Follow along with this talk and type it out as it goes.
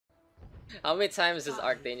How many times has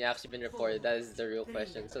Arctania actually been reported? That is the real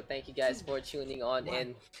question. So thank you guys for tuning on,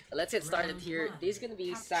 and let's get started here. This is gonna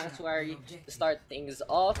be Sanctuary to start things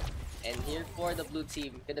off. And here for the blue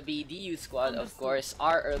team, gonna be the youth squad, of course.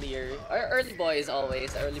 Our early boys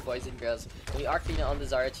always, early boys and girls. We Arctina on the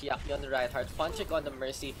Zara, Chiaki on the Reinhardt, Funchik on the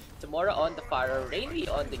Mercy, Tamora on the Pharah, Rainly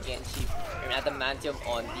on the Genji, and Adamantium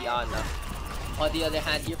on the Ana. On the other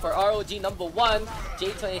hand, here for ROG number 1,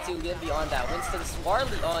 J22 gonna be on that. Winston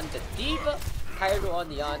Swarley on the Diva, Cairo on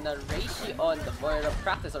the Ana, Reishi on the Moira,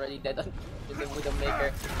 Practice already dead on the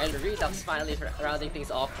Widowmaker, and Redux finally rounding things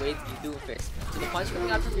off with the Doomfist. So the punch coming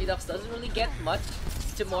out from Redux doesn't really get much.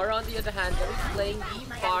 Tomorrow, on the other hand, gonna be playing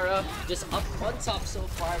the Pharah just up on top so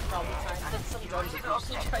far, probably trying to hit some drums and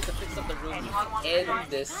actually trying to fix up the room in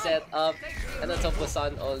this setup. And on top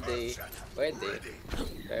Busan all day. Pwede.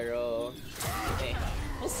 Pero, okay.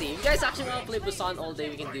 We'll see. If you guys actually want to play Busan all day,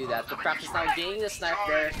 we can do that. The practice now getting the snipe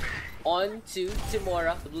there on to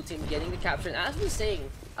Timora, the blue team getting the capture. And as we were saying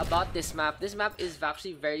about this map is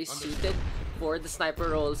actually very suited for the sniper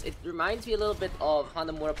roles. It reminds me a little bit of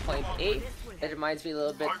Hanamura Point A. It reminds me a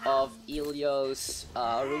little bit of Ilios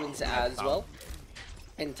ruins as well.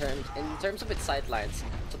 In terms of its sightlines.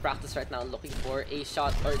 So practice right now looking for a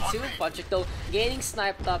shot or two. Funchik though getting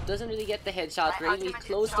sniped up, doesn't really get the headshot. Rainly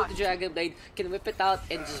close to the Dragon Blade, can whip it out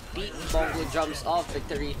and just beat Bongo drums of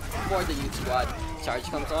victory for the youth squad. Charge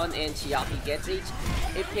comes on and Chiaki gets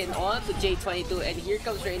a pin on the J22, and here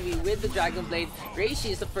comes Rainly with the Dragon Blade.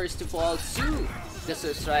 Reishi is the first to fall to the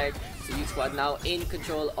Swift Strike. The youth squad now in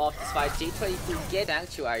control of this fight. J22 get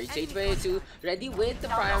Sanctuary. J22 ready with the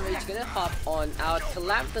Prime Rage, gonna hop on out.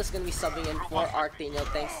 Calamta's gonna be subbing in for Arctaniel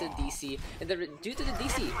thanks to DC. And due to the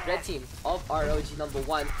DC, red team of ROG number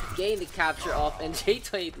 1 getting the capture off, and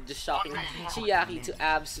J22 just shocking Chiaki to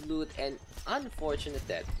absolute and unfortunate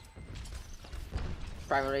death.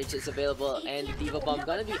 Primal Rage is available, and the Diva Bomb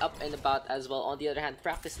gonna be up and about as well. On the other hand,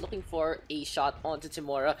 Practice looking for a shot onto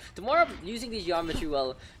Timora. Timora using the geometry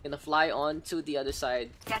well, gonna fly on to the other side.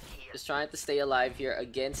 Just trying to stay alive here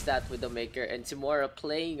against that Widowmaker, and Timora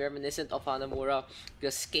playing reminiscent of Hanamura,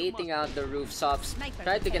 just skating out the rooftops,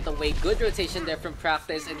 trying to get away. Good rotation there from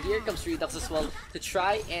Practice, and here comes Redux as well to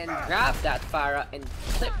try and grab that Pharah and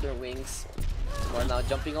clip their wings. Or now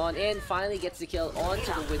jumping on in, finally gets the kill onto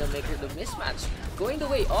the Widowmaker. The mismatch going the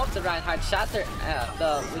way of the Reinhardt. Shatter,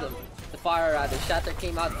 the Pharah rather. Shatter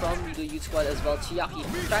came out from the youth squad as well. Chiaki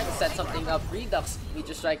trying to set something up. Redux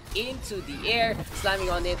Meteor Strike into the air, slamming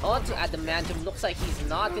on it onto Adamantium. Looks like he's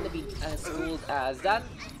not gonna be as cooled as that.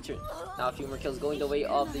 Sure. Now a few more kills going the way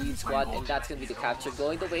of the youth squad, and that's gonna be the capture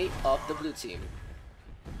going the way of the blue team.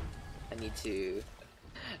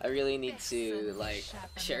 I really need to like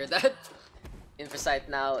share that. Infocyte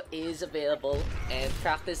now is available, and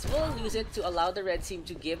Practice will use it to allow the red team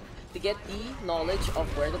to get the knowledge of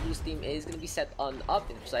where the blue team is going to be set on up.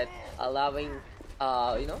 Infocyte allowing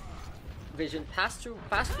vision past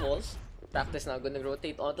walls. Practice now going to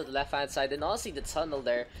rotate onto the left hand side, and also the tunnel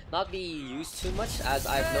there not be used too much as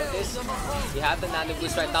I've noticed. We have the nano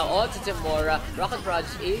boost right now onto Timora. Rocket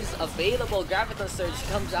Barrage is available. Graviton Surge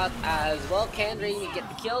comes out as well. Can Rainy get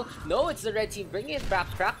the kill? No, it's the red team bringing it back.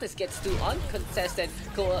 Practice gets to uncontested.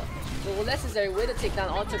 Coalesces there with a takedown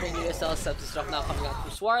onto Rainy yourself. Self-destruct now coming out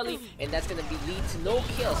from Swarley, and that's going to be lead to no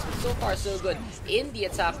kills. But so far so good in the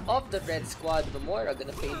attack of the red squad. The Moira going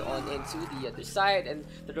to fade on into the other side, and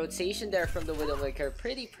the rotation there from the Widowmaker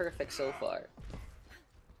pretty perfect so far.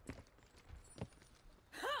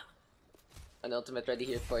 An ultimate ready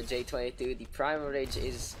here for J22. The Primal Rage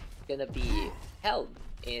is gonna be held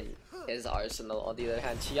in his arsenal. On the other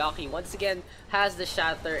hand, Chiaki once again has the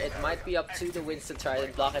Shatter. It might be up to the Winston to try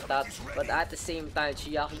and block it out, but at the same time,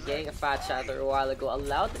 Chiaki getting a fat Shatter a while ago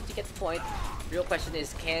allowed them to get the point. Real question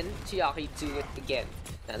is, can Chiaki do it again?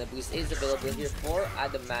 Nano Boost is available here for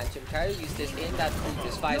Adamantium. Kyrie used this in that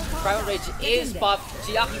previous fight. Primal Rage is popped.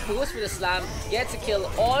 Chiaki goes for the slam, gets a kill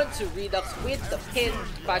onto Redux with the pin.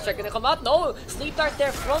 Fast Strike gonna come out. No! Sleep Dart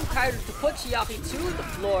there from Kyrie to put Chiaki to the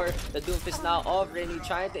floor. The Doomfist now of Rainy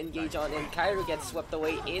trying to engage on, and Kyrie gets swept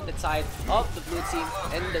away in the tide of the blue team.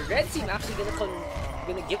 And the red team actually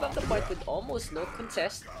gonna give up the point with almost no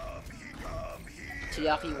contest.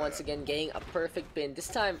 Chiaki once again getting a perfect pin, this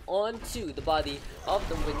time onto the body of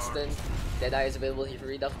the Winston. Deadeye is available here for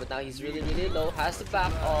Redux, but now he's really low, has to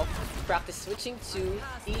back off. Practice switching to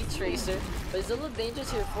the Tracer, but it's a little dangerous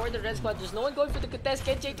here for the red squad. There's no one going for the contest.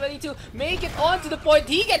 Can J22 make it onto the point?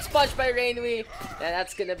 He gets punched by Rainway, and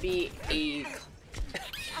that's gonna be a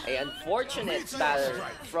unfortunate batter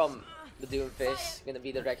from the Doomfish. Gonna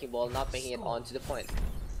be the Wrecking Ball not making it onto the point.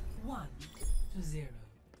 1-0.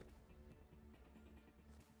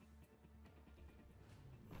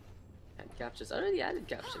 captions. I already added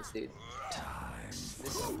captions, dude.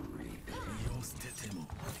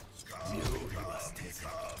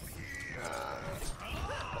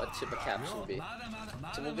 What should the caption be?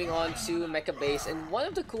 So moving on to Mecha Base, and one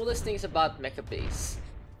of the coolest things about Mecha Base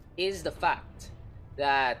is the fact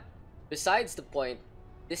that besides the point,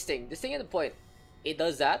 this thing in the point, it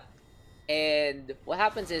does that, and what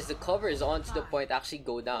happens is the covers onto the point actually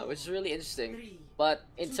go down, which is really interesting. But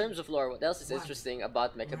in terms of lore, what else is interesting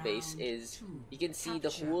about Mecha Base is you can see the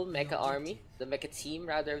whole Mecha army, the Mecha team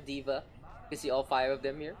rather of Diva. You can see all 5 of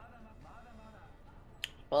them here.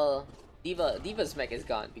 Well, Diva's mech is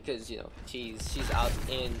gone because, you know, she's out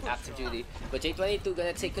in active duty. But J22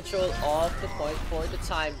 gonna take control of the point for the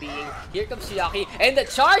time being. Here comes Chiaki, and the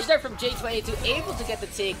charge there from J22, able to get the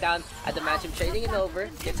takedown at the match. Trading it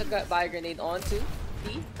over, gets a fire grenade onto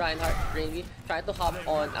the Reinhardt. Rainy trying to hop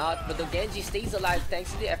on out, but the Genji stays alive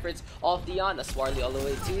thanks to the efforts of Diana. Swarly all the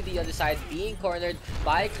way to the other side, being cornered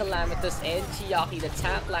by Calamitous and Chiaki. The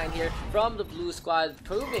tank line here from the blue squad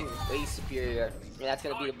proving way superior. And that's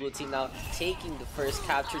gonna be the blue team now taking the first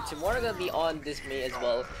capture. Tomorrow gonna be on this Mei as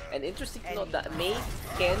well. And interesting to note that Mei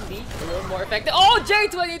can be a little more effective. Oh,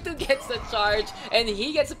 J22 gets the charge, and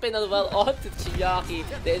he gets a pin as well onto Chiaki.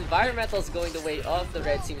 The environmental's going the way of the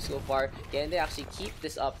red team so far. Can they actually keep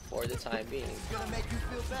this up for the time being?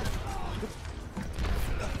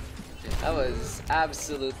 That was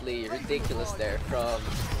absolutely ridiculous there from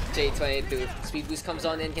J22. Speed boost comes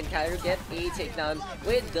on in. Can Cairo get a takedown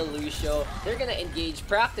with the Lucio? They're gonna engage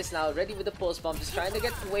practice now, ready with the pulse bomb, just trying to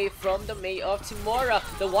get away from the Mei of Timora.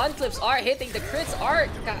 The one clips are hitting, the crits are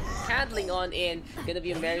handling on in. Gonna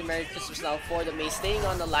be a Merry Christmas now for the Mei, staying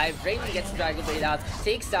on the live. Raven gets Dragon Blade out,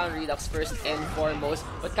 takes down Redux first and foremost,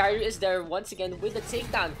 but Cairo is there once again with the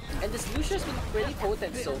takedown. And this Lucio has been pretty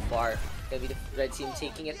potent so far. Gonna be the red team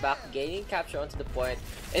taking it back, gaining capture onto the point,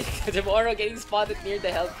 and tomorrow getting spotted near the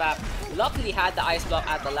health pack. Luckily had the ice block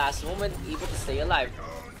at the last moment, able to stay alive.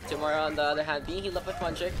 Tomorrow on the other hand, being healed up by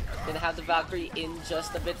Puncher, gonna have the Valkyrie in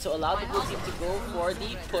just a bit to allow the blue team to go for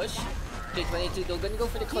the push. J22 though gonna go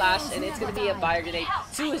for the clash, and it's gonna be a fire grenade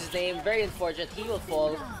to his name. Very unfortunate, he will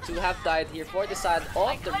fall to have died here for the side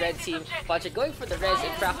of the red team. Puncher going for the res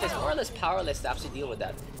in practice, more or less powerless to actually deal with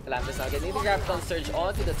that. Calamitous now getting the grab on surge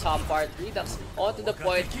onto the top part, Redux onto the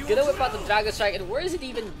point, gonna whip out the Dragon Strike, and where is it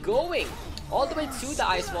even going? All the way to the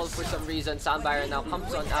ice wall for some reason. Soundbyron now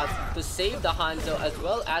comes on out to save the Hanzo as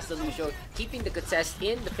well as the Lucio, keeping the contest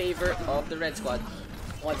in the favor of the red squad.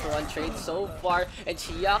 1-for-1 trade so far, and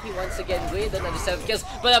Chiaki once again with another 7 kills,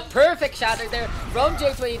 but a perfect shatter there from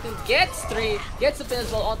J22, gets 3, gets the pin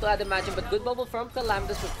as well onto Adam Magin, but good bubble from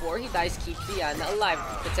Calamitous before he dies, keeps Diana alive.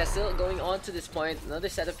 The test still going on to this point, another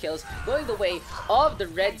set of kills going the way of the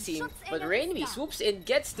red team, but Rainby swoops in,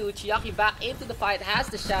 gets to Chiaki back into the fight, has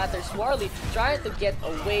the shatter. Swarly trying to get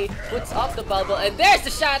away, puts up the bubble, and there's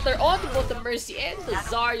the shatter onto both the Mercy and the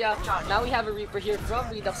Zarya. Now we have a Reaper here from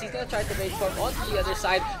Redux, he's gonna try to rage form onto the other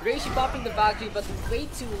side. Reishi popping the Valkyrie, but way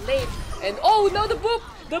too late. And oh no, the boop!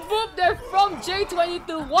 The boop there from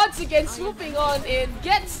J22 once again swooping on in,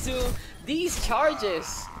 gets to these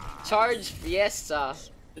charges. Charge Fiesta.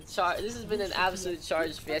 This has been an absolute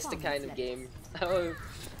Charge Fiesta kind of game. I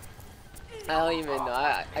don't even know.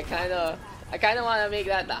 I kind of want to make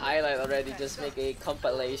that the highlight already. Just make a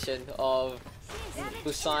compilation of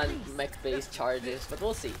Busan mech-based charges, but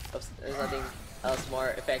we'll see. There's nothing else more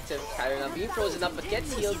effective. Cairo now being frozen up but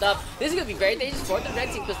gets healed up. This is gonna be very dangerous for the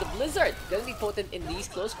red team because the Blizzard gonna be potent in these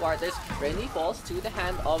close quarters. Renly falls to the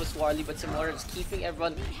hand of Swarly, but Samora is keeping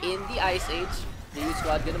everyone in the Ice Age. The youth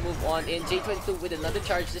squad gonna move on in. J22 with another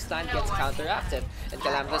charge, this time gets counteractive, and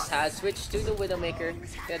Calamitous has switched to the Widowmaker.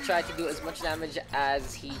 Gonna try to do as much damage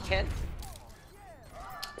as he can.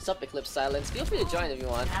 What's up, Eclipse Silence? Feel free to join if you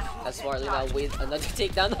want. As Swarly now with another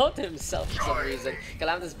takedown onto himself for some reason.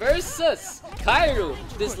 Calamitous versus Kairu.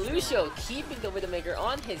 This Lucio keeping the Widowmaker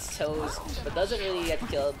on his toes, but doesn't really get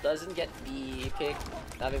killed, doesn't get the pick.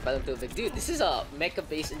 Having Padam too big. Dude, this is a mecha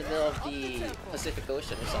base in the middle of the Pacific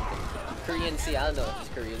Ocean or something. Korean Sea, I don't know if it's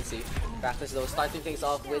Korean Sea. Practice though, starting things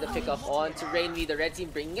off with a pickup on to Rainby. The red team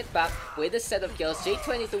bringing it back with a set of kills.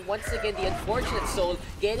 J22 once again the unfortunate soul,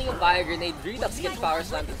 getting a fire grenade. Redux gets power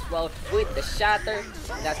slammed as well with the shatter.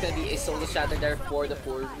 And that's gonna be a solo shatter there for the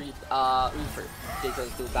poor Reaper.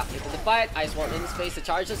 J22 back into the fight. Ice Wall in space. The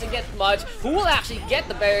charge doesn't get much. Who will actually get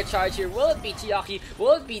the barrier charge here? Will it be Chiaki?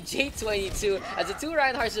 Will it be J22? As the two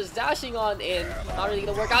Reinhardts just dashing on in. Not really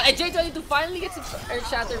gonna work out. And J22 finally gets a Earth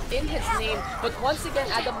Shatter in his name. But once again,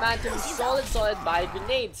 Adamantium solid by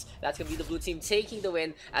grenades. That's gonna be the blue team taking the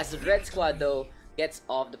win as the red squad though gets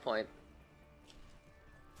off the point.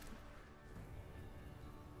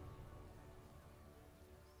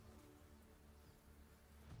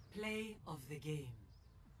 Play of the game.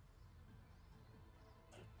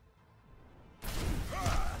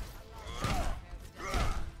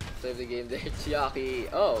 Save the game there, Chiaki.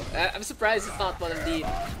 Oh, I'm surprised it's not one of the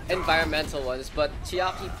environmental ones, but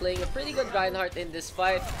Chiaki playing a pretty good Reinhardt in this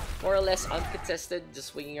fight. More or less uncontested, just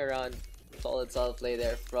swinging around. Solid play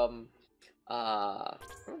there from,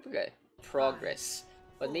 okay, Progress.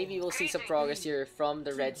 But maybe we'll see some progress here from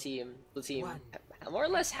the red team, blue team. More or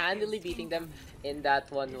less handily beating them in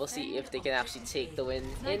that one. We'll see if they can actually take the win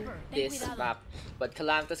in this map. But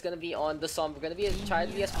Calamita's gonna be on the Sombra, gonna be trying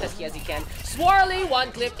to be as pesky as he can. Swirly,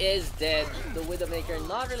 one clip is dead. The Widowmaker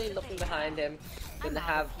not really looking behind him. Gonna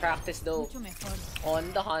have practice though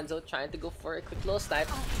on the Hanzo, trying to go for a quick low snipe.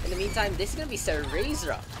 In the meantime, this is gonna be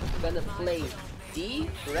Cerezra gonna play the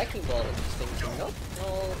Wrecking Ball. Interesting to note.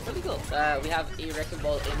 Oh, pretty cool. We have a Wrecking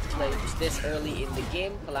Ball in play this early in the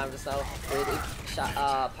game. Calamitas now with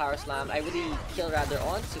a Power Slam. I really kill rather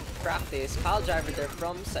on to practice. Pile Driver there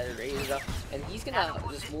from Cerezra, and he's gonna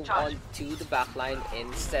just move on to the backline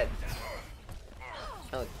instead.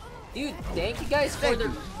 Oh, dude, thank you guys for the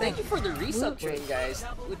resub train, guys.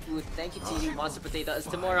 Woot. Thank you to you, Monster Potato. As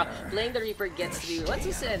Tamora playing the Reaper gets to be once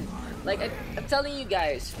again. Like I'm telling you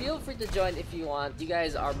guys, feel free to join if you want. You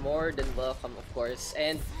guys are more than welcome, of course.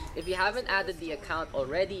 And if you haven't added the account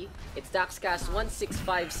already, it's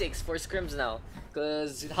Daxcast1656 for scrims now.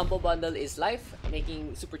 Cause Humble Bundle is live,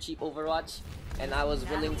 making super cheap Overwatch. And I was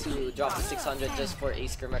willing to drop the 600 just for a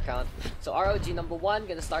scrim account. So ROG number 1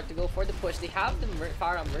 gonna start to go for the push. They have the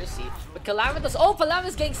Pharah Mercy, but Calamitas. Oh,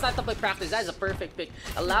 Calamitas getting sniped up by Practice. That is a perfect pick,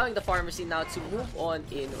 allowing the Pharah Mercy now to move on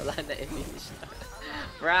in. Wala na finish.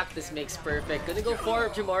 Practice makes perfect. Gonna go for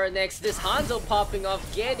Jamora next. This Hanzo popping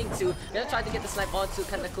off, getting to. Gonna try to get the snipe onto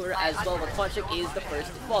Kanakura as well, but Funchik is the first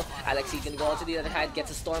to fall. Alexei gonna go onto the other hand,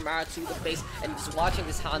 gets a Storm Arrow to the face, and just watching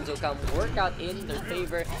this Hanzo come work out in their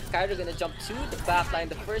favor. Kairo gonna jump to the backline.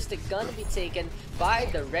 The first stick gonna be taken by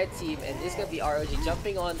the red team, and this is gonna be ROG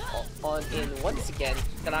jumping on in once again.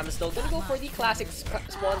 Kanama still gonna go for the classic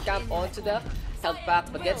spawn camp onto the health path,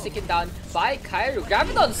 but gets taken down by Kairo.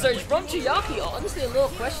 Graviton Surge from Chiaki, honestly a little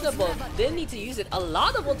questionable. Didn't need to use it. A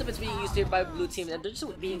lot of ultimates being used here by blue team, and they're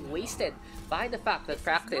just being wasted by the fact that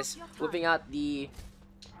Practice whipping out the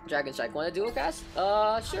Dragon Strike. Wanna dual cast?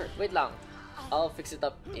 Sure. Wait lang. I'll fix it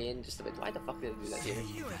up in just a bit. Why the fuck did I do that here?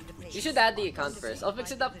 You should add the account first. I'll fix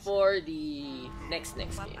it up for the next game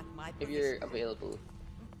if you're available.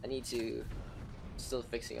 I need to still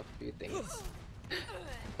fixing up a few things.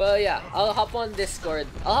 But yeah, I'll hop on Discord.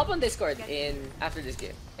 In after this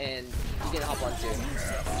game, and you can hop on too.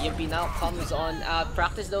 EMP now comes on.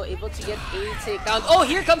 Practice though able to get a takedown. Oh,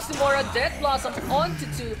 here comes Tamora. Death Blossom onto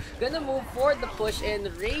 2. Gonna move for the push, and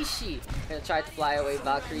Reishi gonna try to fly away.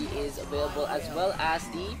 Valkyrie is available as well as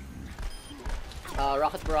the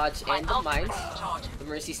Rocket Barrage and the Mines. The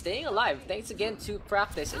Mercy staying alive thanks again to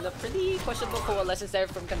Practice, and a pretty questionable coalescence there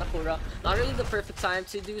from Kanakura. Not really the perfect time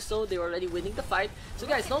to do so. They were already winning the fight. So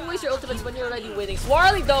guys, don't waste your ultimates when you're already winning.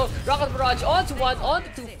 Swirly though, Rocket Barrage onto 1, onto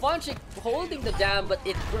 2. Funchik holding the dam, but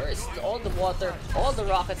it bursts all the water, all the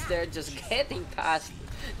rockets there just getting past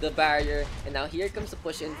the barrier. And now here comes the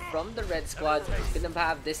push in from the red squad. Gonna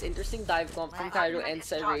have this interesting dive comp from Cairo and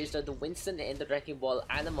Cerezra, the Winston and the Wrecking Ball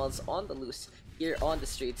animals on the loose here on the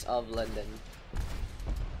streets of London.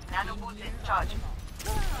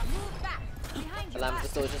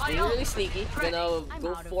 Calamitas though just being really sneaky. Gonna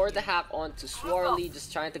go for the hack onto Swirly,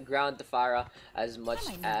 just trying to ground the Pharah as much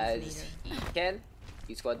as he can.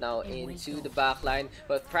 Squad now into the back line,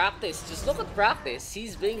 but Practice, just look at Practice.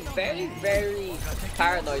 He's being very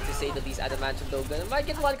paranoid to say the least. Adamantium though might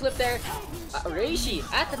get one clip there. Reishi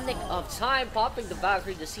at the nick of time popping the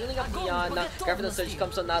Valkyrie, just sealing up Diana. Graviton Surge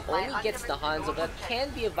comes on, not only gets the Hanzo, but can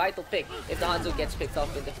be a vital pick if the Hanzo gets picked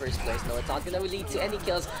off in the first place. No, it's not gonna lead to any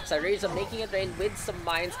kills. Cerezra making it rain with some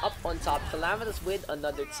mines up on top. Calamitas with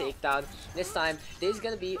another takedown. This time this is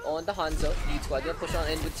gonna be on the Hanzo. Lead squad gonna push on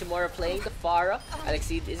in with Tamora playing the Pharah.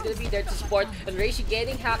 Is gonna be there to support, and Reishi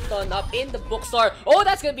getting hacked on up in the bookstore. Oh,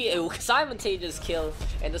 that's gonna be a simultaneous kill,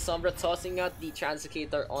 and the Sombra tossing out the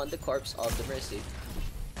Translocator on the corpse of the Mercy.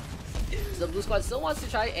 So the blue squad still wants to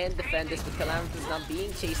try and defend this, but Calamitas is now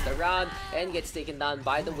being chased around and gets taken down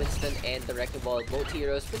by the Winston and the Wrecking Ball. Both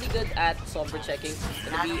heroes pretty good at Sombra checking.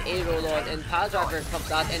 Gonna be a roll on, and Pile Driver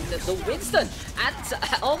comes out, and the Winston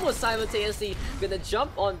at almost simultaneously gonna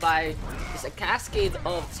jump on by the comes a cascade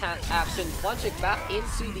of tank action. Punching back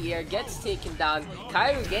into the air, gets taken down.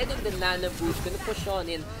 Kairu getting the nano boost, gonna push on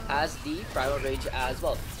in as the Primal Rage as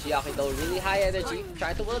well. Chiaki though, really high energy,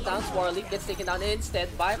 trying to will it down. Swarly gets taken down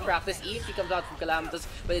instead by Practice. EMP comes out from Calamitous,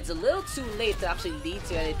 but it's a little too late to actually lead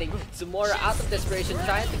to anything. Tamura out of desperation,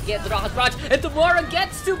 trying to get the Rocket Barrage, and Tamura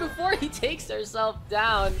gets to before he takes herself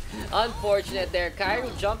down. Unfortunate there.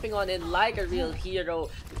 Kairu jumping on in like a real hero,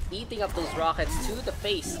 eating up those rockets to the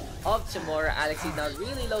face of Tamura. Alexi now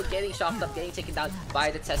really low, getting shocked up, getting taken down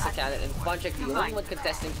by the Tesla Cannon, and Funcheck the only one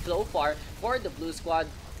contesting so far for the blue squad.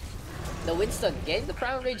 The Winston getting the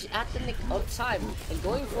Primal Rage at the nick of time and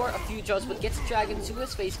going for a few jumps, but gets a dragon to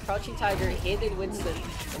his face. Crouching Tiger, hidden Winston,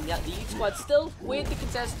 and yeah, the youth squad still with the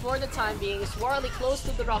contest for the time being. Swarly close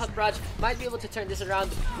to the Rocket Barrage, might be able to turn this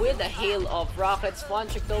around with a hail of rockets.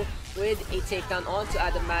 Funcheck though with a takedown onto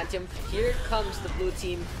Adamantium. Here comes the blue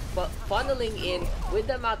team, but funneling in with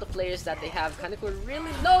the amount of players that they have. Kaneko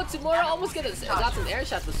really low. Tamura almost got an air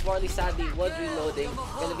shot, but Swarly sadly was reloading.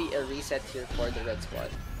 Gonna be a reset here for the red squad.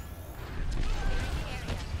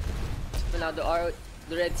 But now the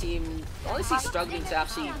red team honestly struggling to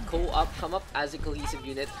actually come up as a cohesive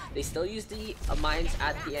unit. They still use the mines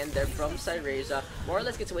at the end there from Cyreza. More or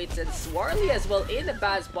less gets weighted. Swarly as well in a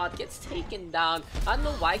bad spot, gets taken down. I don't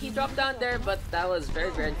know why he dropped down there, but that was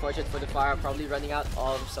very, very unfortunate for the Fire, probably running out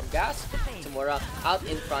of some gas. Tamura out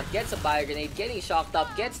in front, gets a bio grenade, getting shocked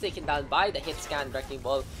up, gets taken down by the hit scan Wrecking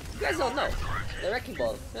Ball. You guys don't know, the Wrecking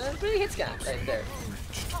Ball, pretty hit scan right there.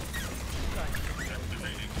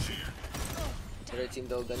 The red team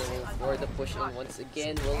though gonna move for the push in once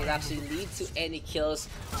again. Will it actually lead to any kills?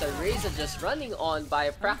 Cyreza just running on by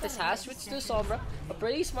a Practice has switched to Sombra. A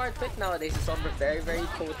pretty smart pick nowadays. Sombra very, very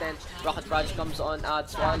potent. Rocket Barrage comes on out.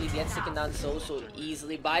 Swarly gets taken down so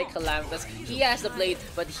easily by Calamitous. He has the blade,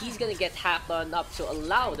 but he's gonna get hacked on up to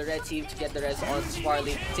allow the red team to get the res on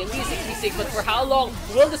Swarly. Timmy 66, but for how long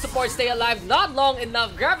will the support stay alive? Not long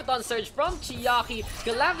enough. Graviton Surge from Chiaki.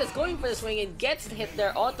 Calamitous going for the swing and gets the hit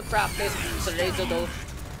there on the Practice. Cyreza though,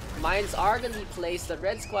 mines are gonna be placed. The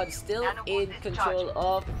red squad still in control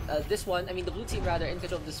of this one. I mean, the blue team rather in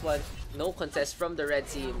control of this one. No contest from the red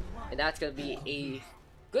team, and that's gonna be a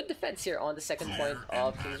good defense here on the second point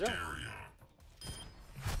of King's Row.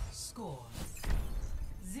 Score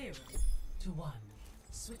 0-1.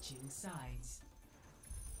 Switching sides.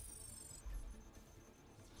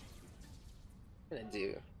 What am I gonna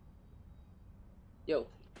do? Yo.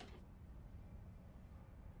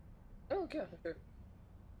 Oh, okay, okay.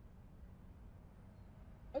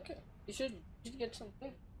 Okay, you should get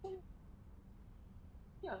something.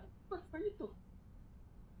 Yeah, good for you too.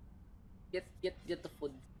 Get the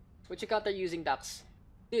food. Which account are you using, Daks?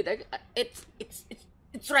 Dude,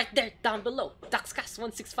 it's right there down below.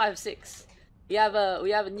 DaksCast1656. We have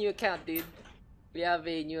a new account, dude. We have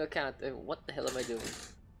a new account. What the hell am I doing?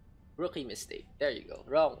 Rookie mistake. There you go.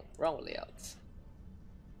 Wrong layouts.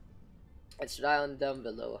 It's down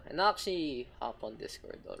below. And I'll actually hop on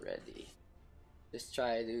Discord already. Just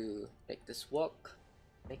try to make this work.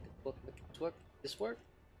 Make this work.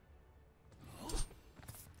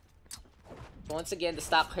 Once again, the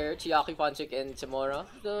stack here, Chiaki, Funcheck, and Tamura.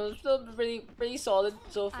 Still pretty solid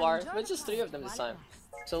so far. But just 3 of them this time.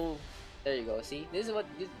 So there you go. See, this is what.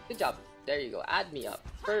 Good job. There you go. Add me up.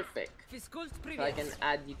 Perfect. So I can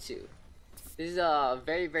add you too. This is a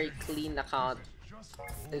very, very clean account.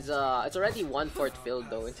 It's already 1/4 filled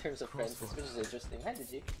though in terms of friends, which is interesting. Hi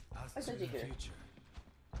Digi. What's Digi here?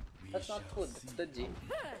 That's not food, that's Digi.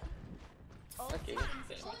 Okay.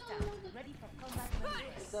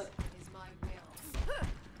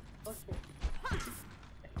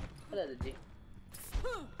 Hello Digi.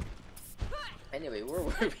 Anyway, where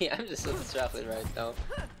were we? I'm just so distracted right now.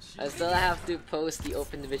 I still have to post the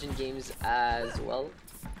open division games as well.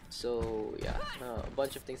 So yeah, a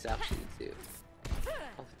bunch of things to actually do.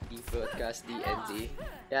 Broadcast DND.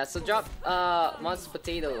 Yeah, so drop Monster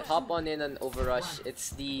Potato, hop on in on Overrush. It's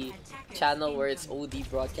the channel where it's OD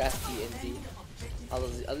Broadcast DND. I'll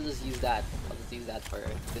just use that. I'll just use that for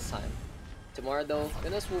this time. Tomorrow though,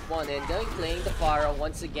 gonna swoop on in, going playing the Pharah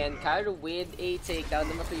once again. Kairu with a takedown.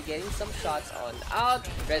 Number 3 getting some shots on out.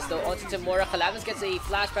 Resto onto Tamura. Calamitous gets a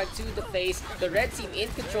flashback to the face. The red team in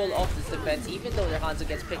control of this defense, even though their Hanzo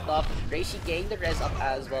gets picked off. Reishi getting the res up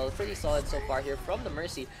as well. Pretty solid so far here from the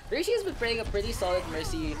Mercy. Reishi has been playing a pretty solid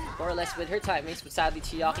Mercy, more or less with her timings, but sadly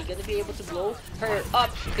Chiaki gonna be able to blow her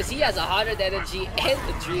up because he has 100 energy and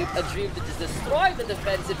a dream to just destroy the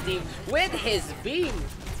defensive team with his beam.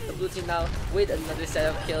 The blue team now with another set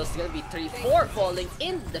of kills. It's gonna be 3-4 falling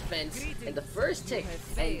in defense, and the first tick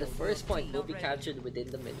and the first point will be captured within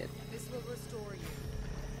the minute. This will restore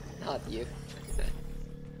you. Not you.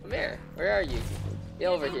 Where are you? Get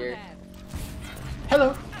over here.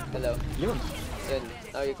 Hello. Hello. Yun. Yun.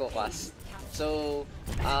 Now you go class. So,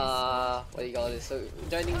 what do you call this? So,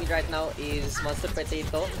 joining me right now is Monster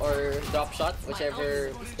Potato or Drop Shot, whichever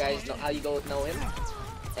you guys know how you go know him.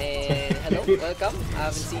 And hello, welcome.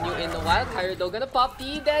 I haven't seen you in a while. Kyrido gonna pop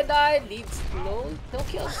the Deadeye. Leads no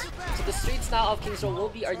kills. So the streets now of King's Row will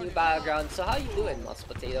be our new battleground. So how you doing, Monster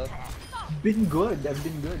Potato? Been good. I've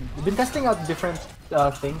been good. I've been testing out different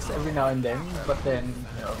things every now and then, but then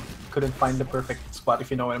couldn't find the perfect spot if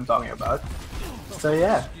you know what I'm talking about. So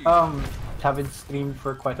yeah, haven't streamed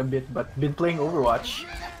for quite a bit, but been playing Overwatch.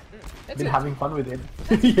 Been having fun with it.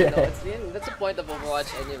 Yeah. That's the point of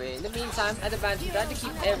Overwatch anyway. In the meantime, at the bench, trying to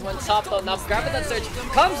keep everyone topped on up. Graviton Surge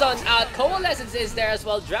comes on out. Coalescence is there as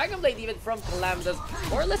well. Dragon Blade even from Calamitas.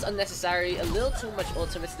 More or less unnecessary. A little too much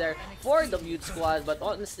ultimates there for the Mute squad, but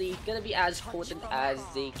honestly, gonna be as potent as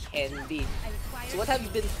they can be. So what have you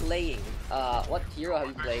been playing? What hero have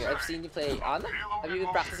you been playing? I've seen you play Ana. Have you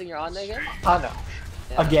been practicing your Ana again? Ana.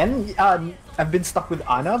 Yeah. Again, I've been stuck with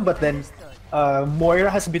Ana, but then Moira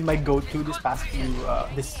has been my go-to this past few,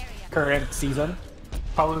 this current season.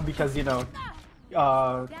 Probably because, hit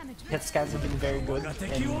scans have been very good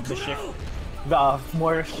and the shift. The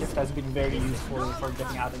Moira shift has been very useful for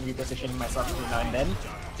getting out and repositioning myself every now and then.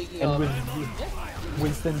 And with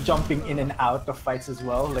Winston jumping in and out of fights as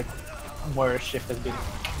well, like Moira shift has been.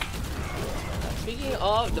 Speaking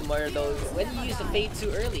of the Moira though, when you use the fade too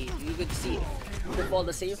early, you could see fall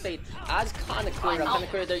the same fate as Hanamura.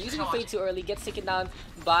 Hanamura, they're using the fade too early, gets taken down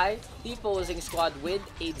by the opposing squad with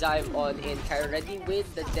a dive on in. Kyra ready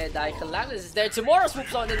with the Deadeye. Calamitas is there. Tomorrow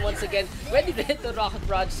swoops on in once again. Ready to hit the Rocket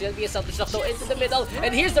Barrage. It's gonna be a self-destruct though into the middle.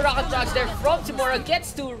 And here's the Rocket Barrage there from Tomorrow.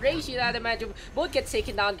 Gets to Reishi and Adamantium. Both get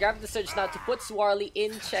taken down. Grab the Surge now to put Swarly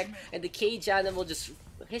in check. And the Cage Animal just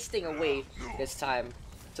histing away this time.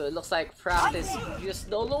 So it looks like practice, just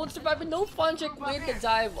no lone survivor, no fun trick with the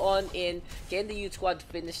dive on in. Can the youth squad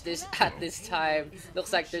finish this at this time?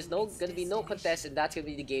 Looks like there's gonna be no contest, and that's gonna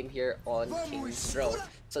be the game here on King's Row.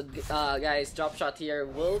 So guys, Drop Shot here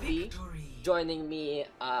will be joining me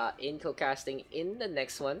in co-casting in the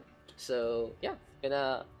next one. So yeah,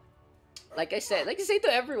 gonna like I say to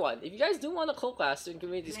everyone, if you guys do want to co-cast in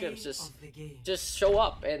community scrims, just show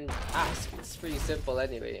up and ask. It's pretty simple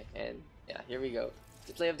anyway. And yeah, here we go.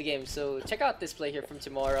 The play of the game. So check out this play here from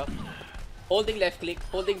Tomorrow. Holding left click,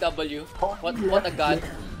 holding W. What a god.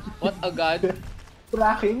 What a god.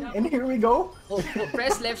 Tracking, and here we go.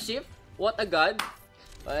 Press left shift. What a god.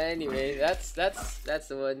 But anyway, that's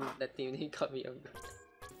the one that team name got me on.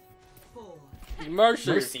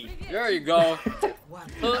 Mercy. There you go.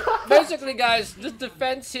 So basically guys, this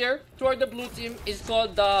defense here toward the blue team is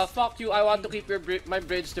called the fuck you, I want to keep my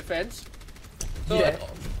bridge defense. So yeah.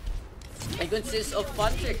 It consists of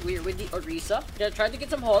fun trick with the Orisa. Gonna try to get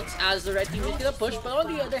some halts as the red team is gonna push, but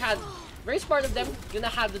on the other hand, very smart of them, gonna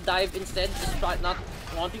have the dive instead, just not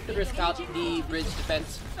wanting to risk out the bridge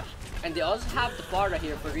defense. And they also have the Pharah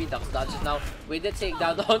here for Redux dodges now with the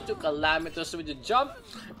takedown onto Calamitas with the jump,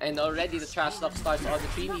 and already the trash talk starts on the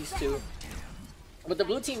Trinies too. But the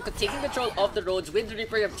blue team taking control of the roads with the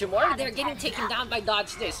Reaper of Tomorrow, they're getting taken down by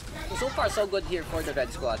Dodge this. So far so good here for the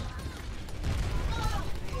red squad.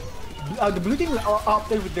 The blue team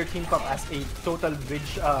opted with their team comp as a total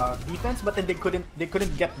bridge defense, but then they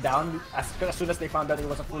couldn't get down as soon as they found out it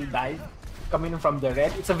was a full dive coming from the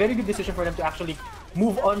red. It's a very good decision for them to actually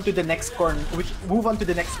move on to the next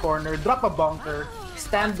corner, drop a bunker,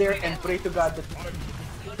 stand there and pray to God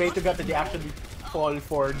that they actually fall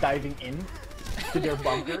for diving in to their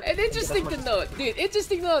bunker. And interesting to note, dude,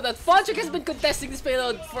 that Fontrick has been contesting this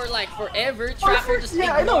payload for like forever. Tracker just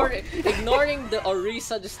ignoring the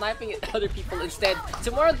Orisa, just sniping at other people instead.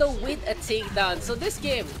 Tomorrow though with a takedown. So this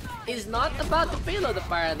game is not about the payload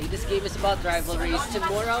apparently. This game is about rivalries.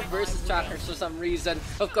 Tomorrow versus Trackers for some reason.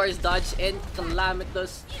 Of course, Dodge and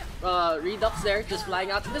Calamitas. Redux there, just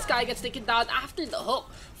flying out. This guy gets taken down after the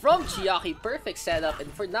hook from Chiaki. Perfect setup,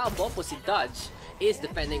 and for now, opposite Dodge is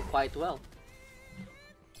defending quite well.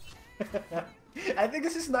 I think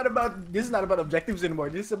this is not about objectives anymore.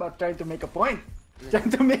 This is about trying to make a point, trying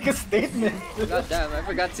to make a statement. God damn, I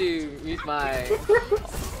forgot to mute my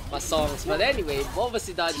songs. But anyway,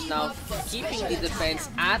 obviously Dodge now keeping the defense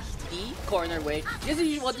at the corner way. This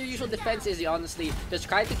is what your usual defense is, honestly. Just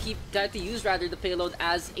try to use the payload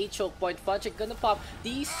as a choke point. Funchick gonna pop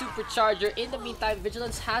the supercharger. In the meantime,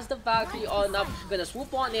 Vigilance has the Valkyrie on up. Gonna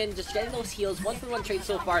swoop on in, just getting those heals. 1-for-1 trade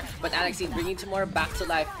so far. But Alexine bringing Tomorrow back to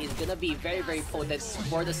life is gonna be very, very potent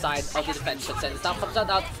for the side of the defense. And now comes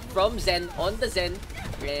out from Zen on the Zen.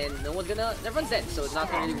 and everyone's dead, so it's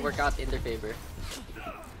not gonna really work out in their favor.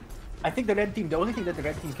 I think the red team, the only thing that the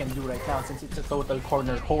red team can do right now, since it's a total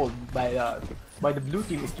corner hold by the blue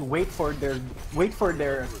team, is to wait for their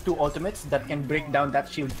two ultimates that can break down that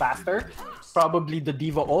shield faster. Probably the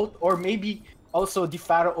Diva ult, or maybe also the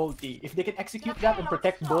Pharah ulti. If they can execute that and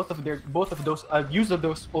protect both of those use of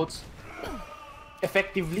those ults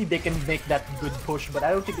effectively, they can make that good push. But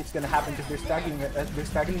I don't think it's gonna happen because they're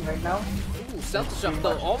staggering right now. Ooh, self-destruct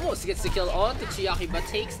though almost gets the kill onto Chiaki, but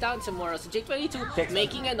takes down Tomorrow. So J22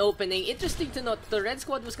 making an opening. Interesting to note, the red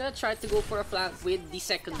squad was gonna try to go for a flank with the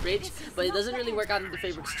second bridge, but it doesn't really work out in the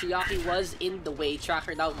favor because Chiaki was in the way.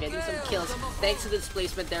 Tracker now getting some kills thanks to the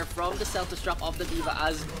displacement there from the self-destruct of the Diva,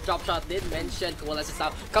 as Dropshot did mention. Coalescence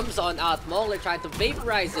now comes on out. Mongler trying to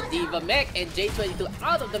vaporize the Diva mech, and J22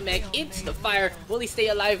 out of the mech into the fire. Will he stay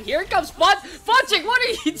alive? Here comes Fonchik! What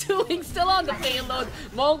are you doing? Still on the payload.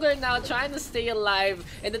 Mongler now trying to stay alive.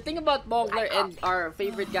 And the thing about Mongler and our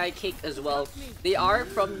favorite guy Cake as well, they are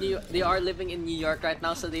living in New York right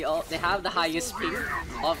now, so they have the highest ping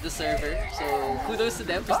of the server. So kudos to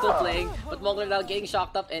them for still playing. But Mongler now getting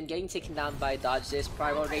shocked up and getting taken down by Dodge. This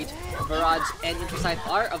Primal Rage, Barrage, and Introsight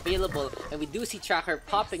are available, and we do see Tracker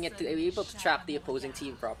popping it to be able to track the opposing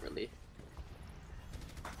team properly.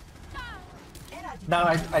 Now,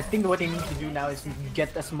 I think what they need to do now is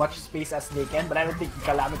get as much space as they can, but I don't think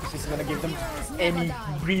Calamitous is gonna give them any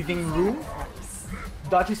breathing room.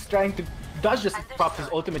 Dodge just popped his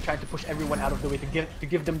ultimate, trying to push everyone out of the way to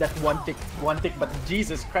give them that one tick. But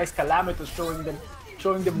Jesus Christ, Calamitous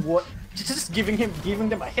showing them what, just giving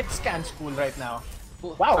them a hit scan school right now.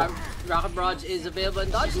 Wow. Rocket Barrage is available,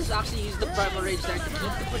 and Dodge has actually used the Primal Rage there to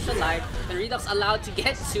keep the push alive, and Redux allowed to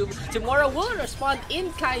get to. Tomorrow will respond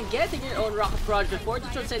in kind, getting your own Rocket Barrage before the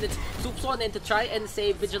Transcendence swoops on in to try and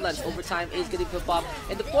save Vigilance. Overtime is going to pop up,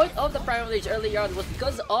 and the point of the Primal Rage earlier on was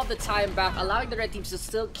because of the time back, allowing the red teams to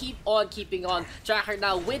still keep on keeping on. Tracker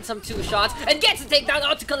now with some 2 shots, and gets a takedown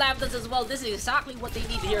onto Calamitous as well. This is exactly what they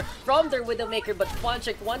need here from their Widowmaker, but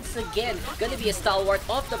Fonchik once again gonna be a stalwart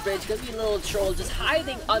of the bridge, gonna be a little troll, just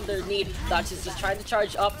hiding underneath. Dutch is just trying to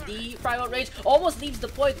charge up the Primal Rage. Almost leaves the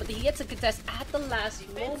point, but he gets a contest at the last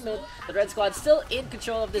moment. The red squad still in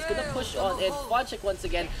control of this, gonna push on in. Fonchik once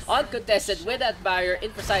again uncontested with that barrier.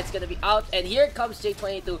 Infosight's gonna be out, and here comes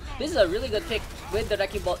J22. This is a really good pick with the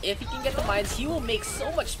Wrecking Ball. If he can get the mines, he will make so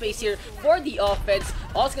much space here for the offense.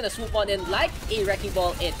 All's gonna swoop on in like a Wrecking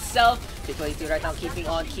Ball itself. J22 right now keeping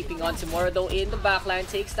on. Tomorrow though in the backline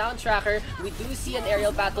takes down Tracker. We do see an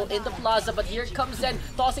aerial battle in the plaza, but here comes Zen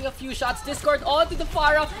tossing a few shots. Discord onto the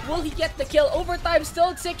Pharah. Will he get the kill? Overtime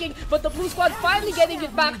still ticking, but the blue squad finally getting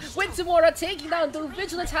it back with Zamora taking down the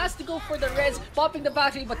Vigilance. Has to go for the res, popping the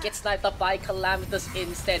battery, but gets sniped up by Calamitous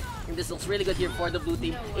instead. And this looks really good here for the blue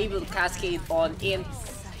team, able to cascade on in.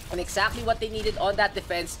 And exactly what they needed on that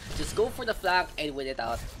defense. Just go for the flank and win it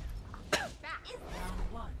out.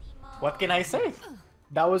 What can I say?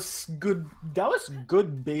 That was good. That was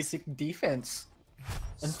good basic defense.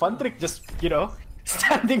 And Funtrick just,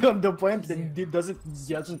 standing on the point and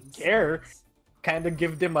doesn't care. Kind of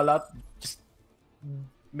give them a lot. Just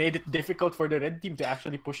made it difficult for the red team to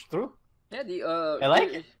actually push through. Yeah, I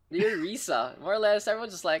like it. The Orisa, more or less,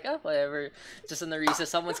 everyone's just like, whatever. Just an Orisa,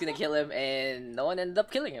 someone's gonna kill him, and no one ended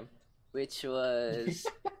up killing him, which was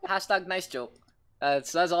hashtag nice joke.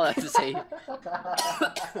 So that's all I have to say.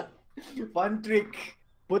 Funtrick,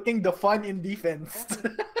 putting the fun in defense.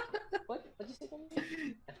 What'd you say?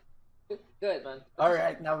 Good, man.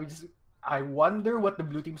 Alright, now I wonder what the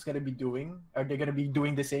blue team's gonna be doing. Are they gonna be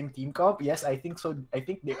doing the same team comp? Yes, I think so. I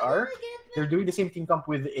think they are. They're doing the same team comp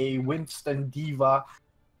with a Winston Diva.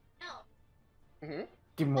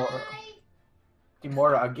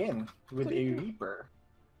 Timora again with a Reaper.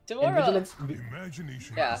 Timora.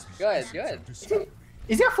 Yeah, good.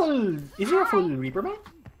 Is he a full Reaper man?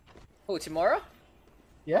 Who, Timora?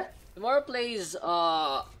 Yeah. Timora plays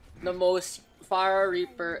the most Pharah,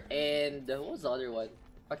 Reaper, and what was the other one?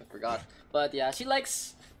 I forgot. But yeah, she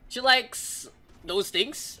likes those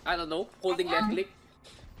things. I don't know, holding left click.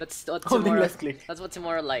 That's what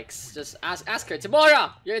Timora likes. Just ask her.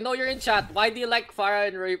 Timora, you're in chat. Why do you like Pharah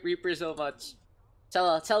and Reaper so much?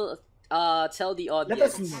 Tell the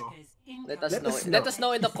audience. Let us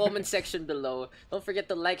know in the comment section below. Don't forget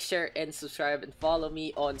to like, share, and subscribe, and follow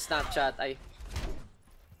me on Snapchat.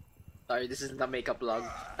 Sorry, this isn't a makeup vlog.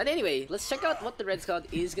 And anyway, let's check out what the red squad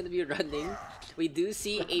is gonna be running. We do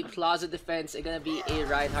see a Plaza defense. It's gonna be a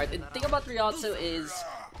Reinhardt. And the thing about Rialto is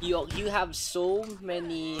you have so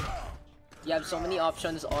many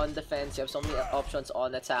options on defense. You have so many options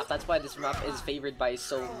on attack. That's why this map is favored by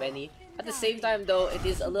so many. At the same time though, it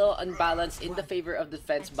is a little unbalanced in the favor of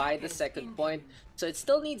defense by the second point. So it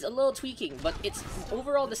still needs a little tweaking, but it's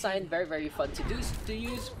overall designed very fun to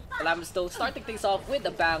use. Calamitous though starting things off with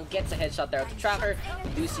a bang, gets a headshot there of the tracker.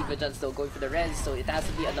 We do see Vigilance though going for the res, so it has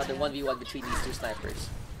to be another 1v1 between these two snipers.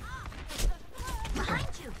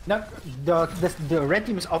 Now, the red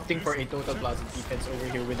team is opting for a total Plaza defense over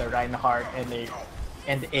here with a Reinhardt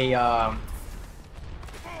and a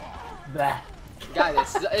blah.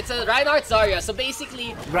 Guys, it's a Reinhardt Zarya, so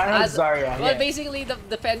basically basically the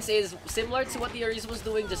defense is similar to what the Ares was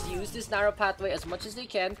doing, just use this narrow pathway as much as they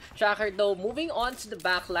can. Tracker though moving on to the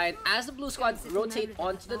back line as the blue squad rotate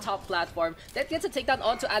onto the top platform. That gets a takedown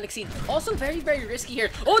onto Alexine. Also very risky here.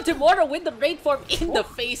 Oh, Timora with the raid form in the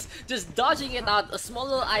face, just dodging it out. A small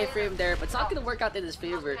little iframe there, but it's not gonna work out in his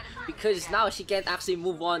favor because now she can't actually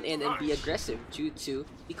move on in and be aggressive due to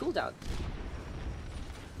the cooldown.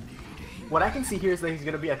 What I can see here is that he's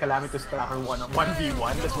gonna be a Calamitous tracker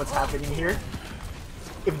 1v1. That's what's happening here.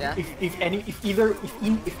 If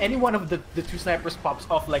any one of the two snipers pops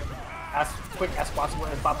off like as quick as possible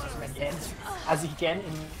and pops as many heads as he can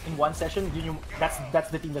in one session, that's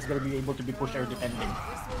the team that's gonna be able to be pushed or defending.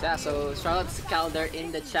 Yeah, so shout out to Cal there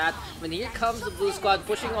in the chat. When here comes the blue squad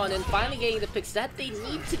pushing on and finally getting the picks that they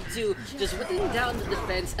need to do, just whittling down the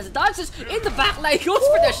defense as Daks is in the back line, goes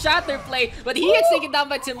for the shatter play, but he gets taken down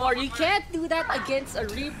by Timor. You can't do that against a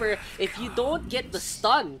Reaper if you don't get the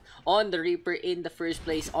stun on the Reaper in the first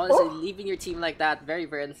place. Honestly, leaving your team like that, very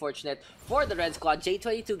unfortunate for the red squad.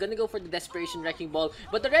 J22 gonna go for the desperation wrecking ball,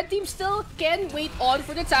 but the red team still can wait on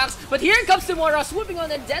for the attacks. But here comes Timora swooping on,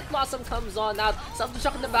 and Death Blossom comes on out.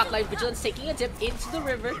 Self-destruct in the backline, Vigilance taking a dip into the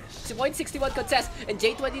river. 0.61 contest, and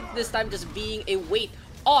J20 this time just being a weight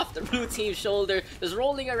off the blue team's shoulder, just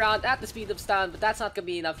rolling around at the speed of sound, but that's not gonna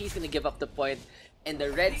be enough. He's gonna give up the point, and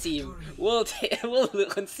the red team will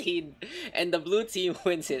concede, and the blue team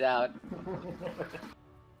wins it out.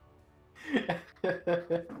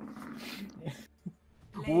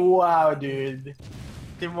 Wow, dude.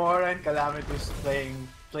 Timora and Calamitous playing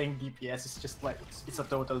DPS is just like it's a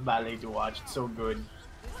total ballet to watch. It's so good.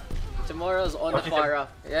 Tomorrow's on the Pharah.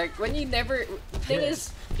 Like when you never, the thing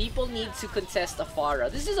is, people need to contest a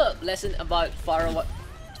Pharah. This is a lesson about Pharah,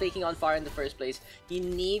 taking on Pharah in the first place. You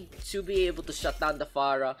need to be able to shut down the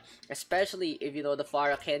Pharah, especially if you know the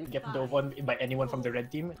Pharah can get dove on by anyone from the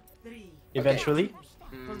red team eventually.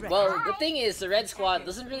 Well, the thing is, the red squad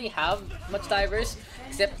doesn't really have much divers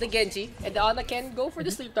except the Genji, and the Ana can go for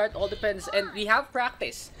the sleep dart, all depends, and we have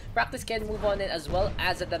practice. Practice can move on in as well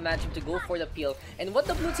as at the matchup to go for the peel. And what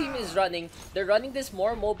the blue team is running, they're running this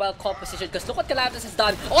more mobile composition, because look what Calamitous has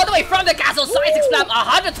done all the way from the castle. Side spam,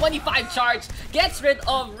 125 charge, gets rid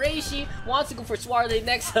of Reishi, wants to go for Swarley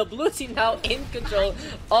next. The blue team now in control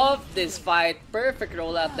of this fight. Perfect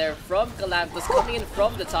rollout there from Calamitous coming in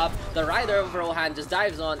from the top. The rider of Rohan just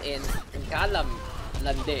dives on in, and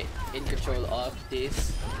Lande in control of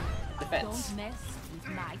this defense. Don't mess with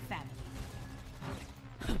my family.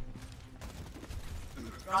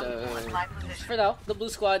 So, for now, the blue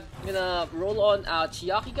squad gonna roll on out.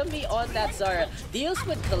 Chiaki gonna be on that Zarya, deals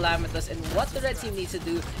with Calamitous, and what the red team needs to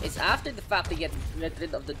do is, after the fact they get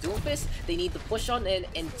rid of the Doomfist, they need to push on in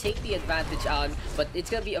and take the advantage on. But it's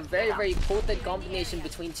gonna be a very potent combination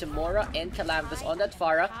between Timora and Calamitous on that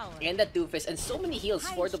Pharah and that Doomfist, and so many heals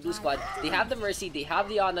for the blue squad. They have the Mercy, they have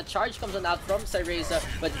the Ana, charge comes on out from Cereza,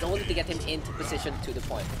 but it's only to get him into position to the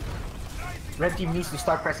point. Red team needs to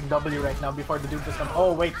start pressing W right now before the Doomfist comes.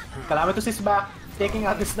 Oh wait, Calamitous is back, taking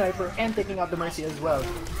out the sniper and taking out the Mercy as well.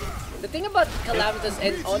 The thing about Calamitous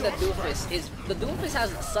and on the Doomfist is the Doomfist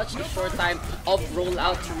has such a short time of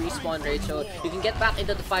rollout to respawn rate, so you can get back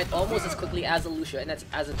into the fight almost as quickly as a Lucio and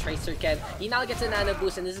as a Tracer can. He now gets a nano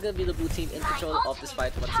boost, and this is going to be the blue team in control of this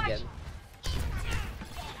fight once again.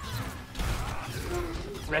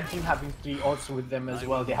 Red team having 3 ults with them as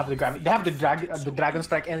well. They have the Dragon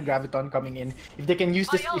Strike and Graviton coming in. If they can use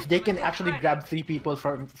this, if they can actually grab 3 people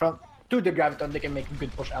from to the Graviton, they can make a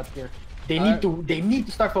good push out here. They need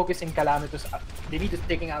to start focusing Calamitous. They need to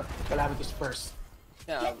taking out Calamitous first.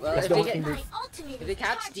 Yeah, well, if they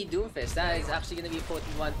catch the Doomfist, that is actually going to be a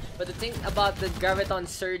potent one. But the thing about the Graviton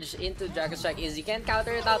surge into Dragon Strike is you can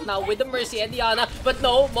counter it out now with the Mercy and the Ana. But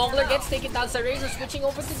no, Mongler gets taken down. Cereza switching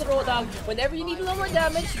over to the Roadhog. Whenever you need a little more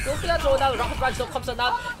damage, you go for that Roadhog. Rocket Barrage still comes on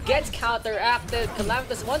out, gets counteracted.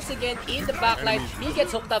 Calamitous once again in the backline. He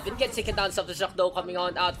gets hooked up and gets taken down. Self-destruct though coming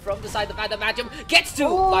on out from the side of Adamantium. Gets to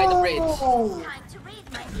by the bridge.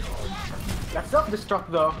 That's self-destruct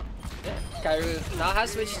though. Yeah, Kairu now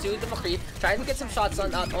has switched to the McCree, trying to get some shots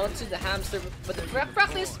on out onto the hamster, but the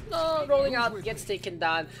practice rolling out gets taken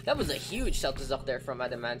down. That was a huge self-destruct there from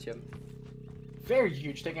Adamantium. Very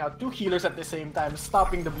huge, taking out 2 healers at the same time,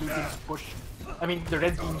 stopping the blue team's push. I mean, the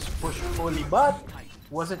red team's push fully, but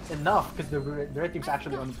wasn't enough because the red team's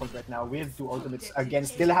actually on point right now with 2 ultimates again.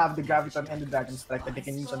 Still have the Graviton and the Dragon Strike that they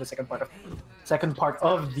can use on the second part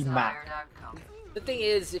of the map. The thing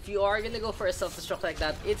is, if you are gonna go for a self-destruct like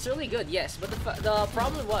that, it's really good, yes. But the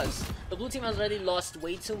problem was, the blue team has already lost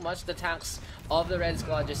way too much. The tanks of the red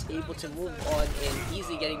squad just able to move on and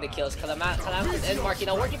easily getting the kills. Calamitous and Marky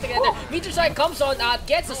now working together. Meteor Strike comes on out,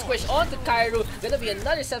 gets a squish onto Kairu. Gonna be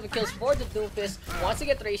another 7 kills for the Doomfist. Wants to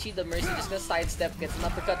get Reishi, the Mercy just gonna sidestep, gets an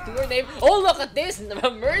uppercut to her name. Oh, look at this!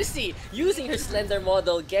 Mercy, using her slender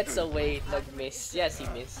model, gets away. Miss. Yes, he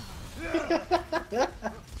missed.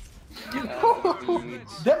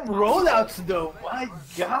 Them rollouts though, my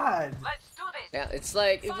god! Yeah, it's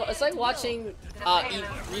like watching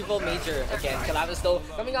Revo Major again. Calamitous though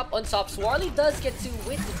coming up on top. Swarly does get to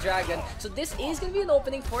with the dragon, so this is gonna be an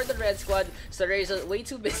opening for the red squad. Sareza way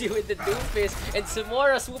too busy with the Doomfist, and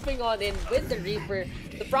Samora swooping on in with the Reaper.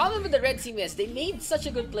 The problem with the red team is they made such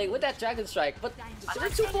a good play with that Dragon Strike, but they're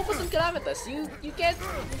too focused on Calamitous. You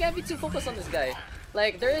can't be too focused on this guy.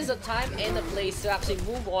 Like, there is a time and a place to actually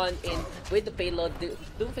move on in with the payload. The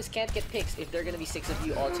Doomfist can't get picks if they're gonna be 6 of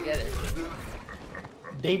you all together.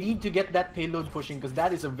 They need to get that payload pushing because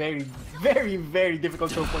that is a very, very, very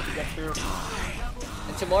difficult choke point to get through.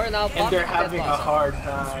 And tomorrow now, and they're having a hard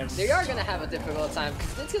time. They are gonna have a difficult time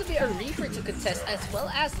because it's gonna be a Reaper to contest as well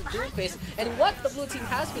as the Doomfist. And what the blue team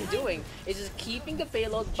has been doing is just keeping the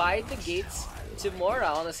payload by the gates.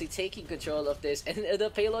 Tamora honestly taking control of this, and the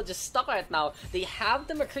payload just stuck right now. They have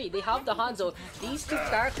the McCree, they have the Hanzo. These 2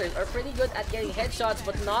 characters are pretty good at getting headshots,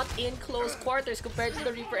 but not in close quarters compared to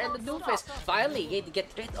the Reaper and the Doomfist. Finally, they get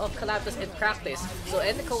rid of Calamitous in practice. So,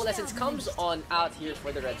 and the Coalescence comes on out here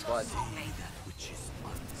for the red squad.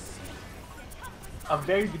 A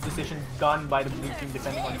very good decision done by the blue team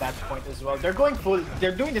defending on that point as well. They're going full,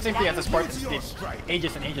 they're doing the same thing as the Spartans did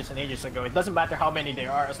ages and ages and ages ago. It doesn't matter how many there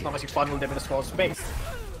are as long as you funnel them in a small space.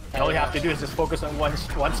 And all you have to do is just focus on one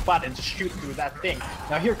spot and just shoot through that thing.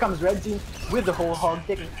 Now here comes red team with the whole hog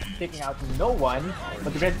taking out no one,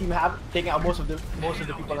 but the red team have taken out most of the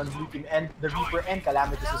people on the blue team, and the Reaper and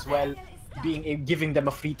Calamitous as well, giving them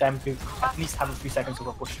a free time to at least have a 3 seconds of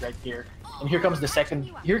a push right here. And here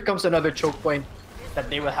comes another choke point that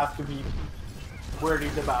they will have to be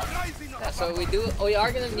worried about. Yeah, so we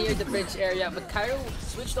are gonna near the bridge area, but Cairo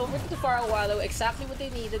switched over to the Pharah a while ago, exactly what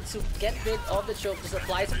they needed to get rid of the choke, to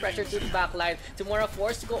apply some pressure to the backline. Tamora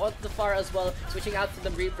forced to go onto the Pharah as well, switching out to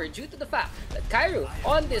the Reaper due to the fact that Cairo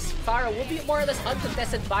on this Pharah will be more or less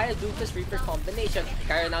uncontested by a Doomfist Reaper combination.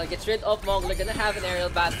 Cairo now gets rid of Mongler, gonna have an aerial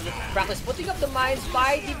battle. Practice putting up the mines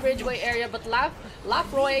by the bridgeway area, but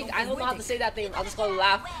Lafroig, I don't know how to say that name, I'll just call it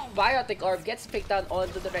Laf. Biotic Orb gets picked down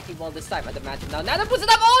onto the wrecking ball this time at the matchup now. Nana puts it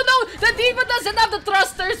up! Oh no! The D.Va doesn't have the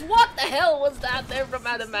thrusters! What the hell was that there from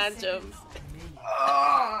Adamantium?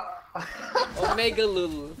 Omega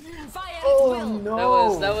Lulu. Oh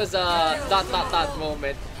no! That was a dot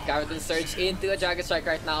moment. Garden surge into a Dragon Strike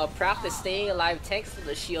right now. Practice staying alive thanks to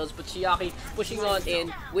the shields, but Chiaki pushing on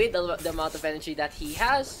in with the amount of energy that he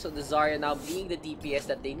has. So the Zarya now being the DPS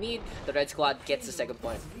that they need. The red squad gets the second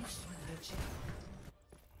point.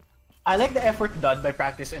 I like the effort done by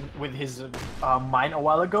Practice with his mine a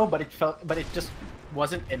while ago, but it just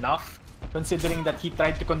wasn't enough, considering that he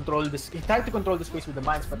tried to control this. He tried to control the space with the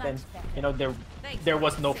mines, but then there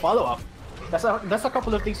was no follow up. That's a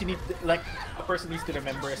couple of things you need to, like, a person needs to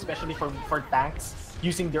remember, especially for tanks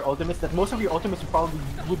using their ultimates. That most of your ultimates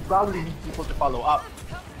would probably need people to follow up.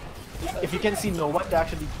 If you can see no one to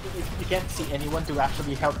actually, if you can't see anyone to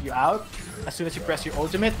actually help you out, as soon as you press your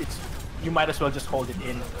ultimate, you might as well just hold it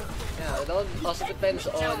in. Yeah, it all also depends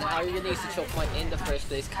on how you're gonna use the choke point in the first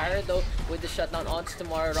place. Kyra though, with the shutdown onto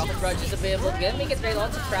tomorrow, Rocket Barrage is available, gonna make it right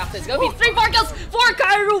onto Practice. Gonna be 3-4 kills for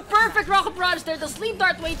Kairu! Perfect Rocket Barrage there, the sleep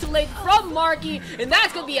dart way too late from Marky, and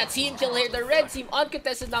that's gonna be a team kill here. The red team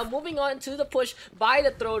uncontested now, moving on to the push by the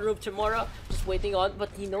throne room. Tomorrow just waiting on, but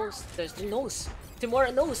he knows, he knows.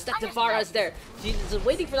 Timora knows that Devara is there. She's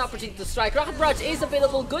waiting for an opportunity to strike. Rocket Barrage is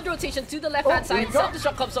available. Good rotation to the left-hand side.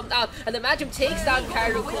 Self-destruct comes out. And the Magic takes down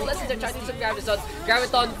Kairu. Coalescence, they're trying to do some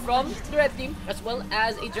Graviton from the red team, as well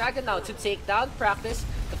as a Dragon now to take down Practice.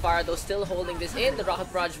 The Devara though still holding this in. The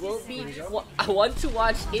Rocket Barrage will be one to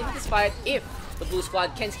watch in this fight if the blue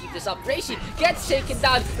squad can keep this up. Reishi gets taken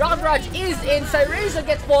down. Rocket Barrage is in. Cyreza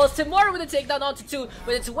gets balls. Timora with a takedown onto 2,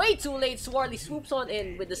 but it's way too late. Swarly swoops on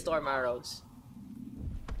in with the Storm Arrows.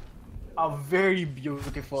 A very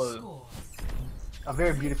beautiful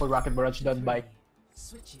Rocket Barrage done by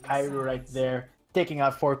Kairu right there, taking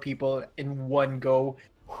out 4 people in one go.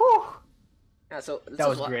 Whew. Yeah, so That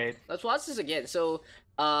was great. let's watch this again. So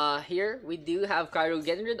here we do have Cairo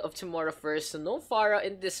getting rid of Tomorrow first, so no Pharah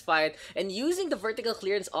in this fight, and using the vertical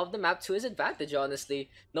clearance of the map to his advantage, honestly.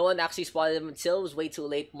 No one actually spotted him until it was way too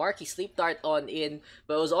late. Marky sleep dart on in,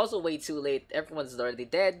 but it was also way too late. Everyone's already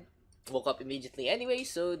dead. Woke up immediately anyway,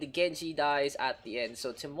 so the Genji dies at the end.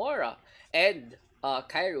 So Tomorrow and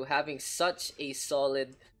Cairo having such a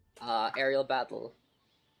solid aerial battle.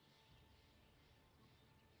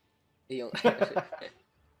 Yung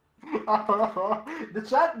The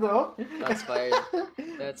chat though. That's fired.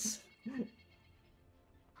 That's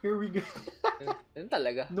Here we go. Ganun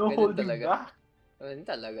talaga. No Ganun holding talaga. back. Ganun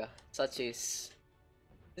talaga. Such is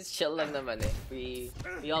it's chill lang naman eh.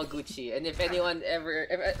 We all Gucci. And if anyone ever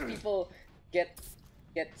if people get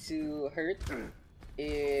to hurt,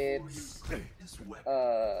 it's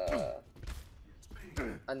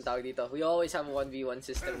ang tawag dito. We always have a 1v1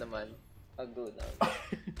 system naman. Ang good na.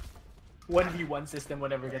 1v1 system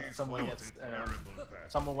whenever someone wants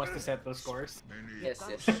to settle scores. Yes.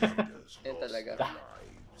 Yan talaga.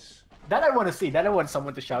 That I want to see. That I want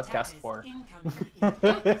someone to shoutcast for.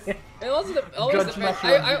 And also always Grudge the match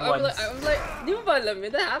I'm 1v1s. like, di mo ba alam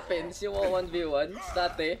yun? That happens, yung mga 1v1s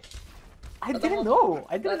dati. I didn't know.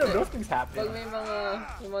 I didn't know Dati, those things happen. Pag may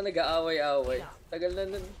mga nag-aaway-aaway, tagal na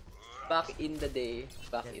nun. Back in the day.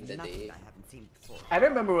 I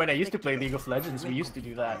remember when I used to play League of Legends, we used to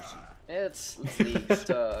do that. It's leagues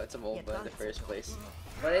to MOBA in the first place.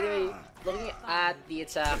 But anyway, looking at the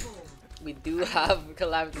attack, we do have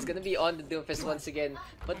Calamity is gonna be on the Doomfist once again,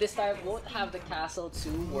 but this time won't have the castle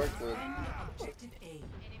to work with.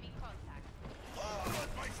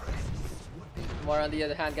 More on the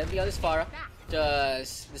other hand, gonna be on his Pharah.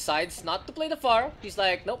 Just decides not to play the Pharah. He's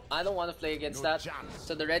like, nope, I don't want to play against that.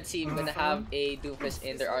 So the red team gonna have a Doomfist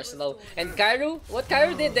in their arsenal. And Cairo, what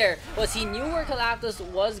Cairo did there was he knew where Calamitous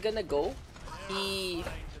was gonna go. He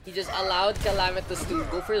just allowed Calamitous to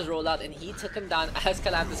go for his rollout, and he took him down as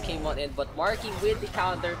Calamitous came on in. But Marky with the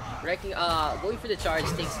counter, going for the charge,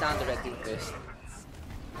 takes down the red Doomfist.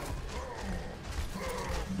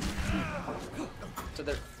 So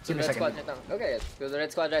the red squad right now. Okay, so the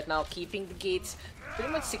red squad right now keeping the gates pretty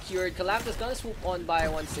much secured. Calamity is gonna swoop on by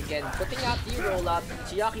once again, putting out the rollout.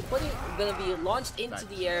 Chiaki gonna be launched into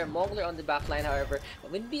the air. Mongler on the back line, however,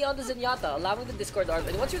 will be on the Zenyatta, allowing the Discord Orb.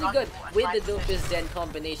 And what's really good with the Doomfist Zen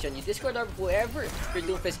combination, you Discord Orb whoever your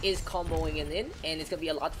Doomfist is comboing in, and it's gonna be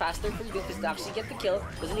a lot faster for your Doomfist to actually get the kill.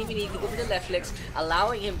 Doesn't even need to go for the left clicks,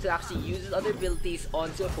 allowing him to actually use his other abilities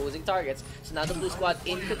onto opposing targets. So now the blue squad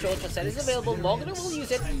in control. Transcend is available. Mongler will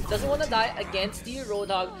use it. Doesn't want to die against the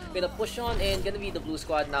Roadhog. Gonna push on in. Gonna be the blue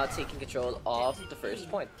squad now taking control of the first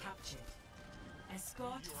point.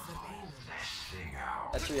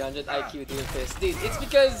 A 300 IQ Doomfist. Dude, it's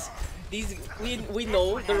because we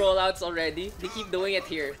know the rollouts already. They keep doing it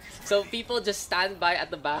here. So people just stand by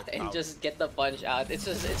at the back and just get the punch out. It's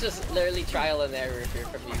just literally trial and error here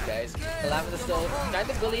from you guys. Calamitous though trying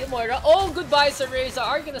to bully Moira. Oh, goodbye, Cereza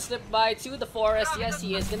are gonna slip by to the forest. Yes,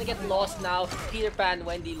 he is gonna get lost now. Peter Pan,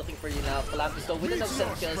 Wendy looking for you now. Calamitous though with another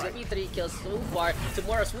 7 kills. Gonna be 3 kills so far.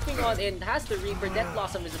 Tomorrow swooping on in, has the Reaper. Death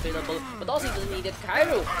Blossom is available, but also he doesn't need it.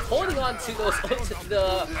 Cairo holding on to those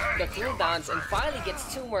the cooldowns and finally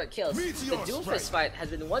gets 2 more kills. The Doomfist fight has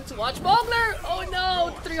been one to watch. Mongler! Oh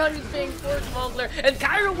no! 300 ping for Mongler. And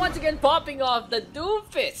Cairo once again popping off. The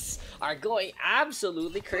Doomfists are going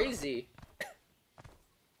absolutely crazy.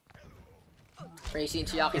 Racy and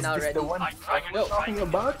Chiaki now ready. The one I'm talking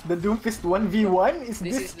about? The Doomfist 1v1? Is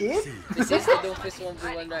this it? This is the Doomfist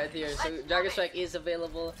 1v1 right here. So Dragon Strike is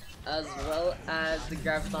available as well as the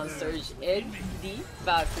Graviton Surge in the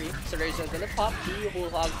Valkyrie. So Rage is gonna pop the whole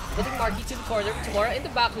hog, putting Marky to the corner. Tomorrow in the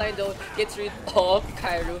backline though gets rid of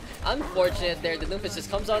Cairo. Unfortunate there. The Doomfist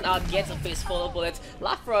just comes on out, gets a face full of bullets.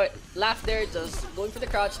 Laugh there, just going for the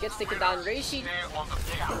crouch, gets taken down. Reishi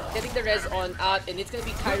getting the res on out, and it's gonna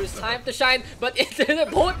be Cairo's time to shine. But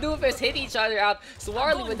both Doomfists hit each other out.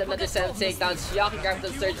 Swarly with another 7 takedowns. Shiaki grabs the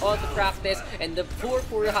surge on to practice, and the poor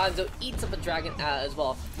Hanzo eats up a dragon as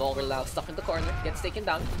well. Mongler now stuck in the corner, gets taken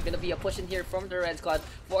down. Gonna be a push in here from the red squad,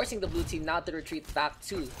 forcing the blue team now to retreat back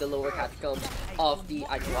to the lower catacombs of the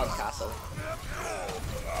Eichenwalde castle.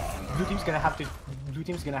 Blue team's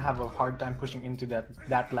gonna have a hard time pushing into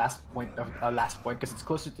that last point because it's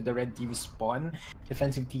closer to the red team spawn,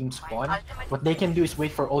 defensive team spawn. What they can do is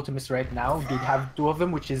wait for ultimates right now. They have 2 of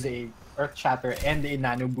them, which is a Earth Shatter and a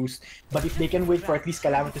Nano Boost. But if they can wait for at least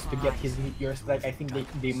Calamitous to get his Meteor Strike, I think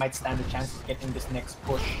they might stand a chance to get in this next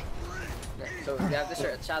push. So they have the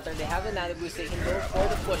shatter, they have the nano boost, they can go for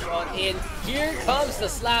the push on in. Here comes the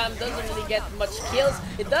slam, doesn't really get much kills.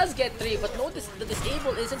 It does get 3, but notice the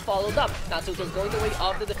disable isn't followed up. Natsuto's going the way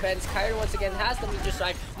of the defense. Kyrie once again has the meteor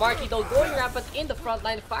strike. Marky though going rampant in the front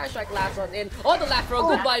line. Fire strike last on in. On the left row,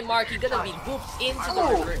 goodbye Marky, gonna be booped into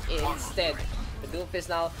the river instead. The Doomfist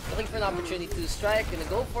now looking for an opportunity to strike, gonna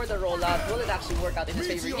go for the rollout. Will it actually work out in his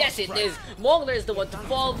favor? Yes, it is! Mongler is the one to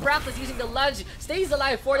fall. Practice using the lunge, stays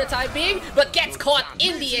alive for the time being, but gets caught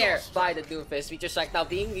in the air by the Doomfist. Meteor Strike now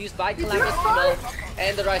being used by Calamitous Below,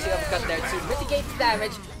 and the Rising Uppercut there to mitigate the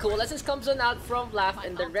damage. Coalescence comes on out from Laugh,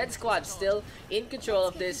 and the red squad still in control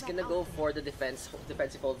of this, gonna go for the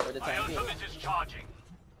defensive hold for the time being.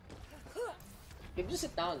 You just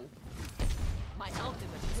sit down.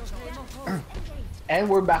 And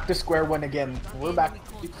we're back to square one again. We're back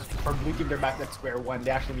for blue team. They're back at square one.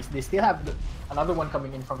 They still have another one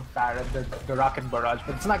coming in from Farad, the rocket barrage,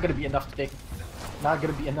 but it's not gonna be enough to take. Not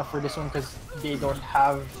gonna be enough for this one because they don't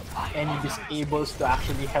have any disables to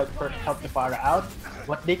actually help the Farah out.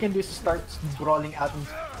 What they can do is start brawling out and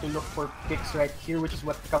to look for picks right here, which is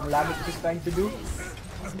what Calamitous is trying to do.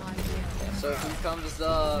 So here comes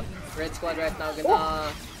the red squad right now,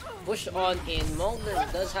 gonna push on in. Mongler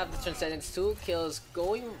does have the Transcendence, 2 kills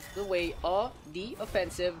going the way of the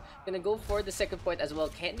offensive. Gonna go for the second point as well.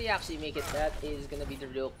 Can they actually make it? That is gonna be the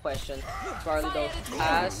real question. Farley though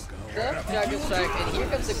has the Dragon Strike, and here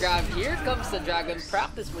comes the grab. Here comes the Dragon.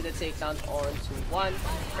 Practice with a takedown onto 1.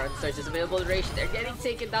 Current search is available. Rage, they're getting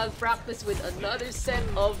taken down. Practice with another set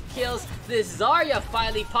of kills. This Zarya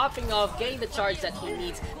finally popping off, getting the charge that he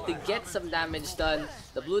needs to get some damage done.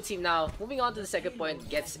 The blue team now moving on to the second point,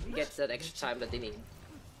 gets that extra time that they need.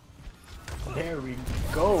 There we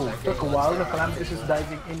go. Took a while. The Calamitous is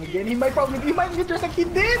diving in again. He might get just like he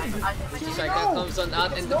did. Strike comes on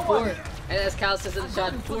out, and the poor, and as Cal says in the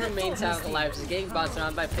shot, poor main tank alive, just getting bounced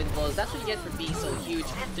around by pinballs. That's what you get for being so huge.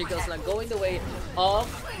 3 kills now going the way of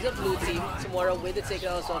the blue team. Tomorrow with the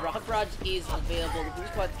takedown as well. Rocket Barrage is available. The blue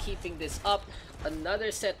squad keeping this up.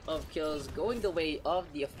 Another set of kills going the way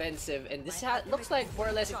of the offensive, and this looks like more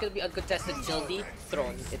or less it's gonna be uncontested till the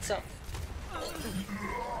throne itself.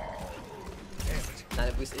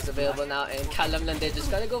 Nano Boost is available now, and Kalam Lande just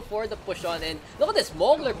gonna go for the push on, and look at this,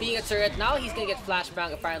 Mongler being a turret. Now he's gonna get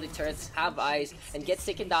flashbang. Apparently turrets have eyes, and gets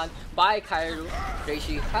taken down by Kairu.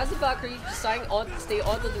 Reishi has the Valkyrie, just stay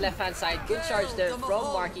on to the left hand side. Good charge there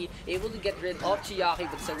from Marky, able to get rid of Chiyaki,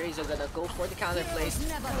 but Cerezo gonna go for the counter plays.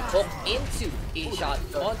 Hook into a shot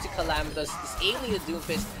onto Calamitous, disabling the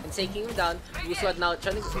Doomfist and taking him down. Blue Squad now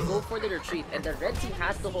trying to go for the retreat, and the red team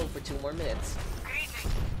has the hold for 2 more minutes.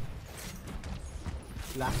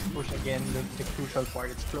 Last push again, the crucial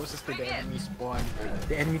part. It's closest to the enemy spawn.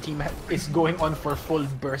 The enemy team is going on for full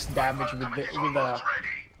burst damage with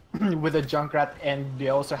the Junkrat, and they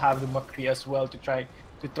also have the McCree as well to try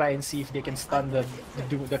and see if they can stun the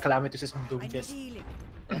Calamitous' Doomfist.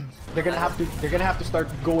 They're gonna have to start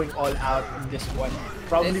going all out in this one.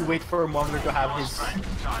 Probably wait for Mongler to have his.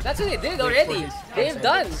 That's what they did already. They've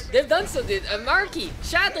done so. Did Marky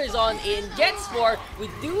shatters on in, gets 4. We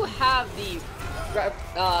do have the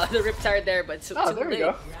Riptide there, but it's there we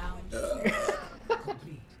go.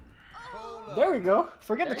 There we go.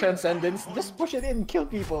 Forget the Transcendence. Just push it in and kill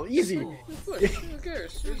people. Easy. Who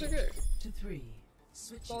cares? It's okay.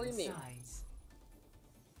 That's all you need.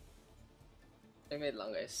 I made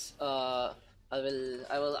lang, guys. I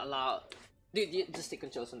will allow. Dude, you just take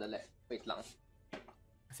controls on the left. Wait lang.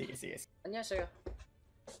 Sige. Anya, sa'yo.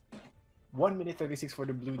 1 minute 36 for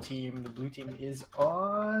the blue team. The blue team is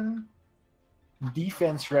on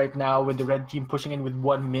defense right now with the red team pushing in with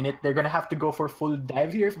 1 minute. They're gonna have to go for full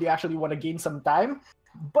dive here if they actually want to gain some time.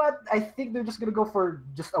 But I think they're just gonna go for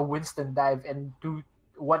just a Winston dive and do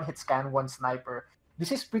 1 hit scan, 1 sniper.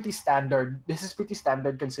 This is pretty standard.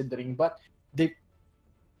 Considering, but they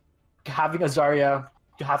having a Zarya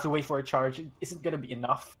to have to wait for a charge isn't gonna be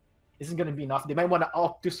enough. They might want to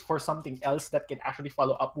opt for something else that can actually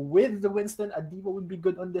follow up with the Winston. A Diva would be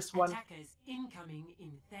good on this one.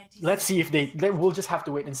 Let's see if we'll just have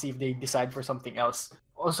to wait and see if they decide for something else.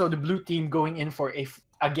 Also, the blue team going in for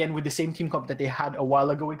again with the same team comp that they had a while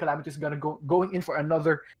ago. Calamitous is gonna going in for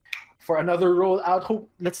another rollout.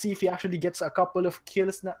 Let's see if he actually gets a couple of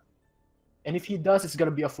kills now. And if he does, it's gonna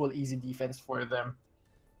be a full easy defense for them.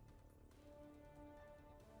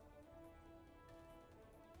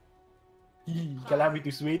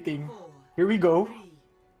 Calamitous waiting. Here we go. 3,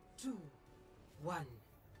 2, 1.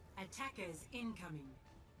 Attackers incoming.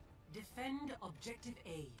 Defend objective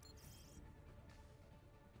A.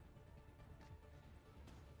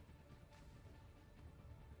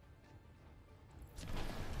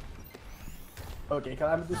 Okay,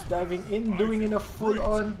 Calamitous diving in, doing in a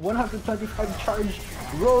full-on 125 charge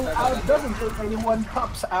roll out, doesn't hurt anyone,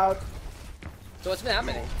 pops out. So what's been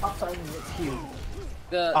happening? Pops out and gets healed.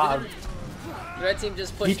 The red team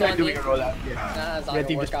just pushed He tried on doing in. a rollout. Yeah. Nah, it's not Red gonna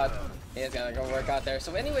team work just out. It's gonna go work out there.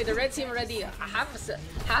 So anyway, the red team already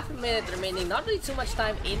half a minute remaining. Not really too much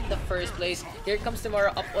time in the first place. Here comes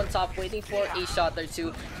Hanamura up on top, waiting for a shot or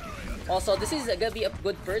two. Also, this is gonna be a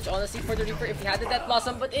good purge, honestly, for the Reaper if he had the Death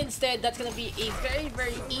Blossom, but instead, that's gonna be a very,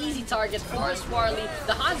 very easy target for Swarly.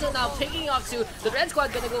 The Hanzo now picking up to the Red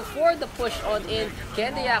Squad, gonna go for the push on in.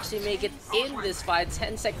 Can they actually make it in this fight?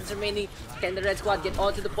 10 seconds remaining. Can the Red Squad get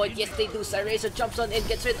onto the point? Yes, they do. Cyrazer jumps on in,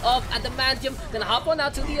 gets rid of Adamantium, gonna hop on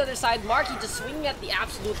out to the other side. Marky just swinging at the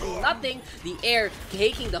absolute nothing. The air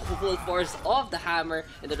taking the full force of the hammer,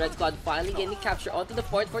 and the Red Squad finally getting capture onto the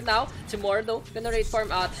point for now. Tomorrow, though, gonna raid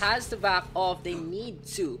farm out, has to back off. They need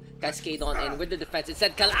to cascade on in with the defense.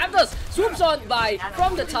 Instead, Calamitous swoops on by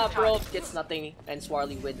from the top rope, gets nothing, and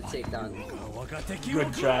Swarly with the takedown.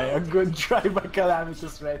 Good try, a good try by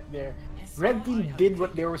Calamitous right there. Red team did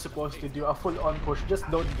what they were supposed to do, a full-on push. Just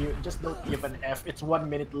don't give an F. It's 1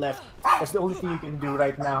 minute left. That's the only thing you can do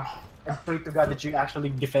right now. And pray to God that you actually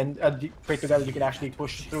defend. Pray to God that you can actually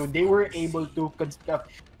push through. They were able to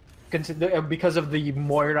consider because of the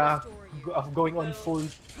Moira of going on full,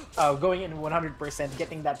 going in 100%,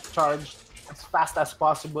 getting that charge as fast as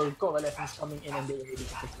possible. Coalescence coming in and they were able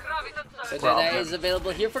to pick So Jedi is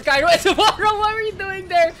available here for Cairo. And Tomorrow, what are you doing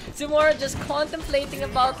there? Tomorrow just contemplating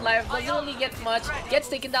about life. Doesn't really get much. Gets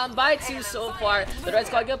taken down by 2 so far. The Red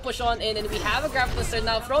Squad gonna push on in, and we have a grab blister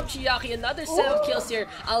now from Chiaki. Another set of kills here,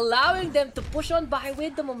 allowing them to push on by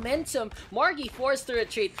with the momentum. Margi forced to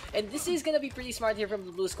retreat, and this is gonna be pretty smart here from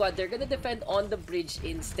the Blue Squad. They're gonna defend on the bridge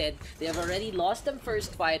instead. They have already lost them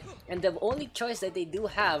first fight, and the only choice that they do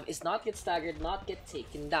have is not get staggered, not get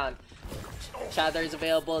taken down. Shatter is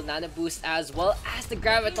available, Nana Boost as well as the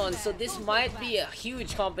Graviton, so this might be a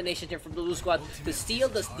huge combination here from the Blue Squad to steal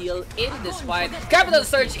the steal in this fight. Graviton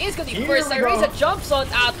Surge is gonna be first, Cyrazer jumps on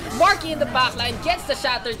out, Marky in the backline, gets the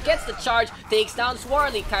Shatter, gets the charge, takes down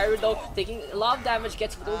Swarly. Cairo though taking a lot of damage,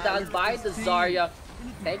 gets pulled down by the Zarya.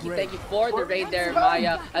 Thank you for the raid there,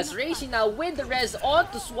 Maya. As Reishi now with the res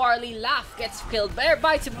onto Swarly. Laugh gets killed there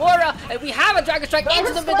by Tamura, and we have a Dragon Strike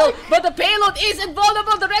into the middle, but the payload is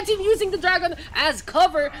invulnerable. The red team using the Dragon as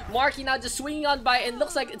cover. Marky now just swinging on by, and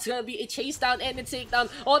looks like it's gonna be a chase down and a takedown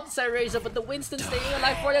onto Cyrazer, but the Winston staying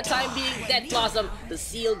alive for the time being. Dead Blossom to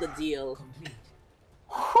seal the deal.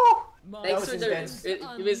 Thanks for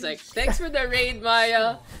thanks for the raid,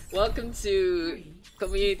 Maya. Welcome to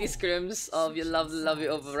community scrims of your lovely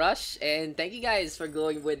OverRush, and thank you guys for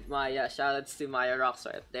going with Maya. Shoutouts to Maya Rocks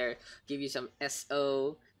right there. Give you some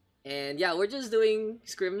SO. And yeah, we're just doing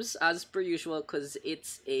scrims as per usual because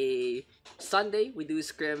it's a Sunday. We do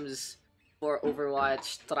scrims for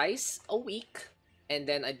Overwatch thrice a week. And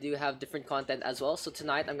then I do have different content as well. So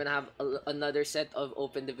tonight I'm gonna have another set of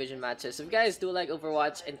open division matches. So if you guys do like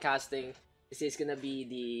Overwatch and casting, this is gonna be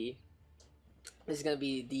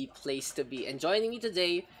the place to be. And joining me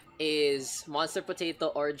today is Monster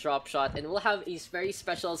Potato or Drop Shot, and we'll have a very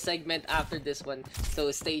special segment after this one.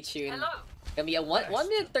 So stay tuned. Hello. Gonna be a 1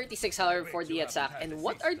 minute 36 however for the attack. And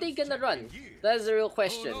what are they gonna run? That is the real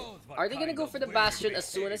question. Are they gonna go for the Bastion as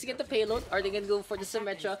soon as you get the payload? Are they gonna go for the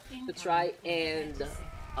Symmetra to try and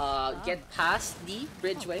get past the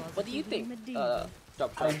Bridgeway? What do you think?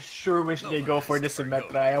 I sure wish they go for the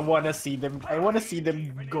Symmetra. I wanna see them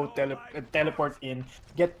go teleport in,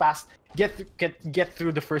 get past, get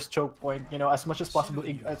through the first choke point. You know, as much as possible,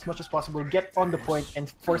 get on the point and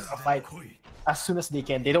force a fight as soon as they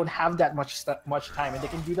can. They don't have that much time, and they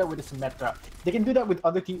can do that with the Symmetra. They can do that with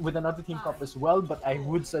another team comp as well. But I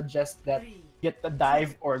would suggest that get a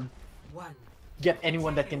dive or get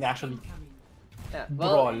anyone that can actually.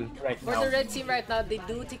 Well, right for the red team right now, they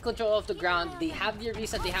do take control of the ground. They have the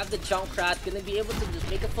Orisa, they have the Junkrat, gonna be able to just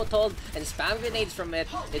make a foothold and spam grenades from it.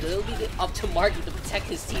 It will be up to Marky to protect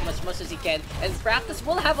his team as much as he can. And Practice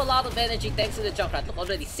will have a lot of energy thanks to the Junkrat. Look,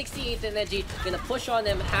 already 68 energy, gonna push on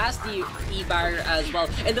him, has the E-barrier as well.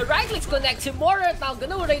 And the right clicks connect to Mora now,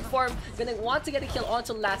 gonna raid for him, gonna want to get a kill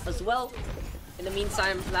onto Laugh as well. In the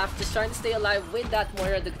meantime, Laugh just trying to stay alive with that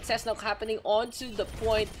Moira. The test now happening onto the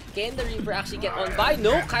point. Can the Reaper actually get on by?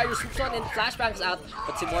 No, Cairo swoops on and flashbangs out.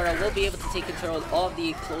 But Timora will be able to take control of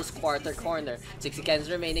the close quarter corner. 6 seconds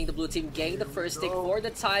remaining. The blue team getting the first stick for the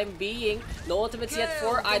time being. No ultimates yet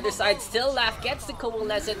for either side. Still Laugh gets the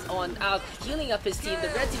coalescence on out, healing up his team. The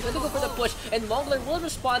red team going to go for the push, and Mongler will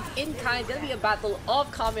respond in kind. Gonna be a battle of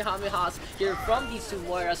Kamehamehas here from these two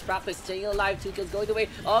Moiras. Practice staying alive. 2 kills going the way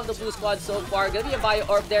of the blue squad so far. Gonna be a bio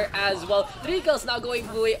orb there as well. 3 kills now going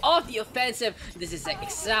the way of the offensive. This is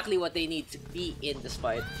exactly what they need to be in this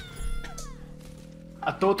fight.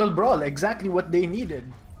 A total brawl, exactly what they needed.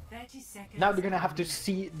 30 seconds. Now they're gonna have to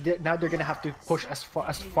now they're gonna have to push as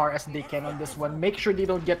far as they can on this one. Make sure they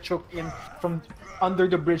don't get choked in from under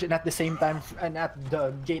the bridge and at the same time and at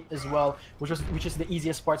the gate as well, which is the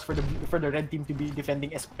easiest parts for the red team to be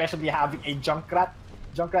defending, especially having a Junkrat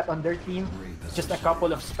on their team. Just a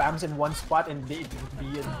couple of spams in one spot and it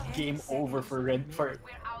would be a game over for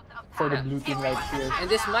the blue team right here. And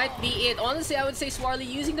this might be it. Honestly, I would say Swarly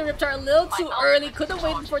using the Riptide a little too early. Could have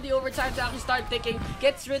waited for the overtime to actually start ticking.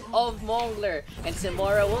 Gets rid of Mongler. And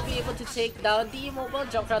Simora will be able to take down the immobile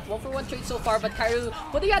Junkrat. 1-for-1 trade so far, but Kairu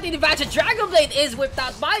putting out the advantage. Dragon Blade is whipped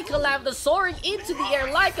out by Calamda, soaring into the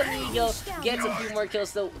air like an eagle. Gets a few more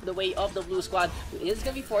kills the way of the blue squad. Who is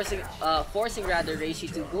going to be forcing rather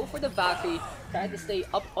Reishi to go for the Valkyrie. Trying to stay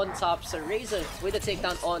up on top. So Razor with a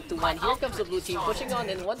takedown onto one. Here comes the blue team pushing on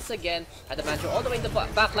in once again. Adamantium all the way in the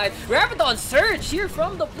back line. Rabadon surge here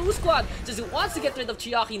from the blue squad. Just wants to get rid of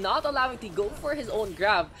Chiaki, not allowing to go for his own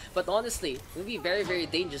grab. But honestly, it will be very, very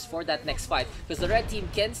dangerous for that next fight. Because the red team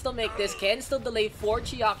can still make this, can still delay for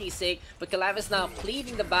Chiaki's sake. But Calavis now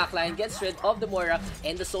cleaving the back line, gets rid of the Moira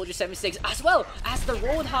and the Soldier 76, as well as the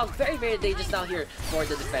Roadhog. Very, very dangerous now here for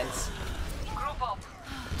the defense.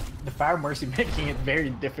 The Fire Mercy making it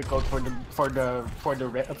very difficult for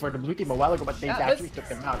the blue team a while ago, but they actually took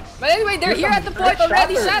them out. But anyway, they're here at the point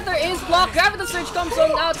already. Shatter is blocked. Graviton Surge comes on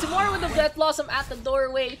now. Tomorrow with the Death Blossom at the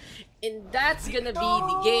doorway. And that's gonna be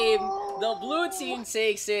the game. The blue team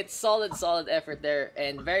takes it. Solid effort there.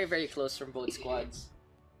 And very, very close from both squads.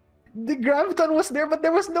 The Graviton was there, but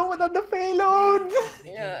there was no one on the payload.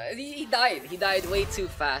 Yeah, he died. He died way too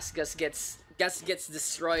fast. Gus gets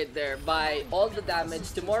destroyed there by all the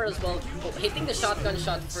damage. Tomorrow as well, hitting the shotgun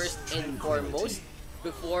shot first and foremost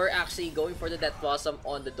before actually going for the Death Blossom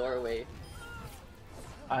on the doorway.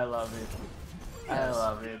 I love it. Yes. I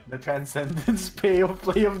love it. The Transcendence play of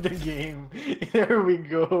the game. There we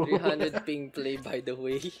go. 300 ping play, by the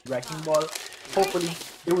way. Wrecking Ball. Hopefully,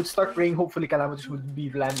 it would start praying. Hopefully, Calamitous would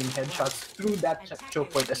be landing headshots through that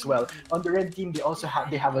choke point as well. On the red team, they also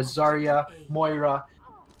have a Zarya, Moira,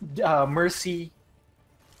 Mercy,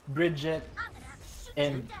 Bridget,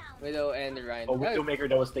 and Widow and Ryan. Widowmaker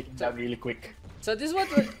that was taken down really quick. So this is what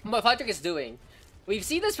Funtrick is doing. We've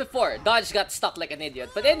seen this before. Dodge got stuck like an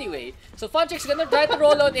idiot. But anyway, so Funtrick's gonna try to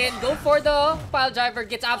roll on in, go for the pile driver,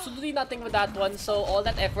 gets absolutely nothing with that one. So all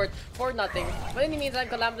that effort for nothing. But in the meantime,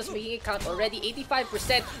 Columbus making it count already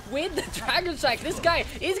 85% with the Dragon Strike. This guy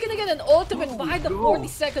is gonna get an ultimate by the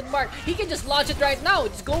 40-second mark. He can just launch it right now.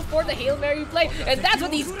 Just go for the Hail Mary play. And that's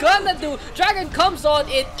what he's gonna do. Dragon comes on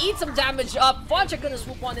in, eats some damage up. Funtrick gonna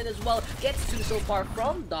swoop on in as well. Gets 2 so far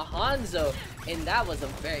from the Hanzo. And that was a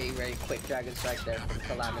very, very quick Dragon Strike there from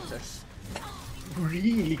Calamitous.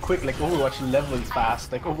 Really quick, like Overwatch level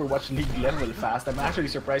fast, like Overwatch League level fast. I'm actually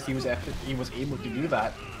surprised he was able to do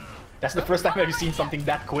that. That's the first time I've seen something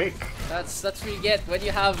that quick. That's what you get when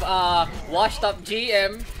you have washed up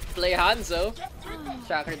GM play Hanzo.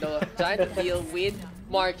 Tracker though trying to deal with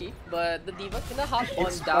Marky, but the D.Va gonna hop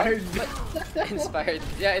on down. But inspired.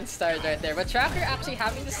 Yeah, inspired right there. But Tracker actually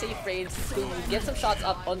having the safe frames to get some shots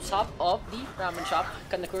up on top of the ramen shop.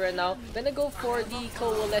 Kanakura now gonna go for the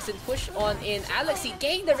coalescent push on in. Alexi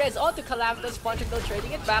getting the res onto Calamitous. Puncher though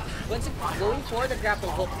trading it back. Once going for the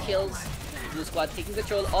grapple hook kills. Blue squad taking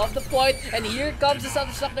control of the point, and here comes the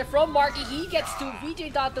self-destructor from Marky. He gets to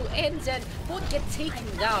VJ Dato and Zen both get taken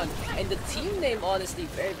down, and the team name honestly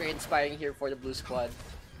very, very inspiring here for the blue squad.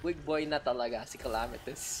 Big boy na talaga si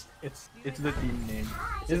Calamitous. It's the team name.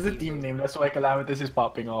 It's the team name. That's why Calamitous is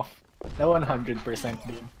popping off. The 100%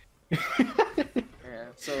 name.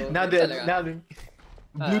 Yeah, so now the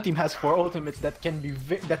blue team has 4 ultimates that can be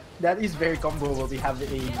that is very comboable. We have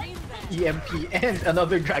a EMP and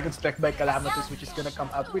another Dragon Strike by Calamitous, which is gonna come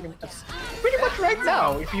out pretty much right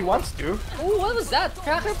now if he wants to. Oh, what was that?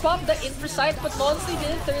 Cracker popped the Inversight, but honestly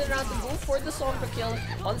didn't turn around to go for the Sombra kill.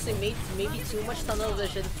 Honestly, maybe too much tunnel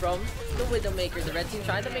vision from the Widowmaker. The red team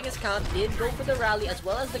trying to make his count, did go for the rally as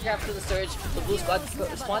well as the grab to the surge. The blue squad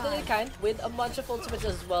responded in kind with a bunch of ultimates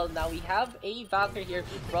as well. Now we have a Valkyrie here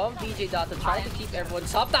from VJ Data trying to keep everyone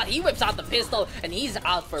top down. He whips out the pistol and he's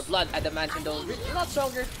out for blood. At the mansion though, a lot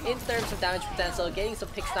stronger in terms of damage potential. Getting some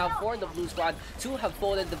picks now for the blue squad to have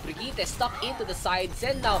folded. The Brigitte stuck into the side.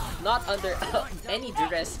 Zen now not under any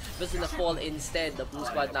duress, but gonna fall instead. The blue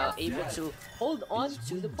squad now able to hold on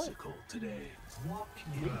to the point.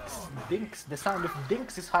 Dinks. The sound of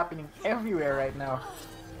dinks is happening everywhere right now.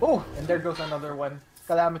 Oh, and there goes another one.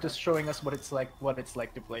 Calamitous showing us what it's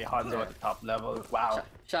like to play Hanzo at the top level. Wow.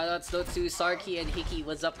 Shoutouts though to Sarky and Hiki.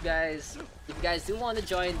 What's up, guys? If you guys do want to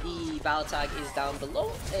join, the battle tag is down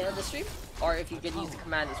below in the stream. Or if you can use the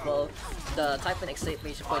command as well, the type an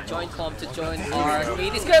exclamation point join com to join our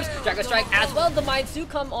community scrims. Dragon Strike as well. The mines do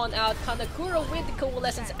come on out. Kanakura with the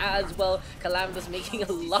coalescence as well. Calamitous making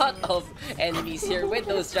a lot of enemies here with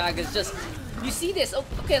those dragons. Just you see this. Oh,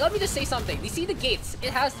 okay, let me just say something. You see the gates. It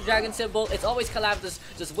has the dragon symbol. It's always Calamitous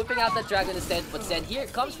just whipping out that dragon instead. But then here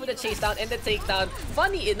it comes for the chase down and the takedown.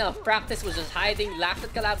 Funny enough, Practice was just hiding, laughed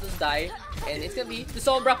at Calamitous die. And it's gonna be the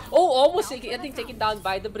Sombra. Oh, almost getting taken down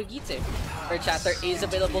by the Brigitte. Her chatter is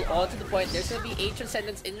available onto the point. There's gonna be a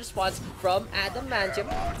Transcendence in response from Adamantium.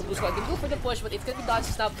 The blue squad can go for the push, but it's gonna be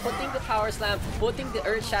dodges now, putting the Power Slam, putting the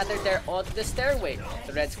Earth Shatter there onto the stairway.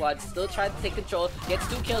 The red squad still trying to take control, gets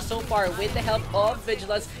 2 kills so far with the help of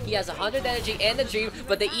Vigilance. He has 100 energy and a dream,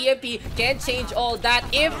 but the EMP can't change all that.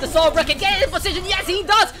 If the Sombra can get in position, yes he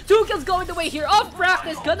does! 2 kills going the way here of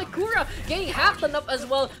Practice. Kanakura getting half done up as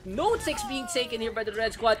well. No 6 being taken here by the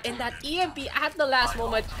red squad, and that EMP at the last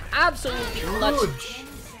moment absolutely clutch.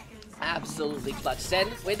 Absolutely clutch. Zen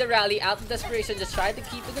with the rally out of desperation, just trying to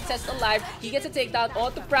keep the contest alive. He gets a takedown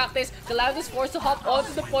onto Practice. Calamitous is forced to hop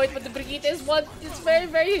onto the point, but the Brigitte is one. It's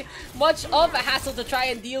very much of a hassle to try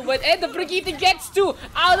and deal with. And the Brigitte gets 2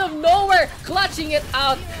 out of nowhere, clutching it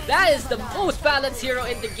out. That is the most balanced hero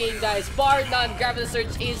in the game, guys. Bar none. Gravity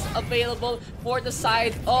Surge is available for the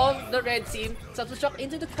side of the red team. Self-destruct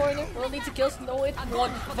into the corner. Will need to kills. No, it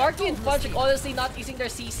won't. Varky and Funchik honestly not using their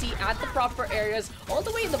CC at the proper areas. All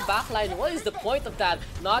the way in the back line. What is the point of that?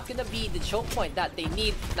 Not gonna be the choke point that they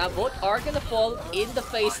need. Now both are gonna fall in the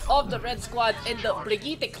face of the red squad, and the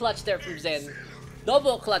Brigitte clutch there from Zen.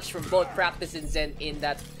 Double clutch from both Practice and Zen in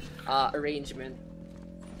that arrangement.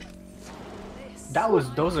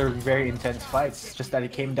 Those are very intense fights. Just that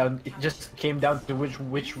it just came down to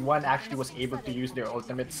which one actually was able to use their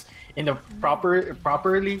ultimates in the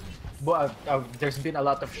properly. But there's been a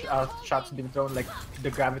lot of shots been thrown, like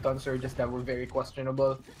the Graviton surges that were very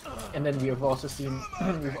questionable, and then we've also seen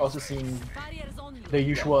the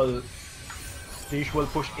usual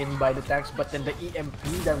push in by the tanks, but then the EMP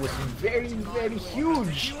that was very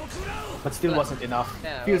huge, but still wasn't enough.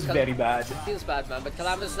 Yeah, feels very bad. Feels bad, man. But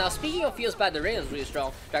Calamitous now, speaking of feels bad, the rain is really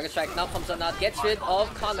strong. Dragon Strike now comes on out, gets rid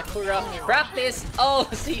of Kanakura. Practice. Oh,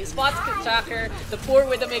 see, spots the tracker. The poor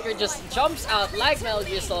Widowmaker just jumps out like Metal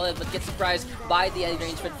Gear Solid, but gets surprised by the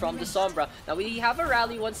arrangement from the Sombra. Now we have a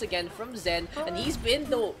rally once again from Zen, and he's been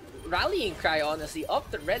the rallying cry, honestly, of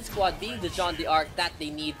the red squad being the John the Arc that they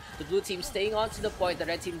need. The blue team staying on to the point. The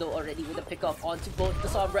red team though already with a pick up onto both the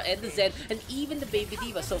Sombra and the Zen, and even the Baby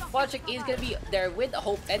Diva. So Funchik is gonna be there with a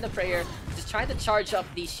hope and a prayer, just trying to charge up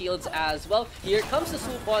these shields as well. Here comes the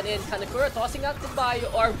swoop on in. Kanakura tossing out the Bio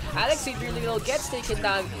Orb. Alex Little gets taken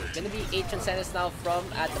down. Gonna be 8 Transcendence now from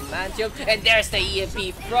Adamantium, and there's the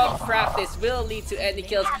EMP from Practice. Will lead to any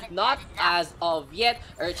kills, not as of yet.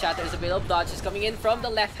 Earth Shatter is available. Dodge is coming in from the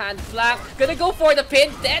left hand flank. Gonna go for the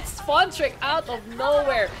pin. That's Funtrick out of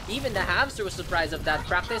nowhere. Even the hamster was surprised of that.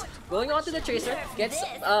 Practice going on to the Tracer. Gets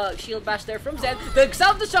shield bash there from Zen. The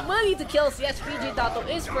self-destruct will lead to kills. Yes, PJ Tato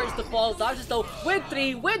is first to fall. Dodges though with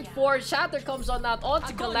 3, with 4. Shatter comes on out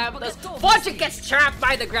onto Calamitous. Funtrick gets trapped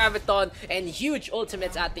by the Graviton, and huge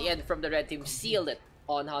ultimates at the end from the red team sealed it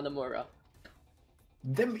on Hanamura.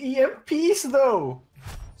 Them EMPs though!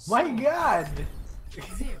 My god!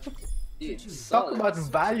 Dude, talk about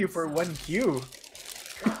value for 1Q.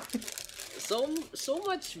 so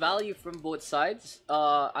much value from both sides.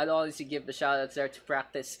 I'd honestly give the shoutouts there to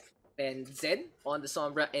Practice and Zen on the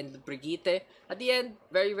Sombra and the Brigitte. At the end,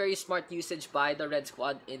 very smart usage by the red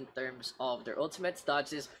squad in terms of their ultimates,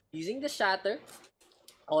 dodges, using the Shatter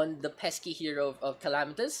on the pesky hero of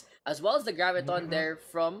Calamitous, as well as the Graviton there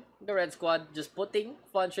from the red squad, just putting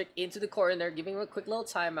Funtrick into the corner, giving him a quick little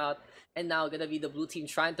timeout. And now gonna be the blue team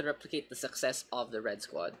trying to replicate the success of the red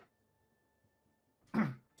squad.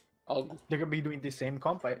 They're gonna be doing the same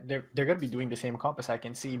comp. They're gonna be doing the same comp as I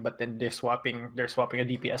can see, but then they're swapping a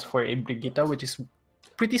DPS for a Brigitte, which is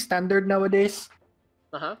pretty standard nowadays.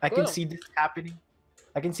 I can see this happening.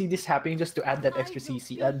 I can see this happening just to add that extra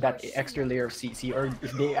CC, add that extra layer of CC, or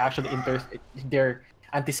if they actually they're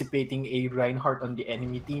anticipating a Reinhardt on the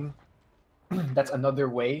enemy team. That's another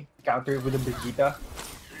way counter with a Brigitte.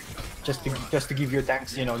 Just to give your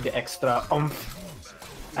tanks, you know, the extra oomph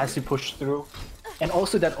as you push through, and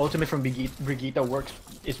also that ultimate from Brigitte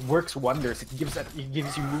works wonders. It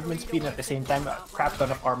gives you movement speed and at the same time a crap ton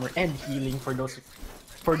of armor and healing for those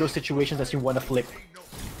situations that you want to flip.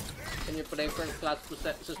 and you play for class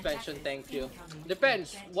suspension, thank you.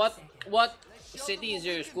 Depends. What city is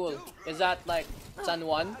your school? Is that like San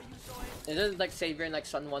Juan? Is it like Xavier in like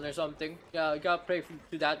San Juan or something? Yeah, you gotta pray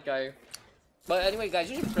to that guy. But anyway,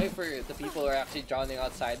 guys, you should pray for the people who are actually drowning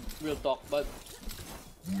outside. Real talk, but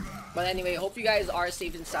anyway, hope you guys are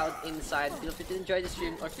safe and sound inside. Feel free to enjoy the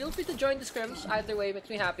stream or feel free to join the scrims. Either way makes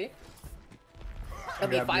me happy. It'll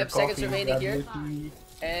be 5 seconds remaining here.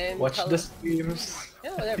 And watch the streams.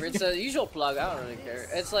 Yeah, whatever. It's a usual plug. I don't really care.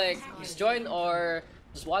 It's like just join or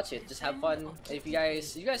just watch it. Just have fun. If you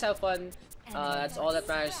guys have fun, that's all that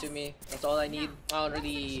matters to me. That's all I need. I don't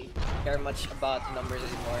really care much about the numbers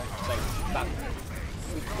anymore. It's like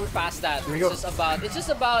we're past that. It's just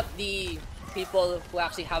about the people who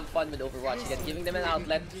actually have fun with Overwatch again, giving them an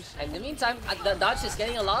outlet. And in the meantime, the Dodge is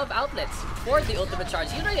getting a lot of outlets for the ultimate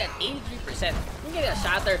charge. He's already at 83%. He's getting a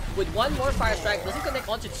shatter with one more fire strike. Doesn't connect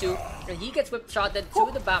onto 2, and he gets whip shotted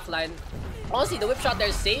to the backline. Honestly, the whip shot there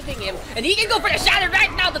is saving him, and he can go for the shatter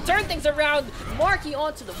right now to turn things around. Marky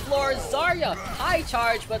onto the floor. Zarya, high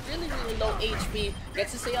charge, but really low HP.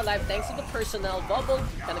 Gets to stay alive thanks to the personnel bubble.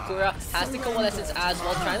 Hanamura has the coalescence as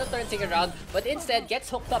well, trying to turn things around, but instead gets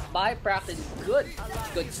hooked up by Practice.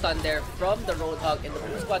 Good stun there from the Roadhog, and the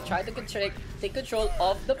blue squad tried to take control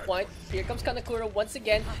of the point. Here comes Kanakura once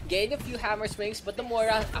again, getting a few hammer swings, but the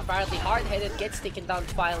Moira, apparently hard-headed, gets taken down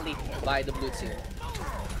finally by the blue team.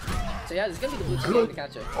 So yeah, this is gonna be the blue team to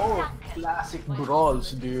catch it. Oh, classic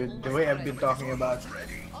brawls, dude. The way I've been talking about.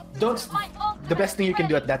 The best thing you can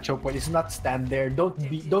do at that choke point is not stand there. Don't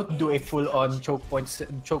do a full-on choke point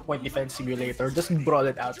defense simulator. Just brawl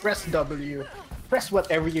it out. Press W. Press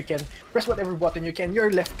whatever you can. Press whatever button you can.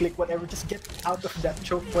 Your left click, whatever. Just get out of that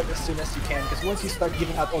choke point as soon as you can. Because once you start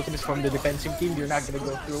giving out ultimates from the defensive team, you're not gonna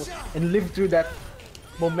go through and live through that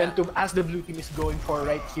momentum as the blue team is going for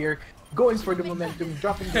right here. Going for the momentum,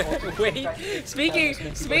 dropping the ultimate. Wait,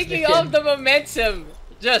 speaking of the momentum,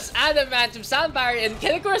 just adamantium, soundbarrier, and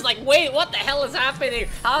Kanakura's like, wait, what the hell is happening?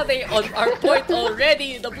 How they on our point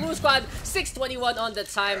already? The blue squad 6:21 on the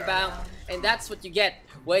time bank, and that's what you get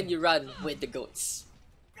when you run with the goats.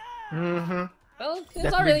 Mm-hmm. Well,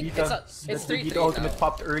 it's already it's 3-3 The ultimate now.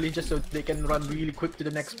 popped early just so they can run really quick to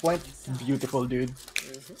the next point. Beautiful, dude.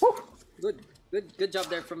 Good job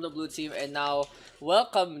there from the blue team. And now,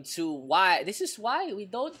 welcome to why. This is why we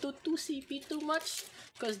don't do 2CP too much.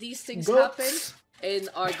 Because these things happen. And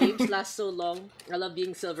our games last so long. I love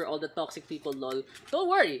being silver, all the toxic people, lol. Don't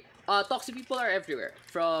worry. Toxic people are everywhere.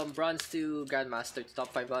 From bronze to grandmaster to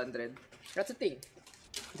top 500. That's a thing.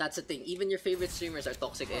 That's a thing. Even your favorite streamers are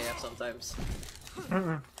toxic AF sometimes.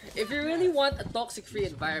 If you really want a toxic-free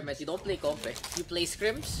environment, you don't play comp. You play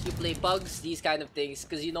scrims, you play bugs, these kind of things,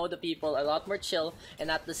 because you know the people are a lot more chill,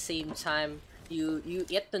 and at the same time, you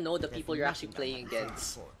get to know the people you're actually playing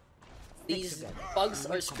against. These bugs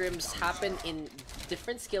or scrims happen in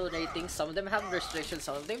different skill ratings. Some of them have restrictions,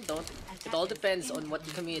 some of them don't. It all depends on what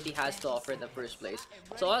the community has to offer in the first place.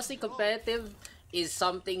 So honestly, competitive is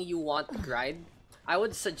something you want to grind. I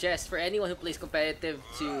would suggest for anyone who plays competitive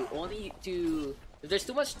if there's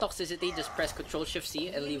too much toxicity, just press Ctrl-Shift-C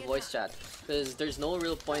and leave voice chat. Because there's no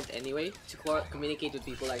real point anyway to communicate with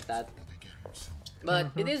people like that.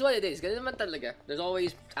 But it is what it is. Ganun naman talaga. There's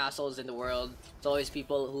always assholes in the world. There's always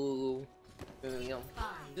people who, you know,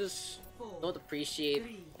 just don't appreciate.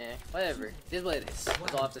 Whatever. It is what it is.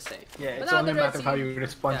 That's all I have to say. Yeah, it's only a matter of how you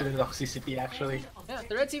respond to the toxicity, actually. Yeah,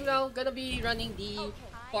 the red team now gonna be running the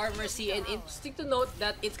Far Mercy, and interesting to note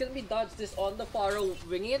that it's gonna be Dodge this on the Faro,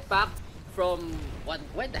 bringing it back from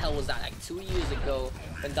when the hell was that? Like 2 years ago,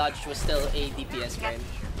 when Dodge was still a DPS main.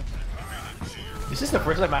 This is the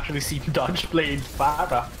first time I've actually seen Dodge play in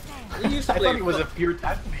Pharah. I thought it was a pure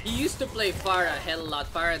tank. He used to play Pharah hell a lot,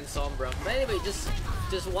 Pharah and Sombra. But anyway, just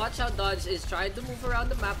watch how Dodge is trying to move around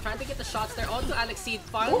the map, trying to get the shots there onto Alexid.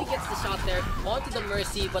 Finally gets the shot there onto the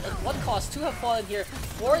Mercy, but at what cost? 2 have fallen here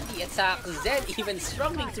for the attack. Zen even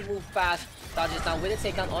struggling to move fast. Dodge is now with a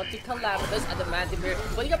takedown onto Calamitous and the Mantimer,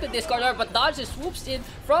 putting up the Discord orb, but Dodge just swoops in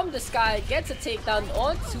from the sky, gets a takedown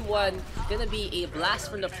onto one. Gonna be a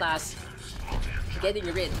blast from the flask, getting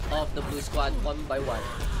rid of the blue squad 1 by 1.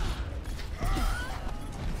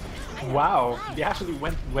 Wow, they actually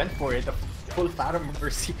went for it. A full Pharah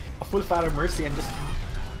Mercy and just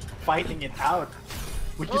fighting it out.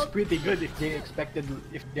 Which is pretty good if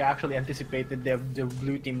they actually anticipated the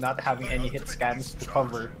blue team not having any hit scans to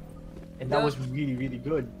cover. And that was really, really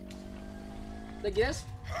good. The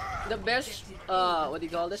best, what do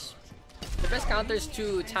you call this? The best counters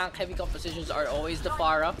to tank heavy compositions are always the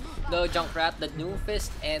Pharah, the Junkrat, the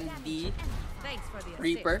Doomfist, and the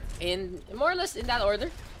Reaper, in more or less in that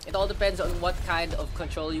order. It all depends on what kind of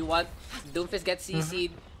control you want. Doomfist gets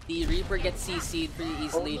CC'd. The Reaper gets CC'd pretty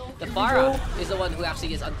easily. The Pharah is the one who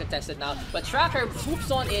actually is uncontested now. But Tracker swoops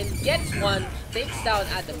on in, gets one, takes down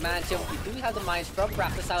Adamantium. We do have the mines from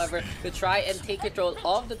Practice, however, to try and take control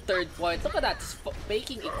of the third point. Look at that, just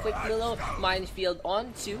making a quick little minefield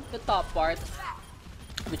onto the top part.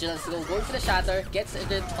 Vigilance going for the shatter, gets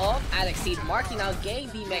rid of Alexid, marking out Gay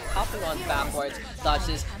B-Mech hopping on backwards.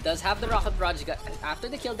 Dodges, does have the rocket barrage after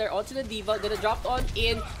the kill there onto the Diva, gonna drop on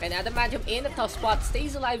in, and Adamantium in a tough spot,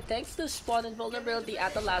 stays alive thanks to spawn and vulnerability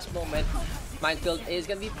at the last moment. Minefield is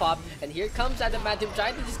gonna be popped, and here comes Adamantium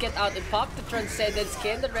trying to just get out and pop the Transcendence.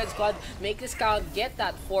 Can the Red Squad make this count, get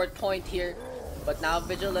that 4th point here? But now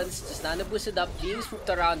Vigilance just nano boosted up, being swooped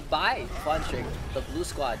around by Funtrick. The Blue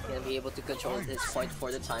Squad gonna be able to control this point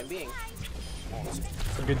for the time being.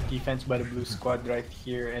 It's a good defense by the Blue Squad right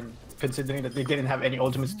here, and considering that they didn't have any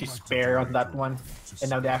ultimates to spare on that one, and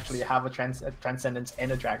now they actually have a Transcendence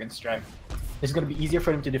and a Dragon Strike, it's gonna be easier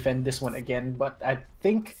for them to defend this one again. But I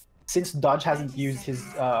think since Dodge hasn't used his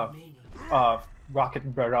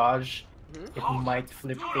Rocket Barrage, it might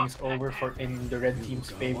flip things over for in the red team's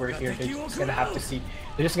favor here. They're just gonna have to see.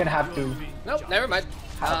 They're just gonna have to. Nope, never mind.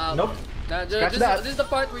 Nope. This is the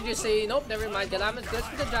part where you say, nope, never mind. Galamas gets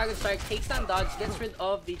rid of the Dragon Strike, takes down Dodge, gets rid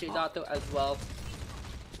of DJ Dato as well.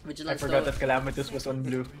 Vigilance I forgot that Calamitous was on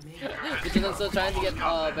blue. Vigilance still trying to get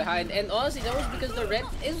behind, and honestly, that was because the red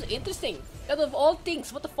is interesting. Out of all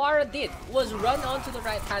things, what the Pharah did was run onto the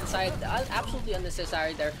right-hand side, absolutely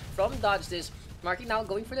unnecessary there from Dodge this. Marking now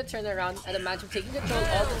going for the turnaround, and Adamantium taking control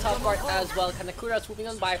of the top part as well. Kanakura swooping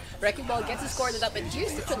on by. Wrecking Ball gets his coordinate up, and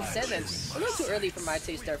here's the Transcendence. A little too early for my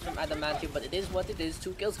taste there from Adamantium, but it is what it is.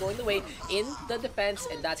 2 kills going the way in the defense,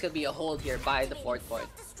 and that's gonna be a hold here by the 4th point.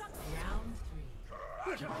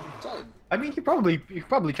 I mean, he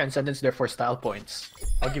probably Transcendence there for style points.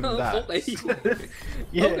 I'll give him that. Okay.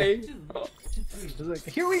 Yeah. Okay. Like,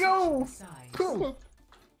 here we go. Cool.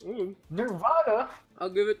 Nirvana. I'll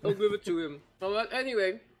give it to him. But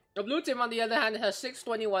anyway, the blue team on the other hand has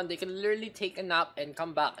 6:21. They can literally take a nap and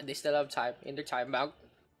come back, and they still have time in their time bank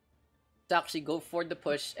to actually go for the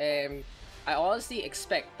push. And I honestly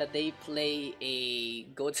expect that they play a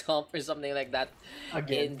goat hump or something like that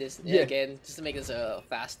Again. in this Yeah. again, just to make this a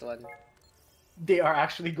fast one. They are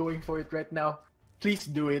actually going for it right now. Please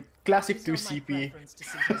do it. Classic 2CP.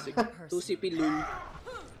 2CP Lou.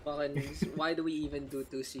 Why do we even do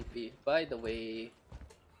 2CP? By the way.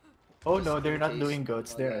 Oh no, they're not doing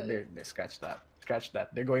goats. They're scratch that. Scratch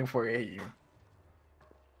that. They're going for a.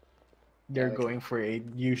 They're going for a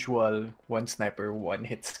usual 1 sniper, 1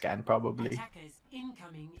 hit scan probably. Attackers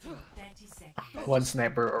incoming in 30 seconds. 1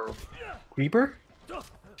 sniper or Reaper?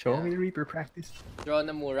 Show me Reaper practice. Draw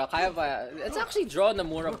Namura. It's actually draw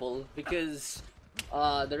Namurable because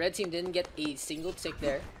the red team didn't get a single tick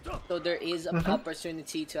there, so there is an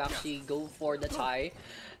opportunity to actually go for the tie,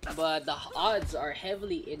 but the odds are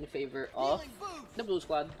heavily in favor of the blue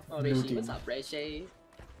squad. Oh, Rishi, what's up, Rishi?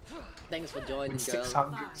 Thanks for joining, girl.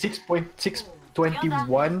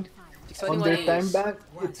 6.621 on their time back.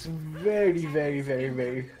 It's very, very, very,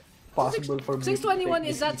 very possible for me. 6:21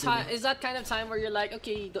 is that time? Is that kind of time where you're like,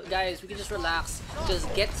 okay, guys, we can just relax,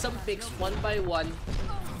 just get some picks one by one.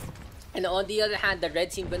 And on the other hand, the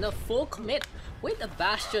red team gonna full commit with a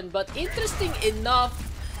Bastion, but interesting enough,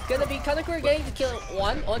 gonna be Kanakura getting to kill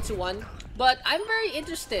 1 onto 1. But I'm very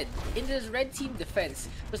interested in this red team defense,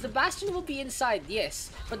 because the Bastion will be inside, yes,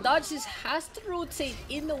 but Dodge has to rotate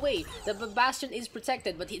in a way that the Bastion is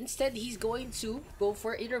protected, but instead he's going to go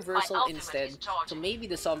for a reversal instead. So maybe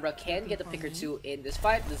the Sombra can get a pick or 2 in this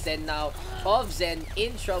fight. The Zen now of Zen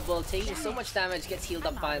in trouble, taking so much damage, gets healed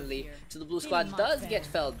up finally. So the blue squad does get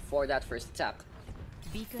felled for that first attack.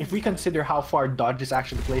 If we consider how far Dodge is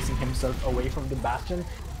actually placing himself away from the Bastion,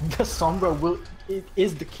 the Sombra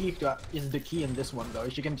is the key in this one though.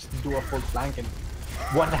 You can just do a full flank and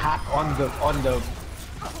 1 hack on the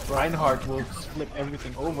Reinhardt will flip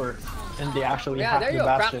everything over, and they actually have the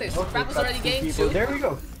Bastion. Practice already gained 2. There we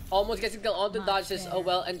go. Almost gets a kill on the dodges. Oh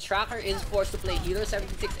well, and Tracker is forced to play Healer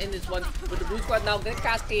 76 in this one, with the blue squad now gonna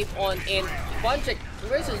cascade on in. Funtrick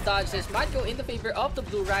versus dodges might go in the favor of the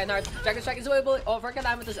blue Reinhardt. Dragon Strike is available over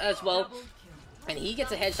Calamitous as well, and he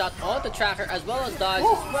gets a headshot on the Tracker as well as Dodge,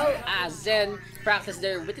 as well as Zen. Practice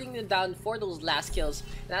there, whittling them down for those last kills.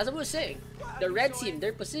 And as I was saying, the red team,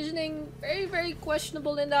 their positioning very, very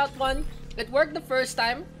questionable in that one. It worked the first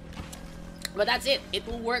time, but that's it. It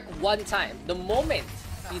will work one time. The moment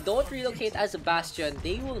you don't relocate as a Bastion,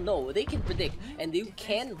 they will know, they can predict, and they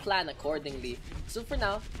can plan accordingly. So for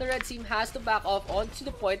now, the red team has to back off onto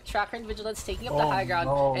the point. Tracker and Vigilance taking up the high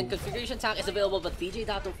ground, and Configuration Tank is available, but DJ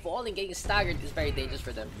Dato falling, getting staggered is very dangerous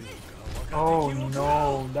for them. Oh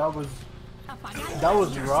no, that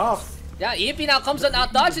was rough. Yeah, EMP now comes on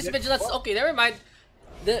out, dodges Vigilance. Okay, never mind.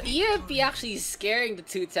 The EMP actually is scaring the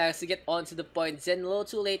two tanks to get onto the point. Zen a little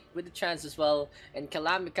too late with the chance as well. And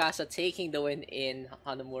Kalamikasa taking the win in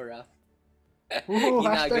Hanamura. Ooh,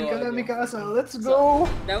 hashtag Kalamikasa, let's go!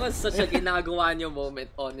 So, that was such a ginagawa nyo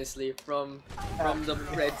moment, honestly, from the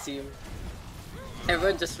red team.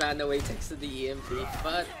 Everyone just ran away thanks to the EMP.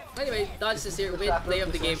 But anyway, Dodge is here with play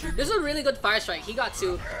of the game. This is a really good fire strike. He got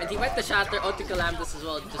 2, and he went to Shatter onto Calamitous as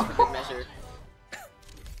well, just for good measure.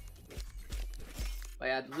 But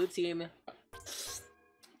yeah, the blue team,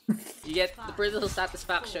 you get the personal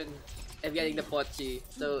satisfaction of getting the Pochi,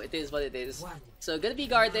 so it is what it is. So gonna be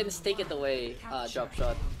Gardens, take it away, drop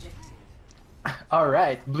shot.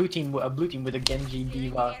 Alright, blue team with a Genji,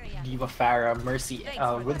 D.Va, Pharah, Mercy,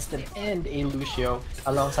 Winston, and a Lucio,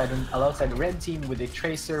 alongside the red team with a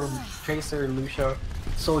Tracer, Lucio,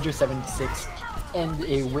 Soldier 76, and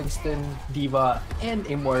a Winston, D.Va, and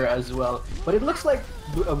a Moira as well. But it looks like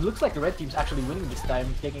the red team's actually winning this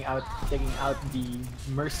time, taking out the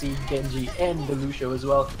Mercy, Genji, and the Lucio as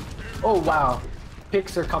well. Oh wow,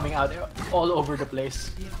 picks are coming out all over the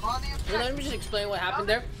place. So let me just explain what happened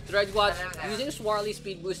there. The Red Squad using Swarly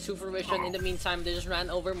Speed Boost to fruition. In the meantime, they just ran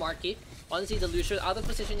over Marky. Honestly, the Lucio out of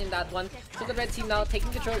position in that one. So the red team now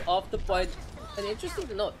taking control of the point. And interesting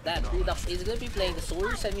to note that Daks is going to be playing the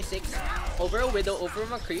Soldier 76 over a Widow, over a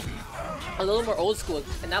McCree. A little more old school.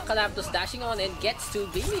 And now Calamito's dashing on in, gets to,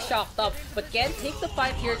 being shocked up, but can take the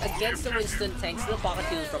fight here against the Winston thanks to the pocket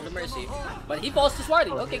heals from the Mercy. But he falls to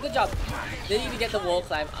Swarty. Okay, good job. Didn't even get the wall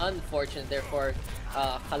climb. Unfortunate there for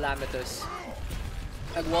Calamitos.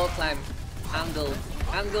 A wall climb,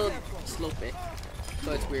 angled slope eh.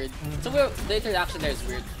 So it's weird. So the interaction there is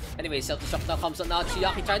weird. Anyway, self-destruct now comes on now.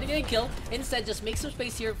 Chiaki trying to get a kill. Instead, just make some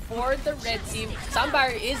space here for the red team.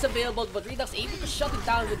 Soundbarrier is available, but Redux able to shut it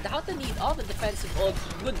down without the need of a defensive ult.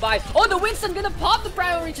 Goodbye. Oh, the Winston gonna pop the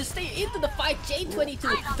primary to stay into the fight.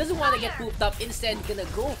 J22 doesn't want to get pooped up. Instead, gonna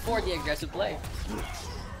go for the aggressive play.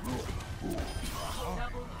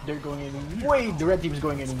 They're going in way. The red team's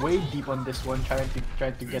going in way deep on this one, trying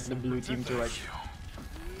to get the blue team to like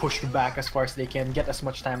push back as far as they can, get as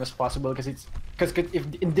much time as possible, because if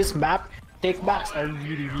in this map takebacks are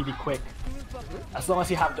really quick. As long as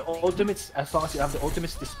you have the ultimates,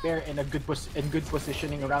 to spare and a good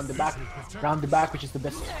positioning around the back, which is the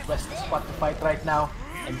best spot to fight right now.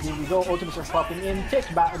 And here we go, ultimates are popping in.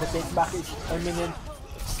 Takeback, the takeback is imminent.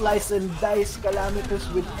 Slice and dice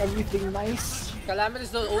Calamitos with everything nice.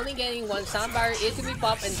 Calamitos though only getting one. Soundbarrier is to be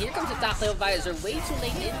popped, and here comes Attack Visor. Way too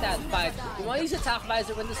late in that fight. You want to use Attack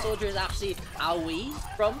Visor when the soldier is actually away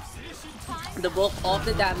from the bulk of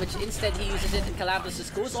the damage. Instead, he uses it, and Calamitos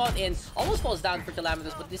just goes on in. Almost falls down for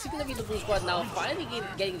Calamitos, but this is going to be the blue squad now finally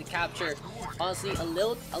getting the capture. Honestly, a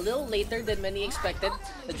little later than many expected.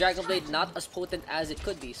 The Dragon Blade not as potent as it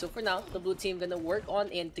could be. So for now, the blue team going to work on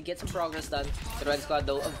in to get some progress done. The red squad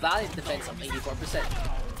though, a valiant defense of 84%.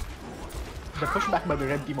 The pushback by the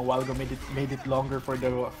red team a while ago made it longer for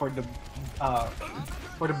the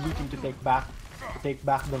blue team to take back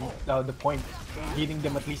the point, giving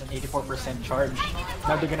them at least an 84% charge.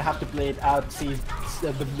 Now they're gonna have to play it out. See,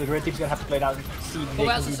 the red team's gonna have to play it out and see if they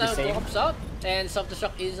can do the same. Out, and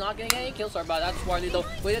self-destruct is not getting any kills. Sorry about that. Swarly though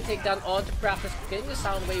with a takedown onto practice, getting the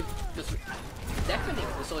sound wave. Just deafening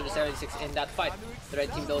the Soldier 76 in that fight. The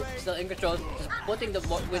red team though still in control, just putting the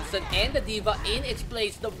Winston and the D.Va in its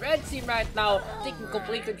place. The red team right now taking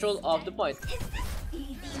complete control of the point.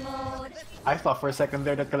 I thought for a second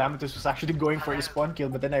there that Calamitos was actually going for a spawn kill,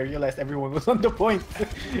 but then I realized everyone was on the point.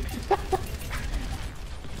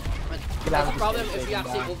 That's the problem if you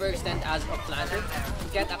actually overextend as a planter.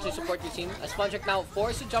 You can't actually support your team. As Sponjak now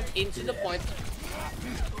forced to jump into the point.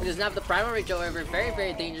 He doesn't have the primary, however,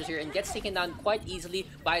 very dangerous here and gets taken down quite easily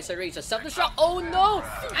by Sarage. A self-destruct. Oh no!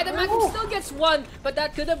 Adamantium still gets one, but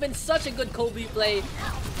that could have been such a good Kobe play.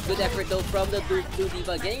 Good effort though from the blue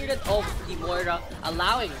D.Va, getting rid of the Moira,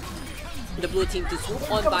 allowing the blue team to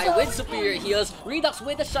swoop on by with superior heals. Redux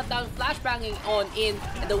with a shutdown, flashbanging on in,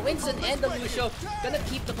 and the Winston and the Lucio gonna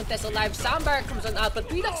keep the contest alive. Soundbarrier comes on out,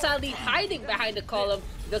 but Redux sadly hiding behind the column,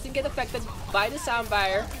 doesn't get affected by the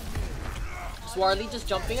Soundbarrier. Swarly just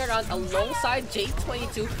jumping around alongside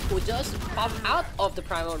J22, who just popped out of the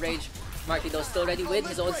Primal Rage. Marky though still ready with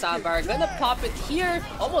his own soundbar. Gonna pop it here.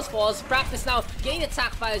 Almost falls. Practice now. Getting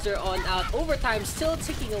attack visor on out. Overtime still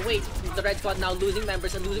ticking away. The red squad now losing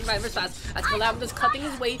members and losing members fast. As Calamitous cutting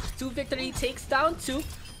his way to victory. Takes down 2.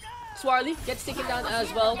 Swarly gets taken down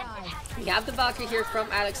as well. We have the Valkyrie here from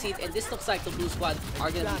Alexid, and this looks like the blue squad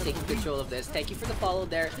are going to be taking control of this. Thank you for the follow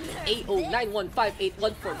there.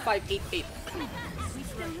 809158145888.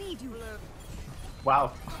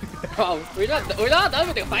 Wow. Wow, we're not done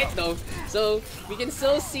with the fight though. So we can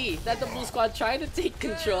still see that the blue squad trying to take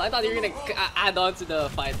control. I thought you were gonna add on to the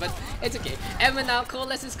fight, but it's okay. Emma now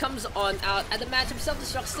Coalescence comes on out, and the matchup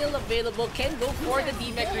self-destruct still available. Can go for the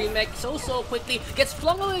D-Mech remake so quickly. Gets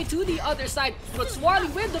flung away to the other side, but Swarly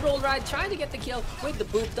with the roll ride trying to get the kill with the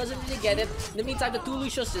boop, doesn't really get it. In the meantime, the two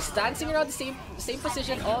Lucios just dancing around the same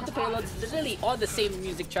position of the payloads, literally on the same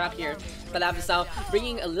music track here. Calamitous now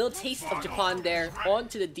bringing a little taste of Japan there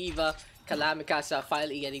onto the Diva. Kalamikasa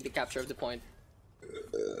finally getting the capture of the point.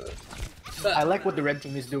 I like what the red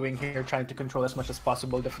team is doing here, trying to control as much as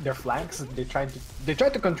possible their flanks. They try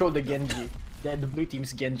to control the Genji. The blue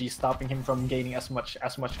team's Genji, stopping him from gaining as much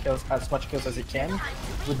kills as he can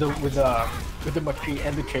with the McCree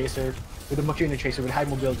and the Tracer, with the McCree and the Tracer with high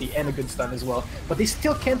mobility and a good stun as well. But they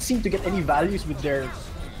still can't seem to get any values with their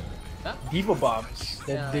Diva bombs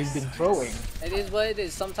that they've been throwing. It is what it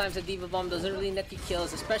is. Sometimes a Diva bomb doesn't really net you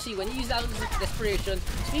kills, especially when you use that with desperation.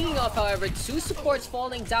 Speaking of, however, 2 supports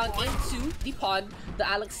falling down into the pod. The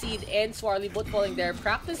Alexid and Swarly both falling there.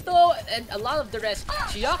 Practice though, and a lot of the rest.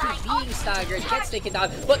 Chiaki being staggered, gets taken down.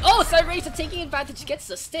 But oh, Cyraza taking advantage, gets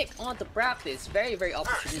the stick onto Practice. Very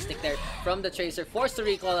opportunistic there from the Tracer. Forced to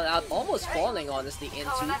recall it out, almost falling honestly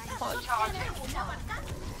into the pod.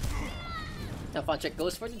 Now Funcheck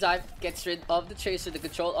goes for the dive, gets rid of the Tracer, the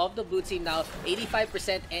control of the blue team now,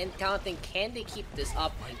 85% and counting. Can they keep this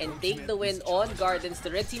up and take the win on Gardens?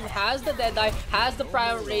 The red team has the Deadeye, has the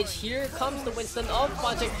Primal Rage. Here comes the Winston of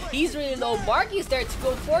Funcheck. He's really low. Marky is there to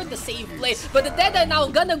go for the save play, but the Deadeye now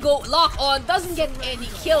gonna go lock on, doesn't get any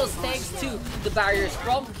kills thanks to the barriers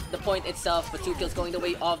from the point itself, but 2 kills going the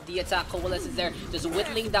way of the attack. Coalescence is there, just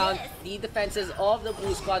whittling down the defenses of the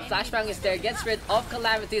blue squad. Flashbang is there, gets rid of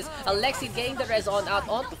Calamities. Alexi getting the res on out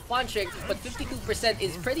onto Funcheck, but 52%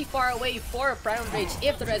 is pretty far away for a Primal Rage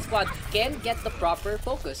if the red squad can get the proper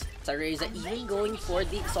focus. Cyraza even going for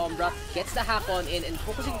the Sombra, gets the hack on in and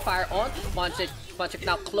focusing fire on Funcheck. Funcheck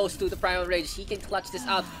now close to the Primal Rage. He can clutch this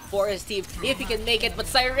out for his team if he can make it, but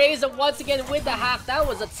Cyraza once again with the hack. That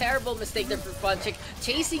was a terrible mistake there for Funcheck,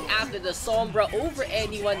 chasing after the Sombra over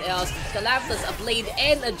anyone else. Calamitous, a blade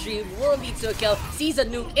and a dream will lead to a kill. Sees a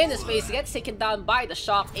nuke in his face, gets taken down by the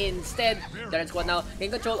shock instead. The red squad now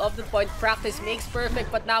in control of the point. Practice makes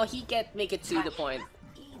perfect, but now he can't make it to the point.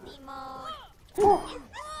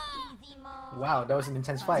 Wow, that was an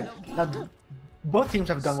intense fight. Now, both teams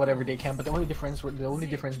have done whatever they can, but the only difference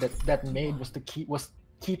that made was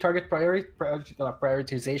key target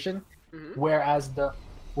prioritization, whereas the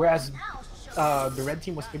red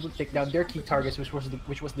team was able to take down their key targets, which was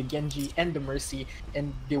the Genji and the Mercy,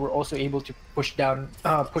 and they were also able to push down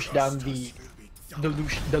the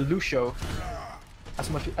Lucio as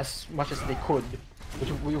much as they could.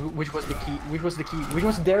 Which was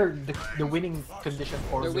the winning condition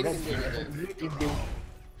for the red team.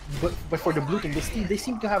 But for the blue team, they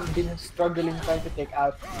seem to have been struggling trying to take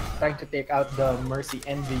out the Mercy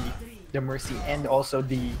and also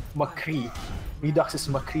the McCree. Redux'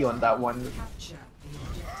 McCree on that one.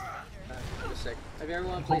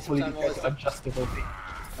 Hopefully they can adjust to the thing.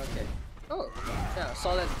 Okay. Oh, yeah,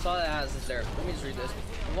 solid as is there. Let me just read this.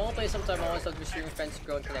 If I want to play sometime, I always love to stream friends to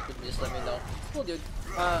grow and connect with me, just let me know. Cool, dude.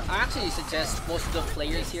 I actually suggest most of the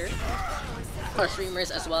players here are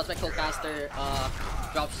streamers, as well as my co-caster,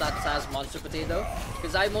 Drop Stats as Monster Potato,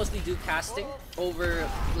 because I mostly do casting over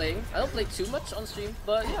playing. I don't play too much on stream,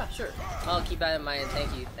 but yeah, sure. I'll keep that in mind.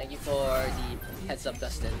 Thank you for the heads up,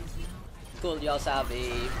 Dustin. Cool, you also have a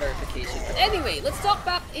verification. But anyway, let's talk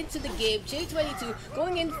back into the game. J22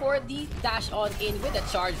 going in for the dash on in with a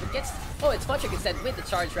charge, but gets, it's Funcheck instead with the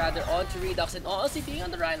charge rather onto Redux, and honestly being on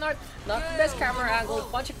the Reinhardt, not the best camera angle.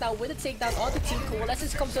 Funcheck now with a takedown onto Team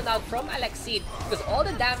Coalescence comes on out from Alexid, because all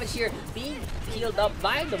the damage here being healed up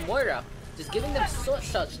by the Moira, just giving them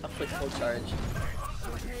such a quick full charge.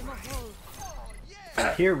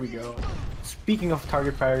 Here we go. Speaking of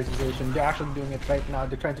target prioritization, they're actually doing it right now.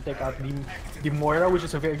 They're trying to take out the Moira, which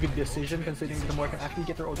is a very good decision considering the Moira can actually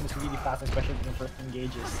get her ultimates really fast, especially in the first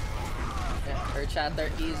engages. Her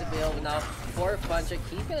chatter is available now for Funchik.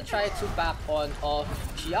 He's gonna try to back on off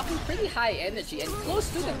Chiaki, pretty high energy and close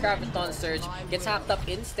to the Graviton Surge. Gets hacked up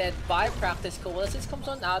instead by Practice. Coalescence comes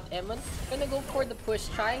on out. Emon gonna go for the push,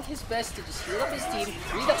 trying his best to just heal up his team.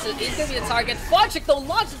 Redux is gonna be the target. Funchik though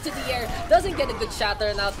launched into the air, doesn't get a good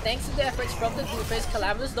shatter now thanks to the efforts from the Doofus.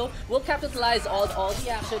 Calamitous though will capitalize on all the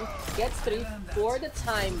action, gets through for the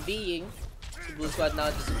time being. The Blue Squad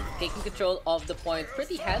now just taking control of the point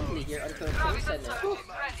pretty handily here on Control Center.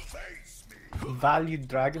 Value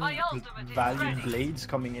blades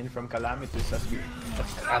coming in from Calamitous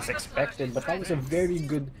as expected, but that was a very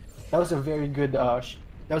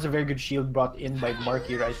good shield brought in by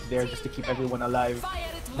Marky right there just to keep everyone alive.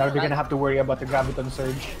 Now they're gonna have to worry about the Graviton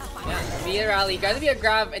Surge. Yeah, be a rally, gotta be a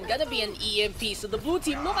grab, and gotta be an EMP. So the blue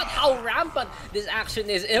team, look at how rampant this action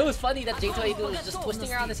is. It was funny that J282 was just twisting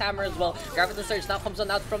around his hammer as well. Graviton Surge now comes on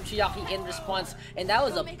out from Chiaki in response, and that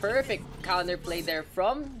was a perfect counter play there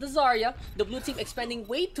from the Zarya. The blue team expending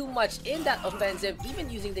way too much in that offensive, even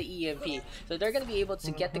using the EMP. So they're gonna be able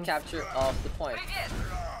to get the capture of the point.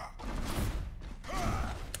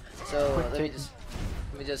 So let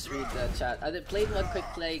me just read the chat. I played one quick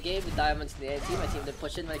play game with diamonds in the team. My team did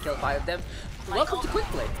push in when I killed 5 of them. Welcome to quick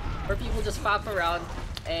play, where people just pop around,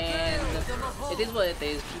 and it is what it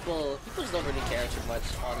is. People just don't really care too much,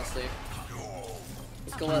 honestly.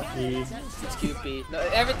 Let's go up. It's QP. No,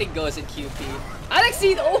 everything goes in QP.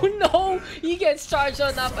 Alexine, oh no! He gets charged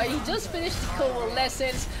on up. He just finished the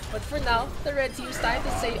Coalescence, but for now, the red team's time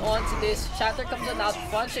to stay on to this. Shatter comes on out.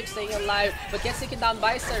 Funchik staying alive, but gets taken down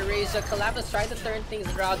by Sareza. Calamitous trying to turn things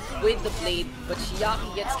around with the blade, but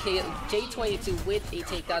Chiaki gets killed. J282 with a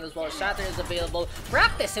takedown as well. Shatter is available.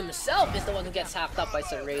 Practice himself is the one who gets hacked up by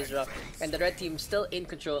Sareza, and the red team still in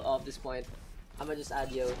control of this point. I'm gonna just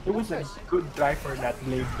add yo. It was a good try for that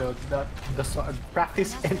blade though. The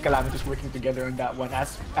Practice and Calamitous working together on that one.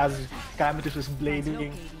 As Calamitous was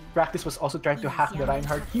blading, Practice was also trying to hack the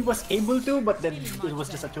Reinhardt. He was able to, but then it was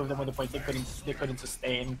just a two of them on the point. They couldn't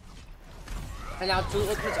sustain. And now 2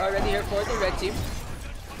 ultimates already here for the red team.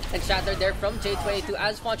 And Shatter there from J282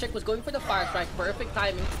 as Funchik was going for the Fire Strike. Perfect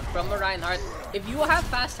timing from the Reinhardt. If you have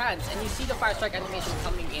fast hands and you see the Fire Strike animation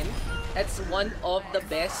coming in, that's one of the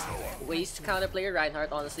best ways to counterplay a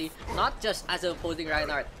Reinhardt, honestly. Not just as an opposing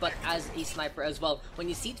Reinhardt, but as a sniper as well. When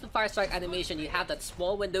you see the Fire Strike animation, you have that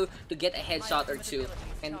small window to get a headshot or two.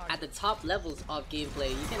 And at the top levels of gameplay,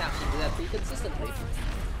 you can actually do that pretty consistently.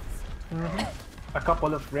 A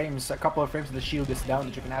couple of frames the shield is down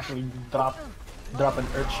that you can actually drop an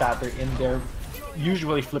Earth Shatter in there.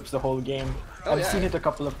 Usually flips the whole game. I've seen it a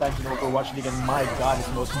couple of times in Overwatch League, and my god, it's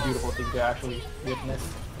the most beautiful thing to actually witness.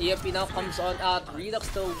 EMP now comes on out. Redux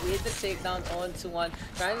though with the takedown onto 1.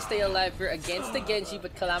 Trying to stay alive here against the Genji,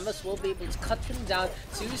 but Calamitous will be able to cut him down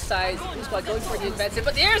 2 sides. Blue Squad going for the offensive,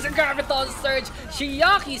 but there's a Graviton Surge.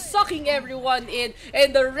 Chiaki sucking everyone in,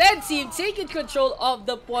 and the red team taking control of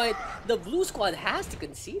the point. The Blue Squad has to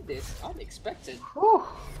concede this. Unexpected.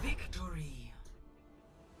 Victory.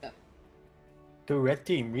 The red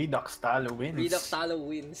team, Redux Talo wins. Redux Talo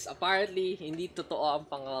wins. Apparently, hindi totoo ang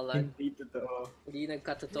pangalan. Hindi totoo. Hindi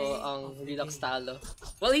nagkatotoo ang Redux Talo.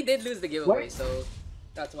 Well, he did lose the giveaway, so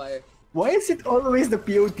that's why. Why is it always the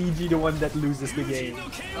POTG the one that loses the game?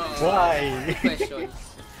 Why? Good question.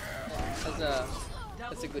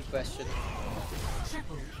 That's a good question.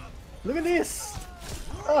 Look at this!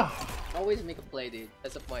 Always make a play, dude.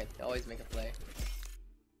 That's the point. Always make a play.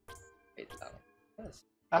 Wait lang. Yes.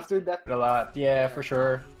 After that, a lot. Yeah, for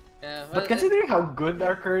sure. Yeah, well, but considering how good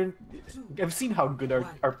our current... I've seen how good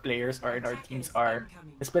our players are and our teams are.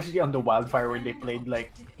 Especially on the Wildfire where they played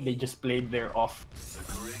like... They just played their off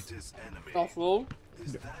roll?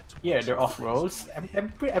 Yeah, they're off rolls.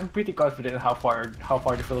 I'm pretty confident in how far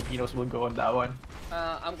the Filipinos will go on that one.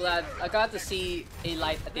 I'm glad. I got to see a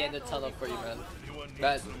light at the end of the tunnel for you, man.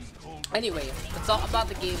 But anyway, let's talk about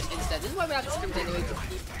the games instead. This is why we have to script anyway, to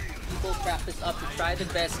keep people practice up, to try the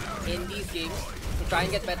best in these games, to try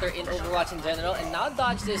and get better in Overwatch in general. And now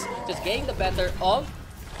Dodge is just getting the better of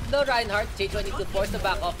the Reinhardt. J282 to force the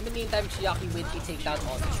back off. In the meantime, Chiaki with a takedown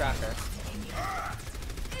on the tracker.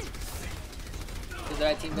 The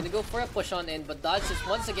red team gonna go for a push on in, but Dodge is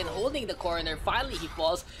once again holding the corner. Finally he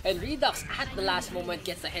falls, and Redux at the last moment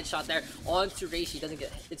gets the headshot there onto Reishi. Doesn't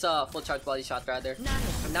get it's a full charge body shot rather.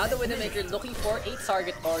 And now the Widowmaker looking for a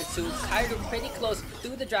target or 2. Kyro pretty close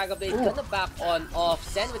to the Dragon Blade, gonna back on off.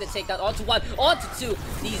 Zen with a takedown onto 1, onto 2.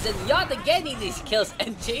 The Zenyatta getting these kills,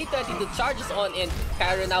 and J32 charges on in.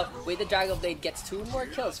 Kyro now with the Dragon Blade gets 2 more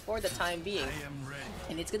kills for the time being.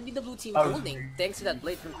 And it's gonna be the blue team holding, thanks to that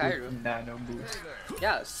blade from Kairu. Nano boost.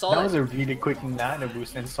 Yeah, solid. That was a really quick nano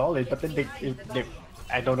boost and solid, but then they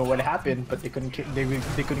I don't know what happened, but they couldn't get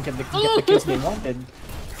the kills they wanted.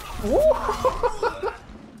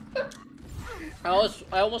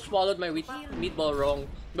 I almost swallowed my meatball wrong,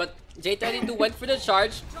 but J22 went for the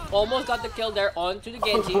charge, almost got the kill there onto the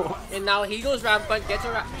Genji, and now he goes rampant, gets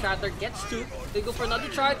a shatter, gets 2, they go for another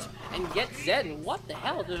charge, and gets Zen. What the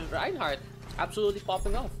hell? There's Reinhardt absolutely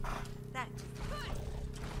popping off.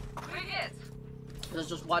 Let's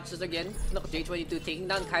just watch this again. Look, J22 taking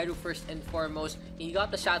down Kairu first and foremost. He got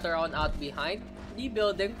the shatter on out behind the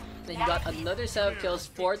building, and he got another set of kills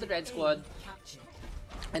for the red squad.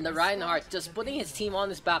 And the Reinhardt just putting his team on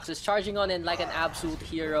his back, just charging on in like an absolute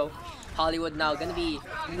hero. Hollywood now gonna be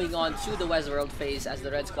moving on to the Westworld phase as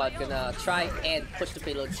the red squad gonna try and push the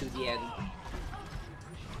payload to the end.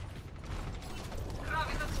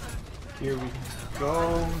 Here we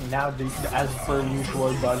go. Now, as per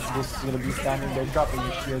usual, Dodge this is gonna be standing there, dropping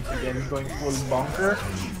his shields again, going full bunker.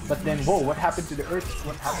 But then, whoa, what happened to the Earth?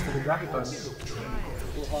 What happened to the Graviton?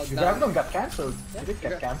 The Graviton got cancelled. Did it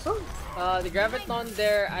get cancelled? The Graviton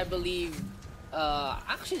there, I believe,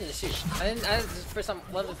 actually didn't see.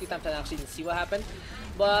 One of the few times I actually didn't see what happened.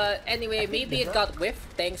 But anyway, maybe it got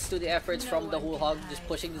whiffed thanks to the efforts from the Hulhog, just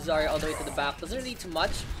pushing the Zarya all the way to the back. Doesn't really too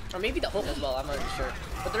much. Or maybe the hook as well, I'm not really sure.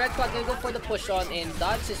 But the red squad gonna go for the push on, and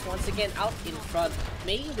Dodge is once again out in front,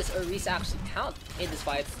 making this Orisa actually count in this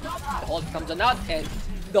fight. The hold comes on out, and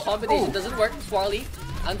the combination doesn't work. Swarly,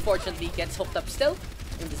 unfortunately, gets hooked up still.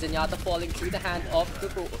 And the Zenyatta falling through the hand of the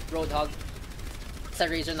Roadhog.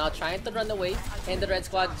 Razor now trying to run away, and the red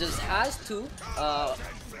squad just has to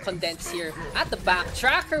condense here at the back.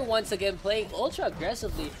 Tracker once again playing ultra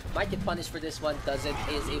aggressively. Might get punished for this one, doesn't,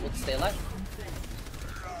 is able to stay alive.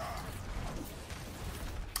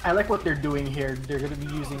 I like what they're doing here. They're gonna be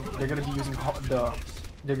using they're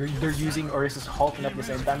using Orisa's Hulk, and at the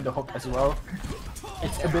same time the hook as well.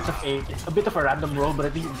 It's a bit of a random roll, but I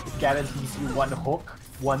think it guarantees you one hook,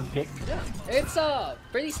 one pick. Yeah, it's a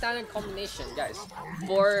pretty standard combination, guys.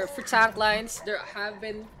 For tank lines, there have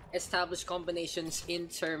been established combinations in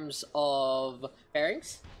terms of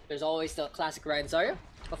pairings. There's always the classic Ryan Zarya.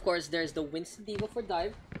 Of course, there's the Winston Deagle for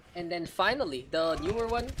dive. And then finally, the newer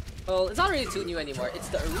one, well, it's not really too new anymore. It's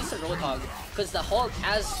the Orisa Roadhog. Because the Hulk,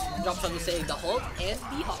 as Dropshot was saying, the Hulk and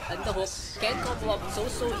the Hook can combo up so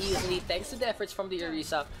easily thanks to the efforts from the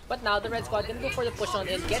Orisa. But now the red squad gonna go for the push on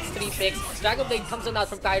in, gets 3 picks. Dragon Blade comes on out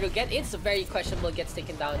from Kairu. It's very questionable, gets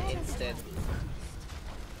taken down instead.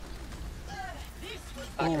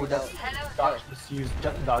 Oh, Dodge just used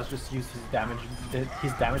his damage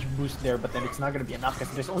boost there, but then it's not gonna be enough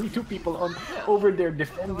because there's only 2 people over there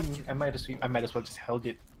defending. I might as well just held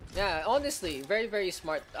it. Yeah, honestly, very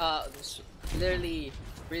smart. Literally,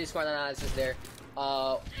 really smart analysis there.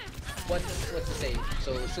 What to say?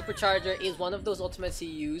 So Supercharger is one of those ultimates you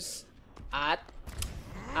use at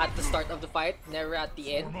the start of the fight, never at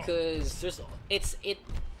the end, because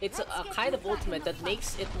it's a kind of ultimate that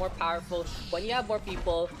makes it more powerful when you have more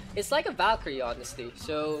people. It's like a Valkyrie, honestly.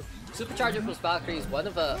 So Supercharger plus Valkyrie is one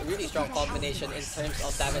of a really strong combination in terms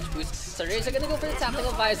of damage boost. So Rays are gonna go for the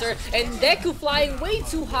Tactical Visor, and Deku flying way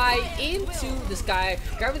too high into the sky.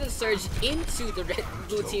 Graviton Surge into the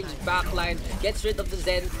blue team's backline, gets rid of the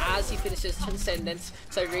Zen as he finishes Transcendence.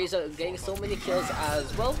 So Rays are getting so many kills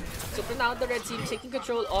as well. So for now, the red team taking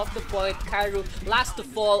control of the point. Kairu, last to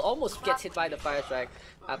fall, almost gets hit by the Fire Strike.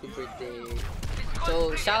 Happy birthday.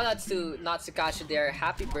 So shoutouts to Natsukashi there.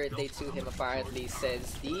 Happy birthday to him, apparently,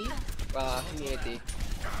 says the community.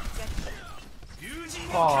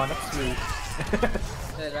 Oh, that's sweet.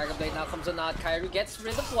 The Dragon Blade now comes on out. Kairu gets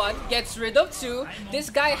rid of 1, gets rid of 2.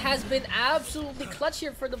 This guy has been absolutely clutch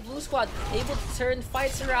here for the blue squad. Able to turn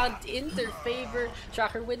fights around in their favor.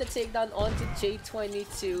 Tracker with a takedown onto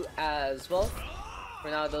J22 as well.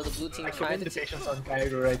 For now, though, the blue team trying to... the patience on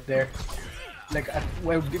Kairu right there. Like,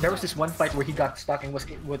 well, there was this one fight where he got stuck and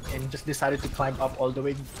and just decided to climb up all the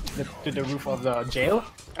way to the roof of the jail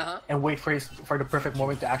and wait for the perfect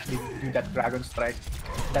moment to actually do that Dragon Strike.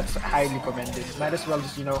 That's highly commended. Might as well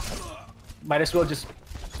just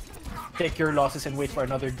take your losses and wait for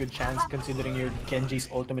another good chance, considering your Genji's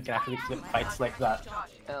ultimate can actually flip fights like that.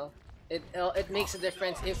 Well, It makes a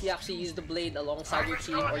difference if you actually use the blade alongside your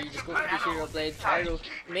team or you just go for the hero blade. Cairo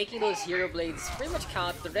making those hero blades pretty much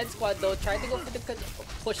count. The red squad though trying to go for the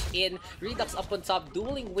push in. Redux up on top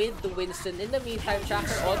dueling with the Winston. In the meantime,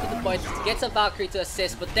 Tracker onto the point, gets a Valkyrie to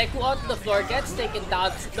assist, but Deku onto the floor, gets taken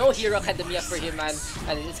down. No Hero Academia for him, man.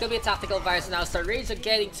 And it's gonna be a tactical visor now. Starrazer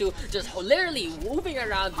getting to just literally moving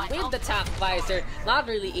around with the tac visor, not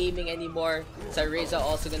really aiming anymore. Starrazer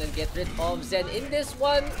also gonna get rid of Zen in this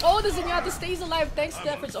one. Oh, the Zenyatta stays alive thanks to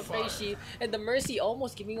the efforts of Reishi, and the Mercy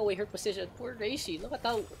almost giving away her position. Poor Reishi, look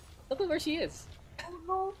at where she is.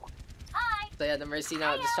 So yeah, the Mercy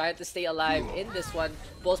now just trying to stay alive in this one.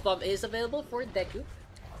 Pulse Bomb is available for Deku.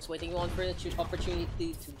 Just waiting on for the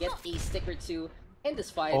opportunity to get a stick or two in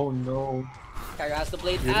this fight. Oh no. Cairo has the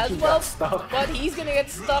blade as well, but he's gonna get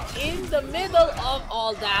stuck in the middle of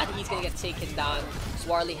all that. He's gonna get taken down.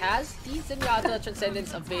 Swarly has the Zenyatta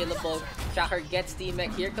Transcendence available. Tracker gets the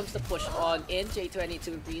mech. Here comes the push on in.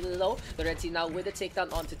 J22 really low. The red team now with a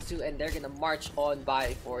takedown onto 2, and they're gonna march on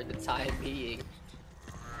by for the time being.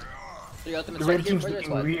 The red team's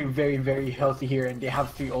looking really very healthy here, and they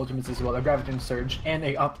have 3 ultimates as well, a Graviton Surge and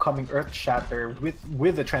a upcoming Earth Shatter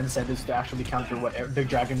with the Transcendence to actually counter whatever the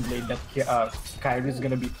Dragon Blade that Kairi is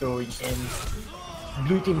gonna be throwing in.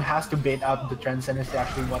 Blue team has to bait out the Transcendence to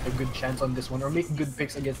actually want a good chance on this one, or make good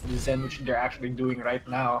picks against the Zen, which they're actually doing right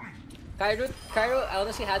now. Cairo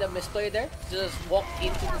honestly had a misplay there, just walked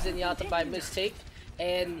into the Zenyatta by mistake.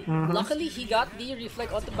 And luckily he got the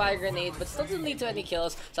reflect on the Bio Grenade, but still doesn't lead to any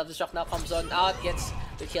kills. Self-destruct now comes on out, gets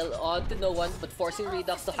the kill on to no one, but forcing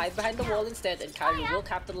Redux to hide behind the wall instead, and Cairo will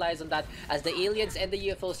capitalize on that as the aliens and the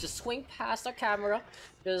UFOs just swing past our camera.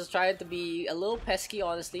 Just trying to be a little pesky,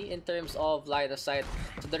 honestly, in terms of line of sight.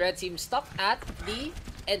 So the red team stuck at the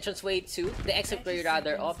entranceway to the exit way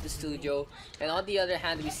rather of the studio, and on the other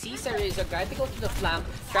hand we see Starrazer trying to go to the flank.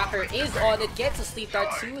 Tracker is on it, gets a sleep dart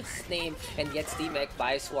to his name, and gets the mech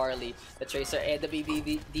by Swarly. The Tracer and the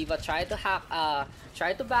BB Diva try to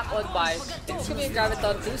back on by. It's gonna be a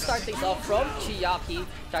Graviton to start things off from Chiaki.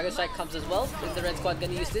 Dragon Strike comes as well, and the red squad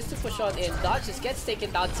gonna use this to push on in. Dodge just gets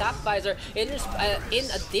taken down. Tap visor in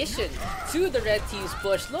addition to the red team's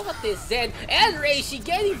push. Look at this Zen and Reishi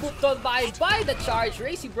getting booped on by the charge.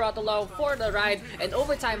 Reishi brought along for the ride, and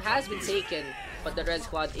overtime has been taken, but the red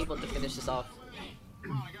squad able to finish this off.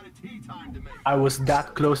 I was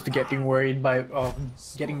that close to getting worried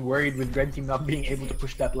with red team not being able to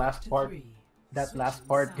push that last part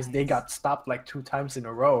because they got stopped like 2 times in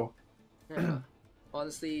a row. Yeah.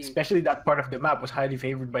 Honestly, especially that part of the map was highly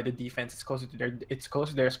favored by the defense. It's closer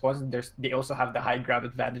to their spawns, and they also have the high ground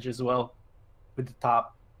advantage as well, with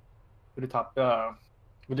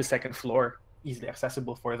the second floor easily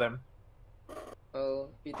accessible for them. Oh,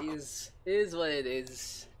 it is what it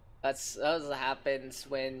is. That's what happens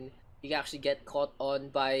when you actually get caught on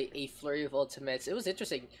by a flurry of ultimates. It was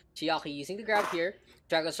interesting. Chiaki using the grab here,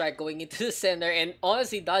 Dragon Strike going into the center, and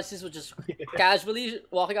honestly, Dodges was just casually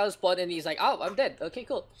walking out of spawn, and he's like, "Oh, I'm dead. Okay,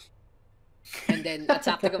 cool." And then a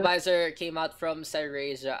tactical visor came out from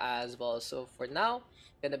Starrazer as well. So for now,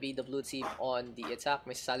 gonna be the blue team on the attack.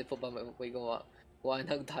 May sasali po ba may gawa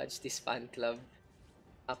nag-dodge this fan club?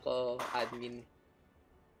 Ako, admin.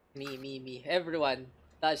 Me. Everyone,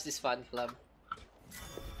 dodge this fan club.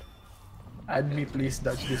 Add me please,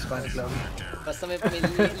 dodge this fan club. Basta may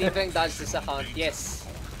libreng dodge this account. Yes.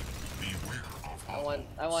 I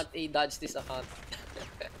want a dodge this account.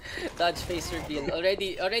 Dodge face reveal.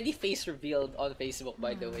 Already face revealed on Facebook,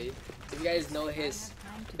 by the way. If you guys know his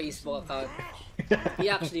Facebook account, he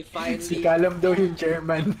actually finally... Si Kalam daw yung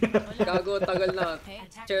chairman. Gago, tagal na.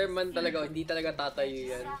 Chairman talaga, hindi talaga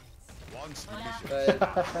tatayo yan. But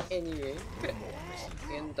anyway,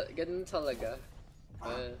 ganun talaga.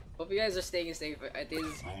 Hope you guys are staying safe. It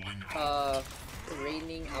is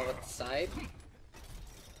raining outside,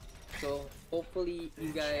 so hopefully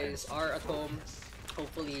you guys are at home.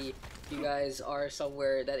 Hopefully you guys are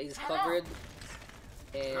somewhere that is covered.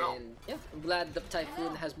 And yeah, I'm glad the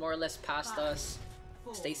typhoon has more or less passed us.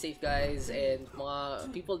 Stay safe, guys, and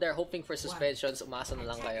mga people there hoping for suspensions, umasa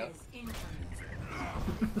na lang kayo.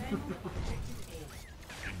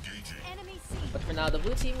 But for now, the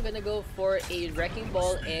blue team gonna go for a Wrecking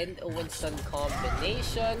Ball and a Winston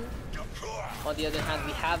combination. On the other hand,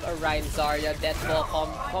 we have a Ryan Zarya Death Ball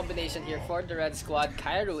combination here for the red squad.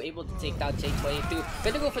 Cairo able to take down J22.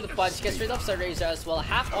 Gonna go for the punch, gets rid of Starrazer as well.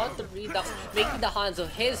 Half onto Redux, making the hands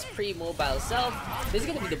of his pre-mobile self. This is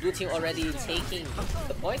gonna be the blue team already taking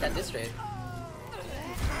the point at this rate.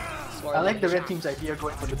 I like the red team's idea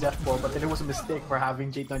going for the death ball, but then it was a mistake for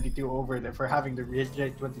having J22 over there, for having the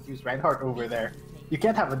J22's Reinhardt over there. You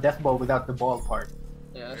can't have a death ball without the ball part.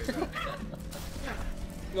 Yeah.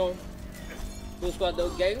 No. Blue squad though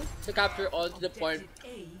getting to capture onto the point.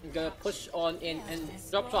 Gonna push on in and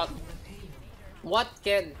drop shot. What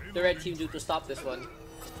can the red team do to stop this one?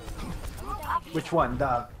 Which one?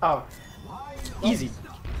 The easy.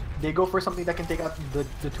 They go for something that can take out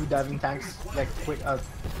the two diving tanks like quick,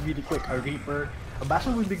 really quick. A Reaper, a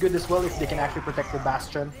Bastion would be good as well if they can actually protect the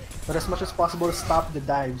Bastion. But as much as possible, stop the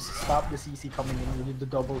dives, stop the CC coming in. You need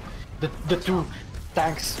the two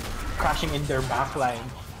tanks crashing in their backline.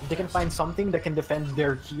 If they can find something that can defend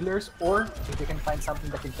their healers, or if they can find something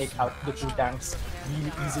that can take out the two tanks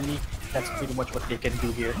really easily, that's pretty much what they can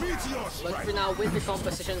do here. But for now, with the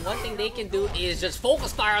composition, one thing they can do is just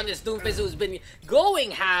focus fire on this Doomfist who's been going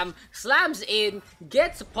ham, slams in,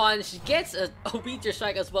 gets a punch, gets a meteor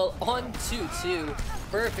strike as well on 2-2.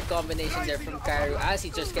 Perfect combination there from Kairu as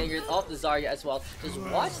he's just getting rid of the Zarya as well. Just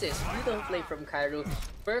watch this beautiful play from Kairu.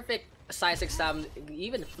 Perfect size exam,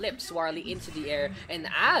 even flips Swarly into the air, and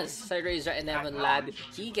as Cyrazer and Eichenwalde,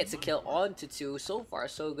 he gets a kill on 2-2. So far,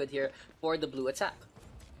 so good here for the blue attack.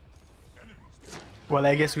 Well,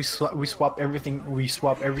 I guess we swap everything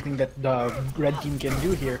that the red team can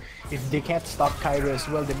do here. If they can't stop Kairu as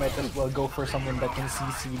well, they might as well go for someone that can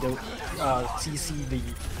CC the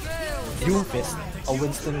Doomfist. A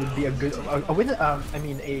Winston would be a good. A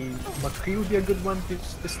McCree would be a good one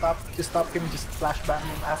to stop him. Just flashbang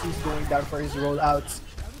him as he's going down for his rollouts.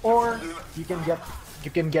 Or you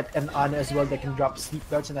can get an Ana as well that can drop sleep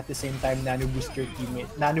darts and at the same time nano boost your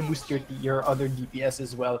teammate, your other DPS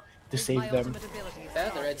as well to save them. Yeah,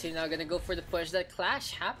 the red team now gonna go for the push. That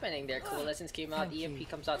clash happening there. Coalescence came out, EMP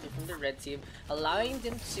comes out from the red team, allowing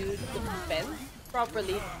them to defend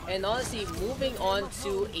properly. And honestly, moving on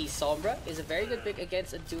to a Sombra is a very good pick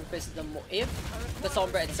against a Doomfist. If the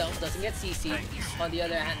Sombra itself doesn't get CC. On the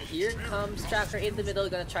other hand, here comes Tracker in the middle,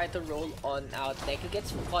 gonna try to roll on out. Neki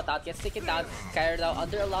gets caught out, gets taken down. Kyra now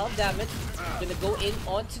under a lot of damage. Gonna go in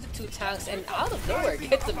onto the two tanks and out of nowhere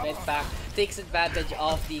gets a med back. Takes advantage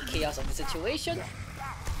of the chaos of the situation.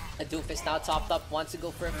 A Doomfist now topped up, wants to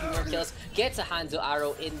go for a few more kills. Gets a Hanzo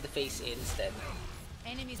arrow in the face instead.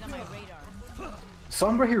 Enemies on my radar.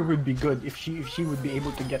 Sombra here would be good if she would be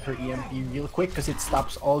able to get her EMP real quick, because it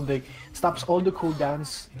stops all the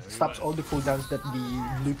cooldowns that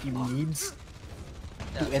the blue team needs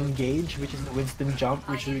to engage, which is the Winston jump,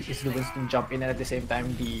 in, and at the same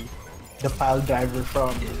time the pile driver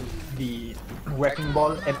from the Wrecking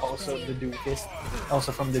Ball and also the Doomfist.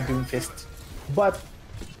 But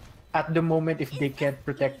at the moment, if they can't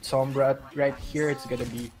protect Sombra right here, it's gonna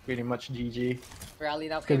be pretty much GG. Rally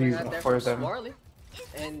now coming out there for Swarly.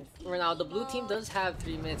 And for now, the blue team does have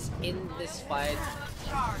 3 minutes in this fight.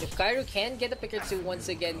 If Kairu can get a pick or two once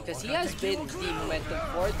again, because he has been the momentum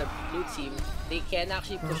for the blue team, they can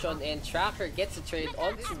actually push on in. Tracker gets a trade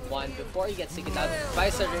onto 1 before he gets taken out by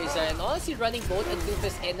Cyrazer. And honestly, running both a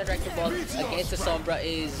Doomfist and a Wrecking Ball against the Sombra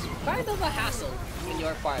is kind of a hassle in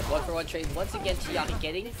your part. 1-for-1 trade once again. Chiaki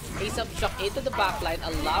getting a sub-shock into the backline,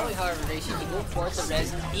 allowing however Reishi to go for the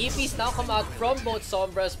res. EMPs now come out from both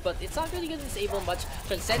Sombras, but it's not really going to disable much.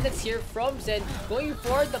 Transcendence here from Zen, going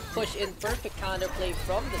for the push in. Perfect counterplay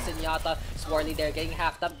from the Zenyatta. Swarly there getting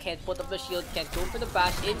hacked up, can't put up the shield, can't go for the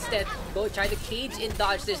bash. Instead, go try to cage in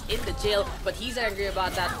dodge this in the jail, but he's angry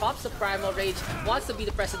about that. Pops the Primal Rage, wants to be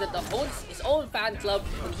the president of his own fan club,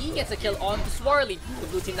 and he gets a kill on Swarly. The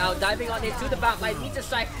blue team now diving on into the backline, meteor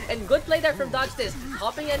strike, and good play there from Dodge this,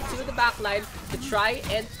 hopping into the backline to try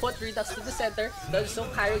and put Redux to the center. Does so.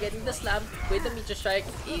 Kairu getting the slam with the meteor strike.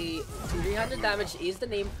 300 damage is the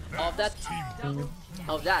name of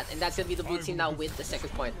that, and that's gonna be the blue team now with the second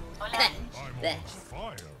point.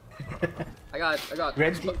 I got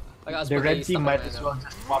the red team might as well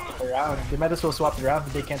just swap it around. They might as well swap it around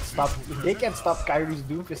if they can't stop Kairu's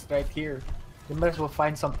Doomfist right here. They might as well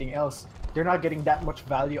find something else. They're not getting that much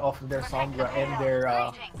value off of their Sombra and their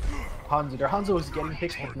Hanzo. Their Hanzo is getting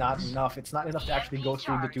hits, but not enough. It's not enough to actually go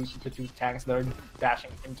through the two tanks that are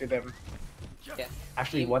dashing into them. Yeah.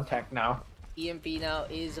 Actually, one tank now. EMP now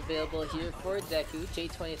is available here for Deku.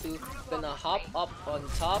 J22 gonna hop up on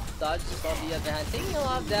top. Dodge on the other hand, taking a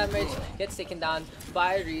lot of damage. Gets taken down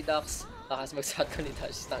by Redux. Lakas mag-shotgun ni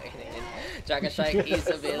Dodge. Dragon Strike is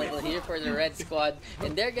available here for the red squad.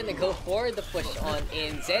 And they're gonna go for the push on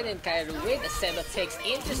in. Zen and Kairu with a set of takes.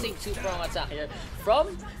 Interesting two-prong attack here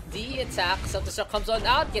from the attack. Self-destruct comes on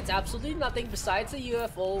out. Gets absolutely nothing besides the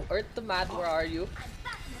UFO. Earth to mat, where are you?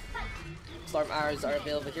 Storm arrows are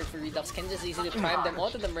available here for Redux. Can just easily prime them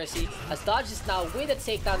onto the Mercy. As Dodge is now with a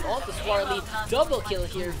takedown onto Swarly. Double kill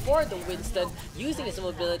here for the Winston, using his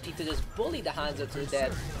mobility to just bully the Hanzo to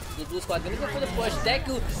death. The blue squad gonna go for the push.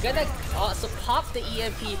 Deku gonna also pop the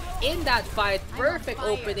EMP in that fight. Perfect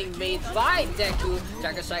opening made by Deku.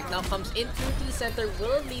 Tracker Strike now comes in through to the center.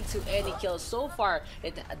 Will lead to any kills. So far,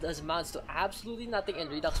 it does amounts to absolutely nothing,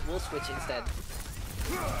 and Redux will switch instead.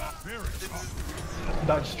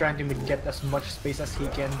 Dodge trying to get as much space as he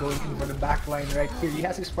can going in for the backline right here. He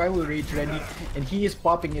has his Primal Rage ready, and he is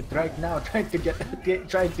popping it right now, trying to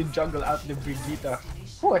juggle out the Brigitte.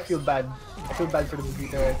 Oh, I feel bad. I feel bad for the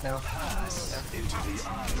Brigitte right now.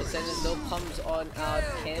 The Sentinel comes on out.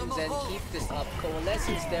 Can Zen keep this up?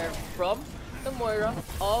 Coalescence there from the Moira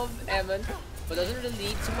of Evan, but doesn't really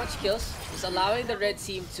lead to much kills. Just allowing the red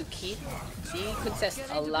team to keep the contest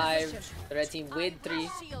alive. The red team with 3,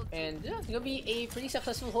 and yeah, it's gonna be a pretty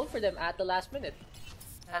successful hold for them at the last minute.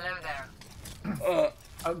 Hello there.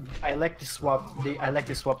 I like to swap. I like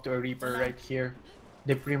to swap to a Reaper right here.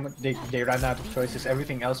 They pretty much they ran out of choices.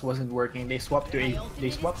 Everything else wasn't working. They swapped to a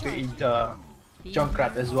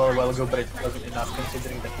Junkrat as well a while ago, but it wasn't enough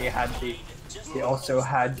considering that they also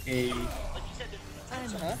had a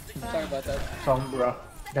Sorry about that. Sombra.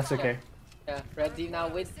 That's okay. Yeah, red team now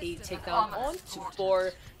with a takedown on to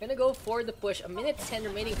 4. Gonna go for the push. A minute 10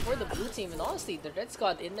 remaining for the blue team, and honestly, the red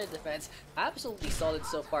squad in their defense absolutely solid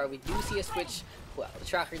so far. We do see a switch. Well,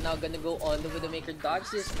 Tracker now gonna go on the Widowmaker, dodge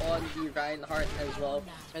this on the Reinhardt as well,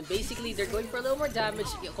 and basically they're going for a little more damage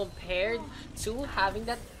compared to having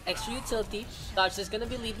that extra utility. Dodge is gonna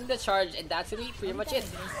be leading the charge, and that's gonna be pretty much it.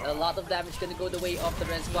 A lot of damage gonna go the way of the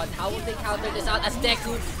red squad. How will they counter this out as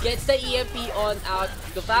Deku gets the EMP on out?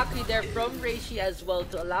 The Valkyrie there from Reishi as well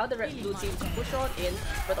to allow the blue team to push on in,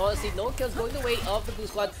 but honestly no kills going the way of the blue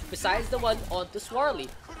squad besides the one onto Swarly.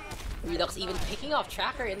 Redux even picking off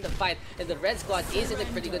Tracker in the fight, and the red squad is in a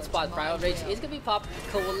pretty good spot. Primal Rage is gonna be popped.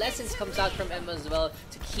 Coalescence comes out from Emma as well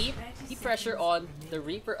to keep the pressure on the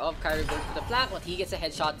Reaper of Kyrie going for the flank, but he gets a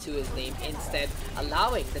headshot to his name instead,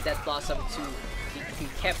 allowing the Death Blossom to be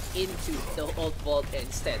kept into the ult vault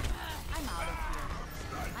instead. I'm out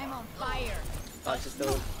of here. I'm on fire. Just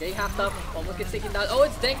though getting hacked up, almost gets taken down. Oh,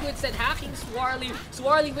 it's Deku instead hacking Swarly.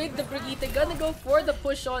 Swarly with the Brigitte, gonna go for the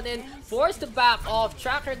push on in, forced to back off.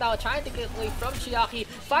 Tracker now trying to get away from Chiaki.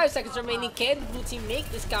 5 seconds remaining. Can the blue team make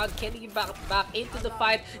this count? Can he get back into the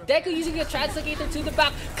fight? Deku using the Translocator to the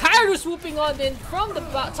back. Kairu swooping on in from the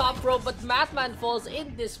top row, but Madman falls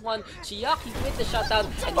in this one. Chiaki with the shutdown,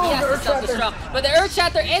 and he has the self-destruct. But the Earth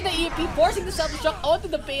Shatter and the EMP forcing the self-destruct onto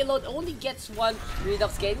the payload, only gets one.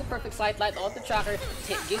 Redux getting the perfect sight line on the Tracker,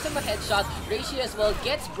 gives him a headshot. Reishi as well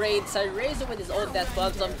gets braid. Saireza with his own Death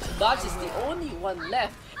Blossom. Dodge is the only one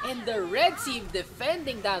left, and the red team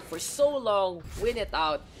defending that for so long win it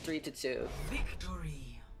out 3-2.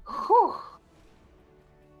 Victory. Whew.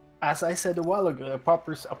 As I said a while ago, a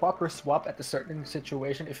proper swap at a certain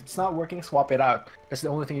situation. If it's not working, swap it out. That's the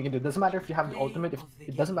only thing you can do. It doesn't matter if you have the ultimate.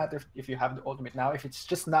 It doesn't matter if you have the ultimate now. If it's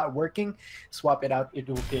just not working, swap it out. It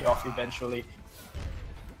will pay off eventually.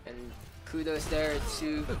 And kudos there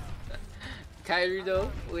to Kairudo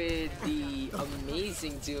with the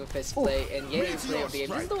amazing Doomfist play and getting play of the game.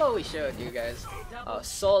 This is the one we showed you guys.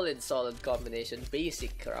 Solid combination.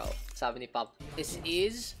 Basic crowd. Sabi ni Pop. This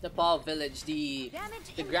is Nepal Village, the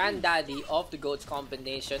granddaddy of the GOATS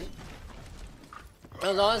combination.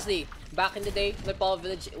 Well, honestly, back in the day, Nepal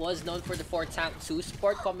Village was known for the 4-tank 2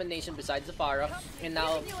 support combination besides the Pharah. And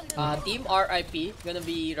now, Team RIP gonna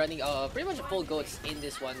be running pretty much a full GOATS in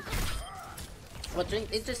this one. What's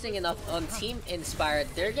interesting enough, on Team Inspired,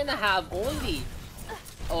 they're gonna have only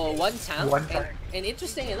one tank. And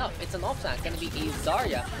interesting enough, it's an off tank. Gonna be a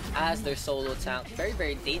Zarya as their solo tank.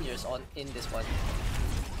 Very dangerous in this one.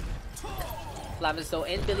 Flamis though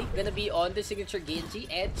and Billy gonna be on the signature Genji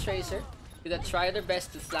and Tracer. Gonna try their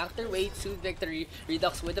best to flank their way to victory.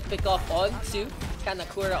 Redux with the pickoff onto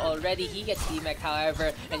Kanakura already. He gets D-Mech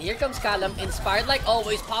however. And here comes Callum, inspired like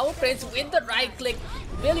always. Power Prince with the right click.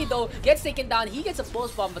 Billy though gets taken down. He gets a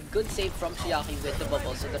pulse bomb, but good save from Chiaki with the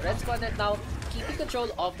bubble. So the red squad right now keeping control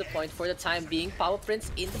of the point for the time being. Power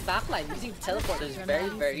Prince in the backline using the teleporters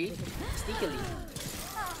very sneakily.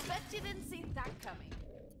 Bet you didn't see that coming.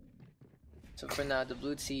 So for now, the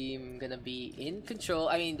blue team gonna be in control.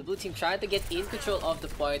 I mean, the blue team trying to get in control of the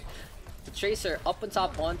point. The Tracer up on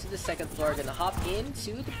top onto the second floor, gonna hop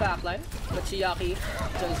into the backline, but Chiaki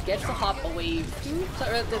just gets the hop away to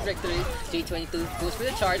relative victory. J22 goes for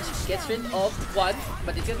the charge, gets rid of one,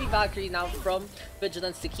 but it's gonna be Valkyrie now from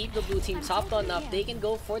Vigilance to keep the blue team topped on up. They can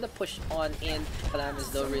go for the push on in.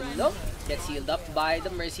 Calamus though really low, gets healed up by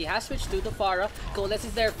the Mercy, has switched to the Pharah. Coalesce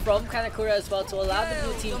is there from Kanakura as well to allow the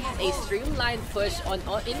blue team a streamlined push on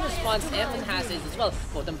in response. Evan has it as well.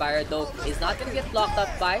 Potent Barrier though is not gonna get blocked up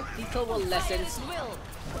by the Coalescence.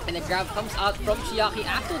 And the grab comes out from Chiaki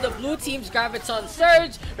after the blue team's Graviton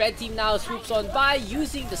Surge. Red team now swoops on by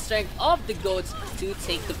using the strength of the goats to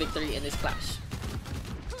take the victory in this clash.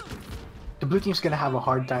 The blue team's gonna have a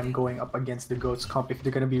hard time going up against the Goats comp if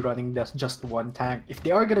they're gonna be running just one tank. If they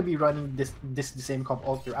are gonna be running the same comp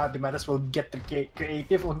all throughout, they might as well get the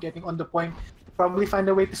creative on getting on the point. Probably find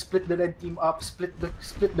a way to split the red team up, split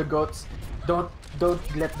the Goats. Don't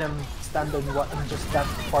let them stand on just that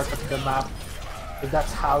part of the map.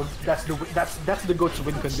 That's the Goats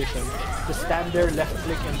win condition. Just stand there, left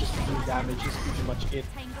click, and just do damage is pretty much it.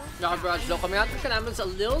 Now Barrage though coming out for Calamus a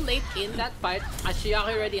little late in that fight.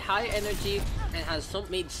 Ashiaki already high energy and has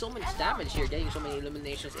made so much damage here, getting so many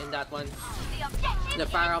eliminations in that one. The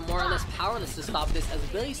Pharah more or less powerless to stop this as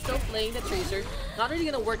Billy's still playing the Tracer. Not really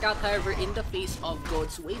gonna work out however in the face of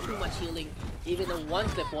Goats. Way too much healing. Even a one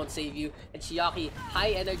clip won't save you. And Chiaki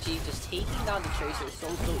high energy just taking down the Tracer so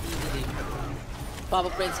easily.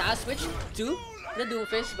 Papa Prince has switched to the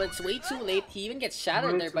Doomfish, but it's way too late. He even gets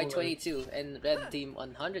shattered there by 22, and red team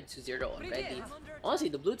 100 to 0 on red team. Honestly,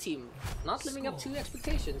 the blue team not living up to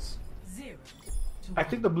expectations. I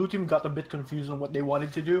think the blue team got a bit confused on what they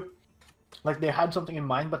wanted to do. Like they had something in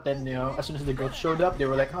mind, but then as soon as the Goats showed up, they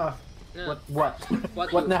were like, huh, Yeah.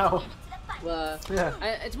 what now? Yeah.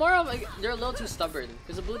 It's more of like they're a little too stubborn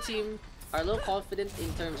because the blue team are a little confident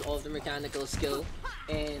in terms of the mechanical skill,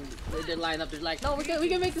 and their lineup they're like, no, we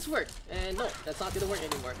can make this work, and no, that's not gonna work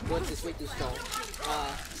anymore. Goats is way too strong.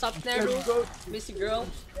 Stop there, Missy girl.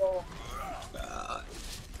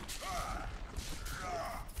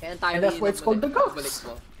 And that's why it's called the Goats.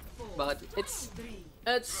 But it's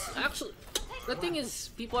actually the thing is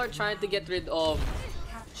people are trying to get rid of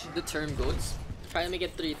the term Goats, trying to make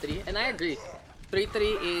it 3-3, and I agree.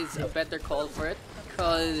 3-3 is a better call for it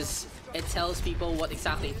because it tells people what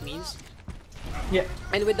exactly it means. Yeah.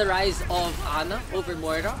 And with the rise of Ana over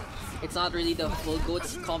Moira, it's not really the full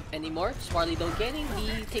Goats comp anymore. Swarly though getting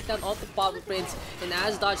the takedown off the Papa Prince, and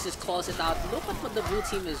as Dodge just calls it out, look at what the blue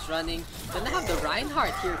team is running. Then they have the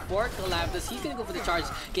Reinhardt here for Calamus. He's gonna go for the charge,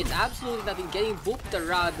 gets absolutely nothing, getting booped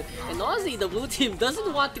around. And honestly, the blue team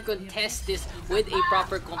doesn't want to contest this with a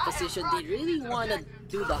proper composition. They really want to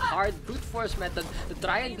do the hard brute force method to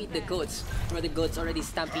try and beat the Goats, where the Goats already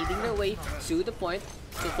stampeding their way to the point.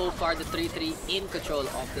 So far, the 3-3 in control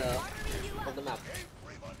of the map.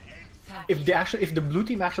 If the blue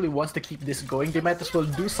team actually wants to keep this going, they might as well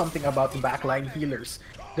do something about the backline healers.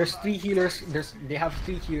 There's 3 healers. They have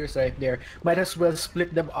 3 healers right there. Might as well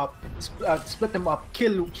split them up.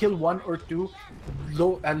 Kill 1 or 2.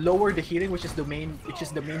 Lower the healing, which is the main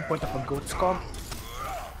point of a Goats comp.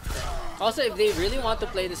 Also, if they really want to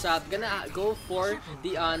play this out, gonna go for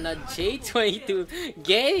the J22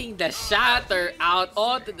 getting the shatter out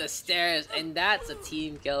onto the stairs, and that's a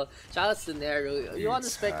team kill. Shoutouts to Nero. You want to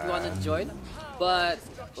spec, you want to join, but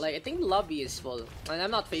like I think the lobby is full, and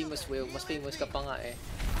I'm not famous. Will mas famous ka pa nga eh.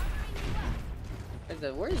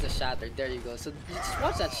 Where is the shatter? There you go. So just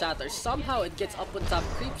watch that shatter. Somehow it gets up on top,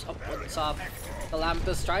 creeps up on top.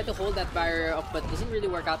 Calamus try to hold that barrier up, but doesn't really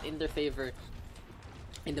work out in their favor.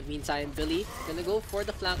 In the meantime, Billy gonna go for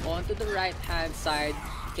the flank onto the right hand side.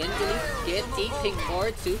 Can Billy get a ping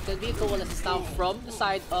or two? Gonna be a coalescence now from the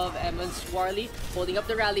side of Eman. Swarly holding up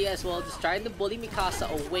the rally as well, just trying to bully Mikasa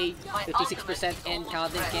away. 56% and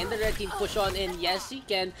counting. Can the red team push on in? Yes, he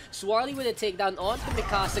can. Swarly with a takedown onto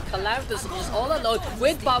Mikasa. Calamus just all alone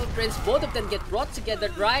with Papa Prince. Both of them get brought together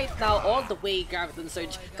right now all the way. Graviton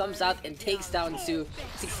Surge comes out and takes down to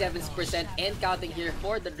 67% and counting here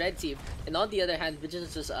for the red team. And on the other hand,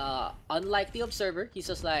 Vigilance is just unlike the Observer. He's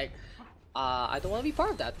just like, I don't want to be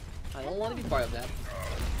part of that. I don't want to be part of that.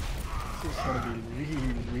 This is gonna be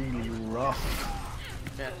really rough.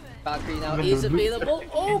 Yeah. Valkyrie now is available.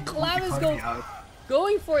 Oh, Calamus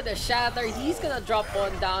going for the shatter. He's gonna drop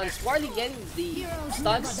one down. Swarly getting the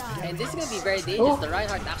stuns, and this is gonna be very dangerous. The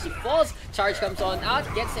Reinhardt actually falls. Charge comes on out,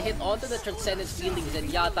 gets a hit onto the Transcendence Wheeling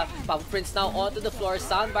Zenyatta. Papa Prince now onto the floor.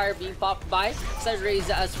 Soundbar being popped by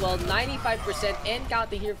Reza as well. 95% and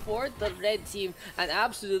counting here for the red team. An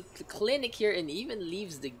absolute clinic here, and even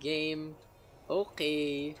leaves the game.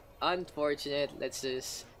 Okay, unfortunate. Let's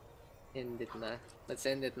just End it na. Let's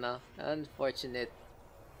end it now. Unfortunate.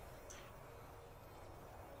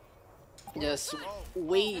 Just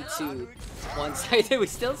way too one-sided. We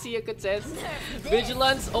still see a contest.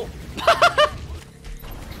 Vigilance. Oh.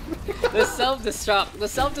 The self-destruct. The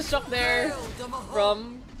self-destruct there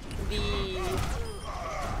from the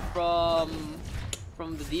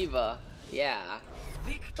from the diva. Yeah.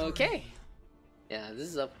 Okay. Yeah, this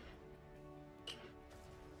is up.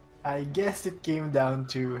 I guess it came down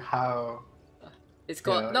to how. It's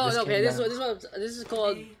called Yeah, okay. This is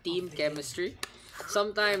called team chemistry.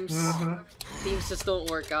 Sometimes teams just don't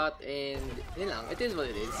work out, and you know it is what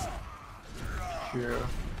it is. True.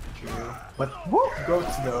 But woo,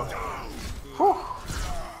 goats though. Whew.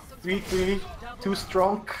 3-3, too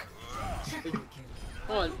strong. Come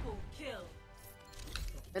on.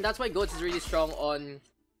 And that's why Goats is really strong on.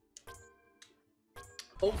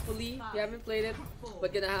 Hopefully, you haven't played it,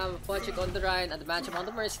 but gonna have Fudgic on the Ryan, and the matchup on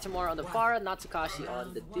the Mercy tomorrow on the Pharah, Natsukashi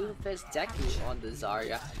on the Doomfist, Deku on the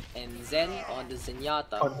Zarya, and Zen on the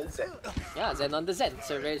Zenyatta. On the Zen. Yeah, Zen on the Zen.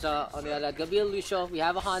 So Reza on the other, Gabriel Lucio, we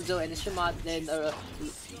have a Hanzo and a Shimad, then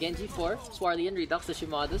Genji 4, Swarly and Redux, the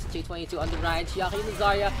Shimadas, J22 on the Ryan, Chiaki on the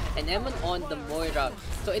Zarya, and Emon on the Moira.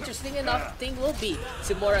 So interesting enough, thing will be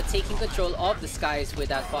Timura taking control of the skies with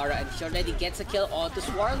that Pharah, and she already gets a kill onto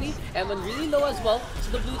Swarly. Emon really low as well.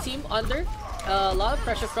 So the blue team under a lot of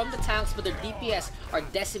pressure from the tanks, but their DPS are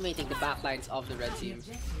decimating the backlines of the red team.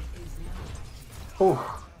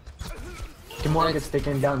 Oh, Timor gets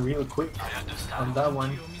taken down real quick on that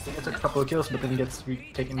one. He gets a couple of kills, but then gets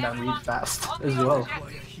taken down really fast as well.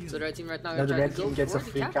 So the red team right now Now the red to go team gets a for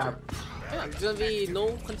the free capture. cap. Yeah, there's gonna be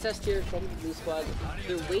no contest here from the blue squad.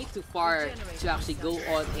 They're way too far to actually go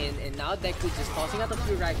on in, and now Deku just tossing out a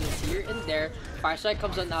few rifles here and there. Firestrike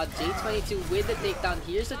comes on now, J22 with the takedown.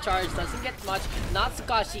 Here's the charge, doesn't get much.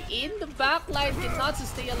 Natsukashi in the back line, cannot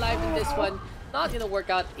stay alive in this one. Not gonna work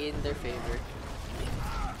out in their favor.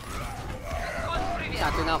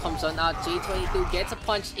 Attacker now comes on out, J22 gets a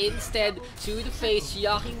punch instead to the face.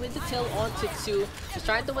 Chiaki with the tail onto 2. Just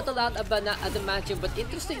trying to whittle out adamantium, but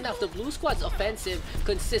interesting enough, the blue squad's offensive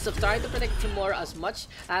consists of trying to protect Timor as much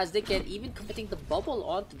as they can, even committing the bubble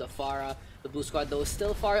onto the Pharah. The blue squad though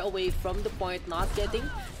still far away from the point, not getting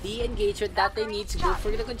the engagement that they need to go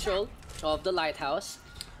for the control of the lighthouse.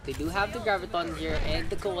 They do have the Graviton here and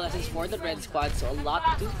the coalescence for the red squad, so a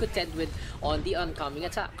lot to contend with on the oncoming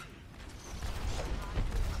attack.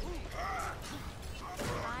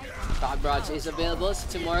 God Barrage is available,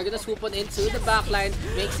 so Timora gonna swoop on into the backline,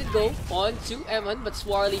 makes it go on to Emon, but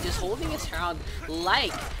Swarly just holding his ground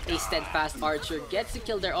like a steadfast archer, gets the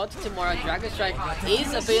kill there onto Timora. Dragon Strike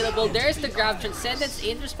is available, there's the grab, Transcendence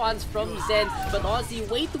in response from Zen, but honestly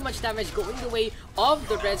way too much damage going the way of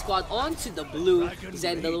the red squad onto the blue.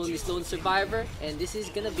 Zen the lonely lone survivor, and this is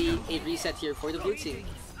gonna be a reset here for the blue team.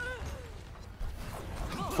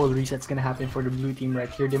 Full reset's gonna happen for the blue team right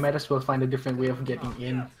here. They might as well find a different way of getting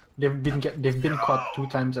in. They've been caught 2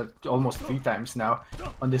 times, almost 3 times now,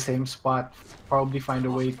 on the same spot. Probably find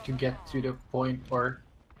a way to get to the point or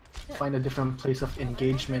find a different place of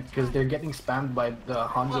engagement, because they're getting spammed by the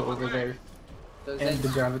Hanzo over there and the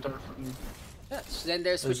Graviton. Then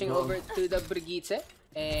they're switching over to the Brigitte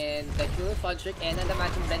and the Killer Fudgic, and then the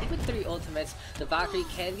match is ready with 3 ultimates. The Valkyrie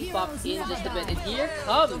can be popped in just a bit, and here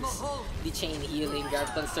comes the chain healing.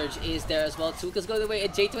 Graviton Surge is there as well. Tuka's going away,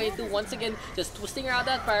 and J22 once again just twisting around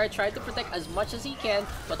that fire, trying to protect as much as he can,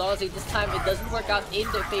 but honestly this time it doesn't work out in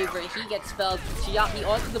their favor. He gets spelled. Chiaki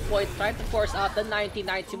onto the point, trying to force out the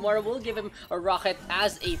 99. Timura will give him a rocket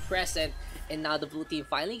as a present. And now the blue team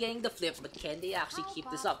finally getting the flip, but can they actually keep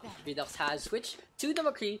this up? Redux has switched to the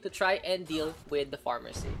McCree to try and deal with the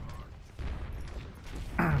pharmacy.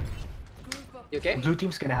 You okay? Blue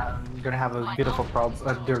team's gonna have a bit of a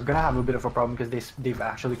problem. They're gonna have a bit of a problem because they've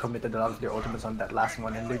actually committed a lot of their ultimates on that last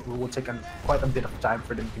one, and it will take quite a bit of time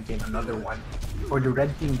for them to gain another one. For the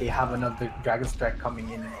red team, they have another Dragon Strike coming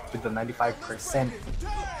in with the 95%.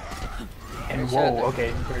 And whoa,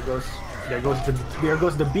 okay, there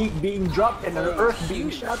goes the beak being dropped and the earth being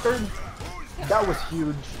shattered. That was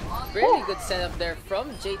huge. Really good setup there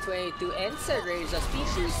from J22 and Sereza.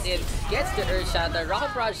 Species in, gets the Earth Shatter.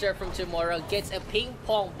 Rocket Barrage there from Timura, gets a ping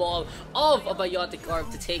pong ball of a Biotic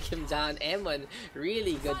Orb to take him down. Emon,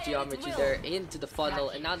 really good geometry there into the funnel,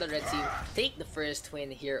 and now the red team take the first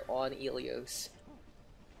win here on Ilios.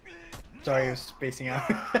 Sorry, I was spacing out.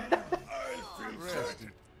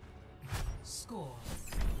 Score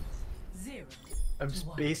 0. I'm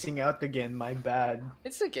spacing out again, my bad.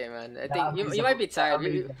 It's okay, man. I think you might be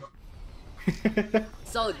tired.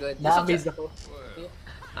 It's all good. Nah, Well,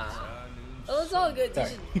 Oh, it's all good.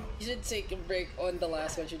 Sorry. You should take a break on the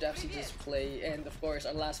last one. Should actually just play. And of course,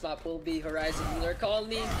 our last map will be Horizon Lunar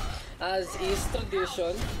Colony. As is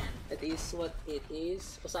tradition, it is what it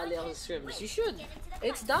is. Pasali ako sa scrims. You should.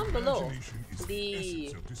 It's down below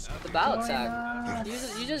the battle tag.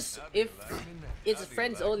 You just if it's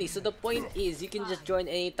friends only. So the point is you can just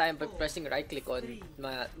join anytime by pressing right click on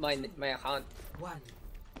my account.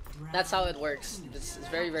 That's how it works. It's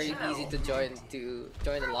very easy to join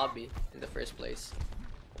the lobby in the first place.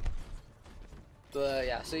 But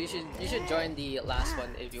yeah, so you should join the last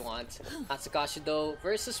one if you want. Hatsukashu though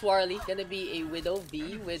versus Warley, gonna be a Widow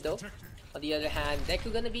v Widow. On the other hand, Deku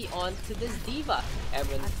gonna be on to this Diva.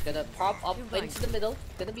 Everyone's gonna pop up into the middle.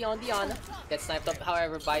 Gonna be on Diana. Gets sniped up,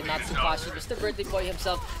 however, by Natsukashi. Mr. Birthday Boy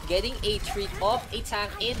himself getting a treat of a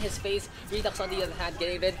tank in his face. Redux on the other hand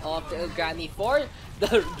getting rid of the Granny for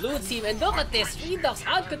the blue team. And look at this, Redux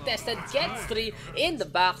uncontested, gets 3 in the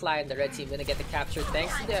back line. The red team gonna get the capture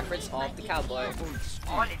thanks to the efforts of the Cowboy.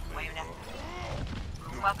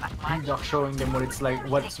 Redux showing them what it's like,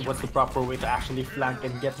 what's the proper way to actually flank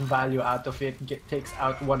and get value out of it. Takes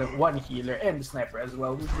out one healer and the sniper as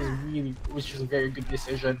well, which is a very good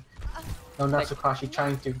decision. Now Natsukashi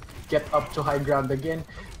trying to get up to high ground again,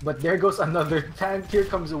 but there goes another tank. Here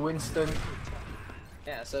comes a Winston.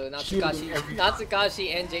 Yeah, so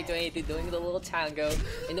Natsukashi and J282 doing the little tango.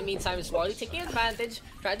 In the meantime, Swarley taking advantage,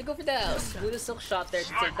 trying to go for the smoothest silk shot there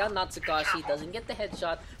to take down Natsukashi. Doesn't get the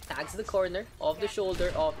headshot, tags the corner of the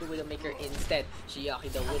shoulder of the Widowmaker instead.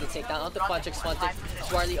 Shiaki though will take down onto Punchik.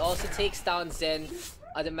 Swarley also takes down Zen.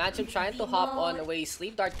 The matchup trying to hop on away.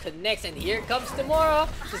 Sleep Dart connects, and here comes Tamura.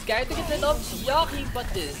 Just guy to get rid of Chiaki, but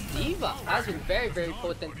this Diva has been very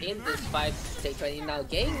potent in this fight. J20 now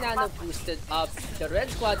getting nano boosted up. The red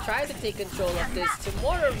squad trying to take control of this.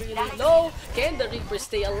 Tamura really low. Can the Reaper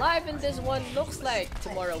stay alive in this one? Looks like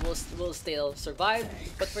Tamura will still survive,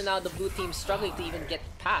 but for now the blue team struggling to even get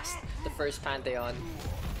past the first Pantheon.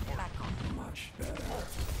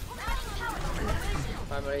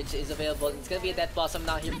 Armor Rage is available. It's gonna be a Death Blossom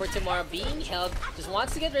now here for Tamura being held. Just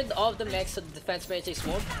wants to get rid of the mech so the defense matrix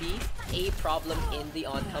won't be a problem in the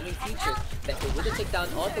oncoming future. Deku with a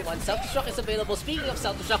takedown onto one. Self-destruct is available. Speaking of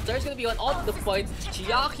self-destruct, there's gonna be one onto the point.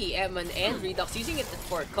 Chiaki, Eman, and Redux using it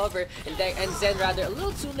for cover. And Zen rather a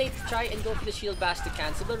little too late to try and go for the shield bash to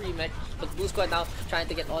cancel the remake. But Blue Squad now trying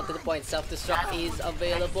to get onto the point. Self-destruct is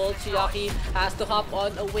available. Chiaki has to hop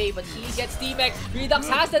on away, but he gets D-Mech. Redux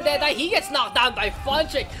has the Deadeye. He gets knocked down by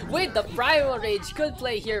Funtrick with the Primal Rage. Good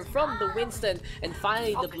play here from the Winston. And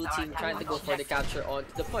finally the blue team trying to go for the capture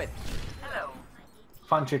onto the point.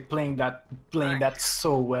 Funtrick playing that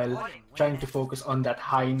so well, trying to focus on that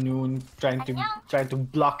high noon, trying to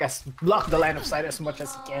block the line of sight as much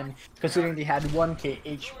as he can, considering they had 1k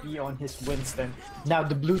HP on his Winston. Now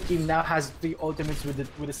the blue team now has 3 ultimates with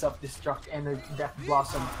the self-destruct and a Death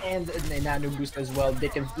Blossom and a nano boost as well. They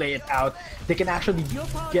can play it out. They can actually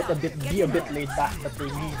be a bit laid back, but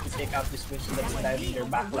they need to take out this Winston that's diving their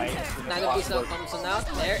back line. Nano boost now comes on out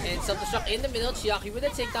there, and self-destruct in the middle. Chiaki with a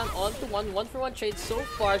takedown onto one for one trade so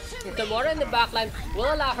far. Tamura in the backline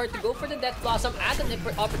will allow her to go for the Death Blossom at an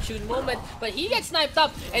opportune moment, but he gets sniped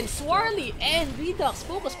up, and Swarley and Redux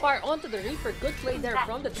focus fire onto the Reaper. Good play there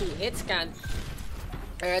from the 2 hit scan.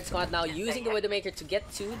 Red Squad now using the Widowmaker to get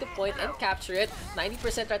to the point and capture it.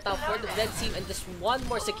 90% right now for the red team, and just one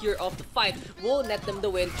more secure of the fight will net them the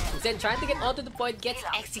win. Zen trying to get onto the point, gets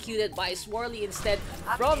executed by Swarley instead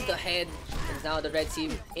from the head. And now the red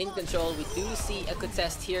team in control. We do see a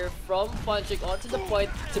contest here from Funtrick onto the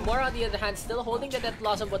point. Tamura on the other hand still holding the Death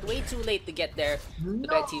Blossom, but way too late to get there. The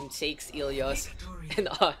red team takes Ilios. And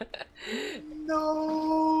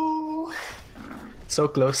no, so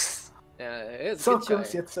close. Yeah, it's so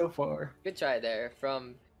close yet so far. Good try there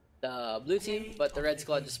from the blue team, but the red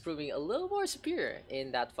squad just proving a little more superior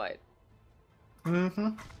in that fight.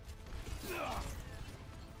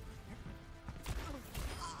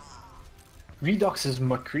 Redox's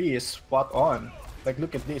McCree is spot on. Like,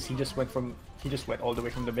 look at this. He just went all the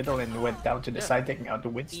way from the middle and went down to the side, taking out the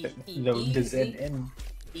Winston, the Zen, and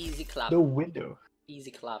easy clap. the Widow.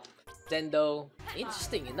 Easy clap. Then though,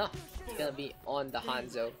 interesting enough, it's gonna be on the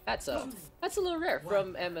Hanzo. That's a little rare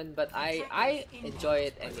from Eman, but I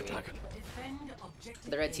enjoy it anyway.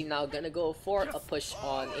 The red team now gonna go for a push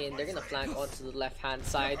on in. They're gonna flank onto the left hand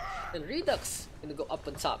side, and Redux gonna go up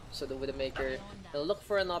on top. So the Widowmaker will look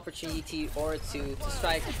for an opportunity or two to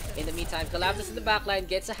strike. In the meantime, Collapses in the backline,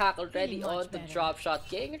 gets a hack already on the drop shot,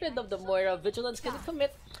 getting rid of the Moira. Vigilance gonna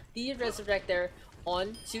commit the Resurrect there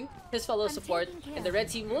onto his fellow support, and the red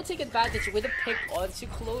team will take advantage with a pick onto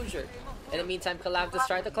Closure. In the meantime, Calamitous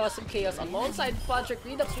trying to cause some chaos alongside Funtrick.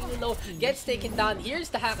 Redux really low, gets taken down. Here's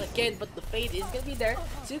the hack again, but the fade is gonna be there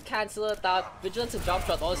to cancel it out. Vigilance and Jump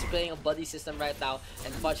Shot also playing a buddy system right now,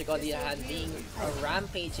 and Funtrick on the other hand being a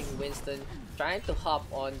rampaging Winston, trying to hop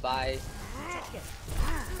on by.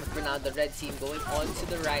 But for now, the red team going on to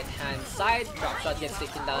the right hand side. Drop Shot gets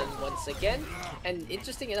taken down once again, and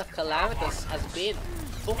interesting enough, Calamitous has been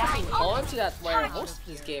focusing on to that wire most of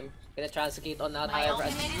this game. Gonna translocate on that, however,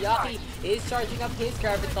 as Yaki is charging up his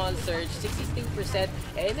Graviton Surge, 62%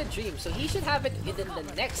 and a Dream. So he should have it within the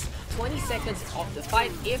next 20 seconds of the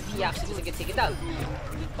fight if he actually doesn't get taken down.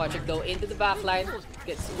 Patrick though into the backline,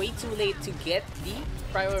 gets way too late to get the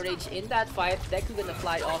Primal Rage in that fight. Deku gonna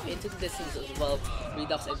fly off into the distance as well.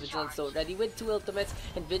 Redux and Vigilance so ready with 2 ultimates,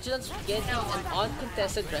 and Vigilance getting an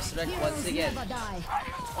uncontested Resurrect once again.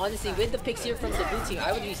 Honestly, with the picks here from the blue team,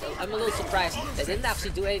 I'm a little surprised they didn't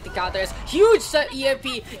actually do anything counters. Huge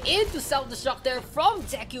EMP into self-destruct there from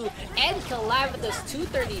Deku and Calamitous.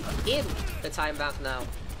 2:30 in the time back now.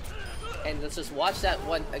 And let's just watch that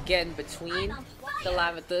one again between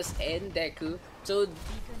Calamitous and Deku. So,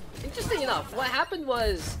 interesting enough, what happened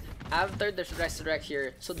was, after the Resurrect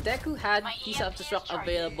here, so Deku had his self-destruct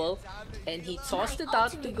available, and he tossed it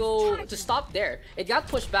out to stop there. It got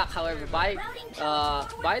pushed back, however, by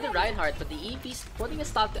the Reinhardt, but the EP's putting a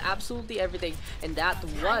stop to absolutely everything, and that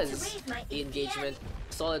was the engagement.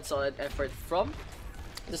 Solid effort from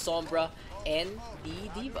the Sombra and the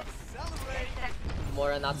D.Va.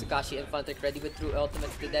 Mora, Natsukashi, and Funtrick ready with 2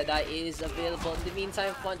 ultimates. The Deadeye is available. In the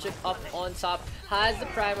meantime, Funtrick up on top has the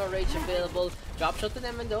Primal Rage available. Drop shot to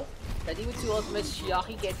Nemendo. Ready with 2 ultimates.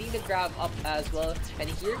 Shiaki getting the grab up as well. And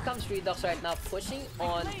here comes Redux right now, pushing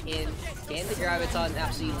on in. Can the Graviton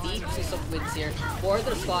actually lead to some wins here for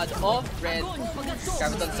the squad of Red?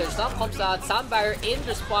 Graviton Surge now comes out. Sound Barrier in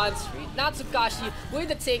response. Natsukashi with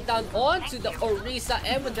the takedown onto the Orisa,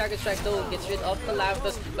 and when Dragon Strike though gets rid of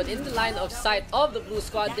Calamitous, but in the line of sight of the blue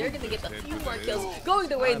squad, they're gonna get a few more kills going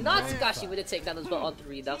their way. Natsukashi with a takedown as well onto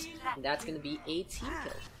Redux, and that's gonna be a team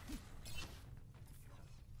kill.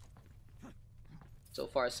 So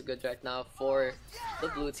far so good right now for the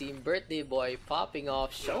blue team. Birthday Boy popping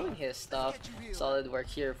off, showing his stuff. Solid work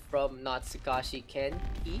here from Natsukashi. Can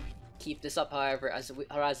he keep this up, however, as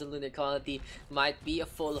Horizon Lunar Colony might be a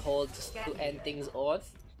full hold to end things off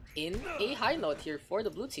in a high note here for the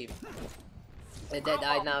blue team. The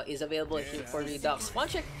Deadeye now is available here for Redux.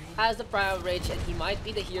 Funtrick has the Primal Rage, and he might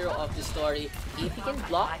be the hero of the story if he can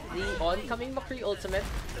block the oncoming McCree ultimate.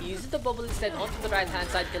 He uses the bubble instead onto the right hand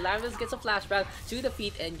side. Calamitous gets a flashback to the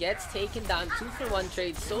feet and gets taken down. 2-for-1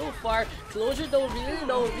 trade so far. Closure though really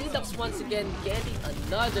low. Redux once again getting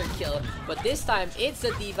another kill, but this time it's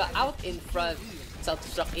the D.Va out in front.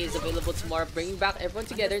 Self-destruct is available tomorrow, bringing back everyone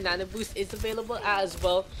together. Nano Boost is available as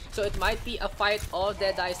well, so it might be a fight of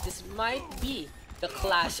Deadeyes. This might be the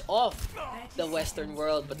clash of the Western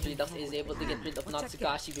world, but Redux is able to get rid of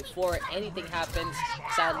Natsukashi before anything happens.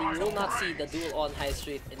 Sadly, we will not see the duel on High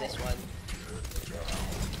Street in this one.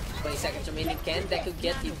 20 seconds remaining. Can Deku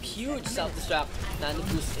get the huge self-destruct? Nano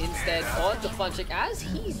Boost instead on the Funtrick as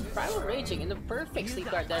he's Primal Raging in a perfect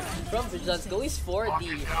sleep guard there from Vigilance. Goes for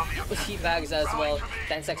the pushy bags as well.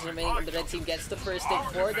 10 seconds remaining and the red team gets the first hit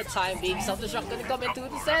for the time being. Self-destruct gonna come into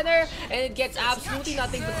the center and it gets absolutely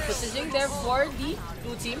nothing, but the positioning there for the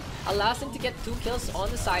blue team allows them to get 2 kills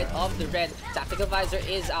on the side of the red. Tactical Visor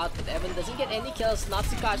is out, but Evan doesn't get any kills.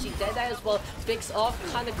 Natsukashi, Deadeye as well, picks off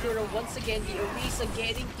Hanamura once again. The Orisa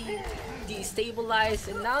getting destabilized,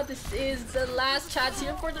 and now this is the last chance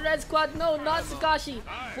here for the red squad. No, Natsukashi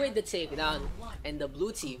with the takedown, and the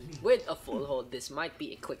blue team with a full hold. This might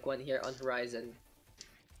be a quick one here on Horizon.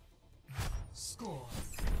 Score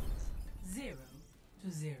 0-0.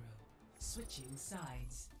 Switching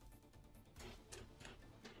sides.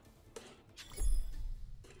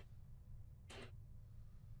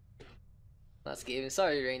 Last game.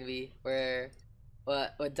 Sorry, Rainby. We're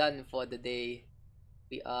done for the day.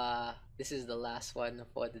 This is the last one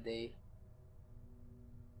for the day.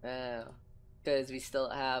 Because we still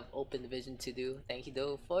have open division to do. Thank you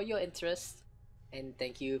though for your interest, and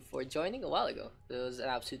thank you for joining a while ago. It was an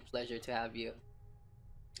absolute pleasure to have you.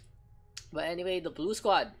 But anyway, the blue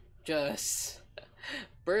squad, just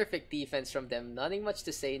perfect defense from them. Nothing much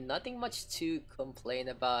to say, nothing much to complain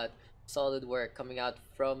about. Solid work coming out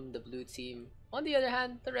from the blue team. On the other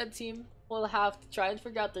hand, the red team will have to try and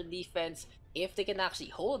figure out their defense. If they can actually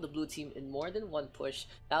hold the blue team in more than one push,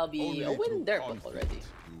 that'll be a win in their book already.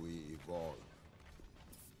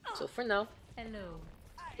 So for now,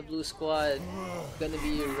 the blue squad gonna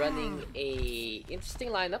be running a interesting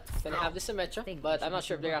lineup. Gonna have the Symmetra, but I'm not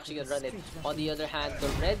sure if they're actually gonna run it. On the other hand, the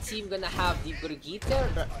red team gonna have the Brigitte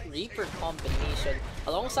Reaper combination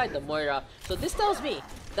alongside the Moira. So this tells me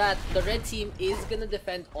that the red team is gonna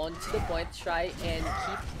defend onto the point, try and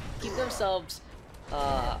keep themselves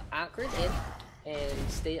anchored in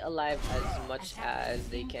and stay alive as much as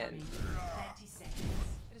they can.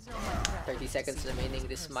 30 seconds remaining.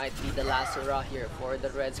 This might be the last hurrah here for the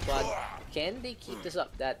red squad. Can they keep this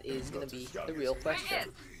up? That is gonna be the real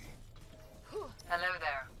question. Hello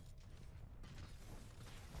there.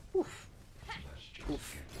 Oof.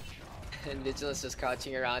 Oof. And Vigilance just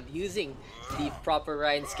crouching around using the proper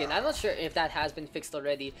Ryan skin. I'm not sure if that has been fixed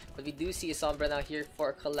already, but we do see a Sombra now here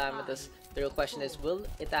for Calamitous. The real question is, will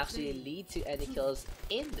it actually lead to any kills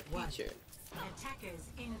in the future?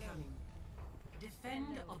 Attackers incoming.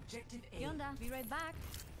 Defend objective A. Yonda, be right back.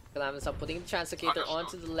 Calamitous are putting the Translocator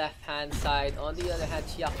onto the left-hand side. On the other hand,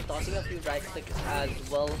 Chiaki tossing a few right clicks as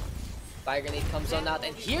well. Fire grenade comes on out,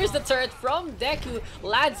 and here's the turret from Deku.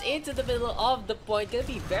 Lands into the middle of the point. Gonna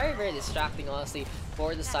be very, very distracting, honestly,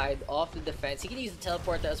 for the side of the defense. He can use the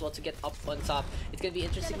teleporter as well to get up on top. It's gonna be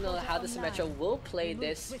interesting to know how the Symmetra will play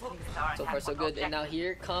this. So far, so good. And now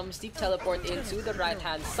here comes the teleport into the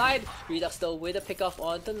right-hand side. Redux though with a pick off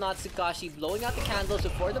onto Natsukashi, blowing out the candles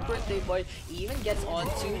before the birthday boy even gets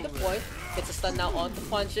onto the point. Gets a stun now onto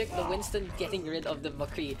Funchik. The Winston getting rid of the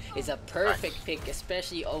McCree is a perfect pick,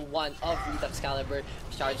 especially a one of Redux caliber.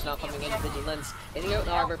 Charge now coming in, Vigilance hitting out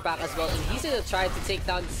the armor pack as well, and he's gonna try to take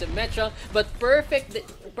down the Symmetra, but perfect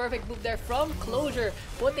move there from Closure,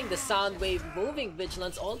 putting the sound wave, moving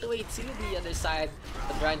Vigilance all the way to the other side.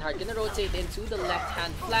 But Reinhardt gonna rotate into the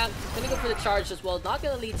left-hand flank, gonna go for the charge as well, not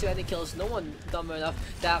gonna lead to any kills. No one dumb enough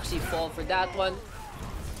to actually fall for that one.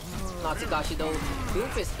 Natsukashi though,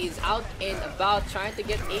 Doofus is out and about trying to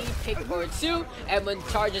get a pick or two. Edmund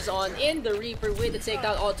charges on in, the Reaper with the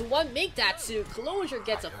takedown onto one, make that two. Closure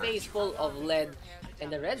gets a face full of lead.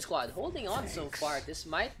 And the red squad holding on so far. This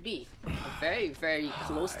might be a very, very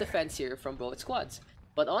close defense here from both squads.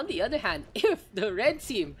 But on the other hand, if the red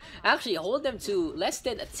team actually hold them to less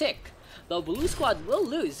than a tick, the blue squad will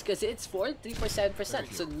lose because it's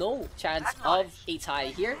 43%, so no chance of a tie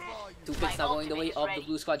here. Two picks now going the way of the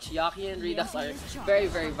blue squad. Chiaki and Redux are very,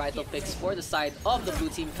 very vital picks for the side of the blue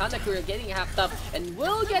team. Kanakura getting hacked up and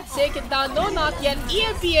will get taken down. No, not yet.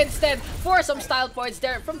 EMP instead for some style points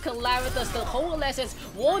there from Calamitous. The coalescence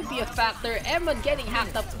won't be a factor. Emon getting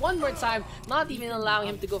hacked up one more time, not even allowing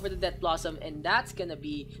him to go for the Death Blossom, and that's gonna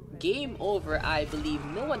be game over, I believe.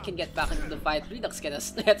 No one can get back into the fight. Redux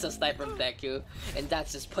gets a snipe from Deku, and that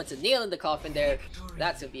just puts a nail in the coffin there.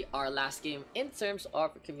 That's gonna be our last game in terms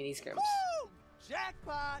of community scrims.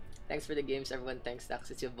 Jackpot! Thanks for the games, everyone. Thanks,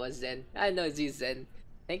 Daks. It's your boss, Zen. I know it's you, Zen.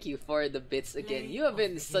 Thank you for the bits again. You have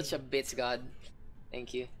been such a bits god.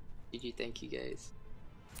 Thank you. GG, thank you, guys.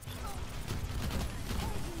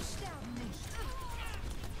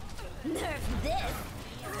 Nerf this!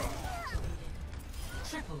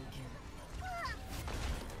 Triple kill.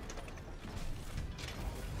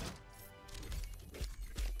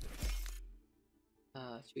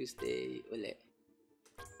 Tuesday uli.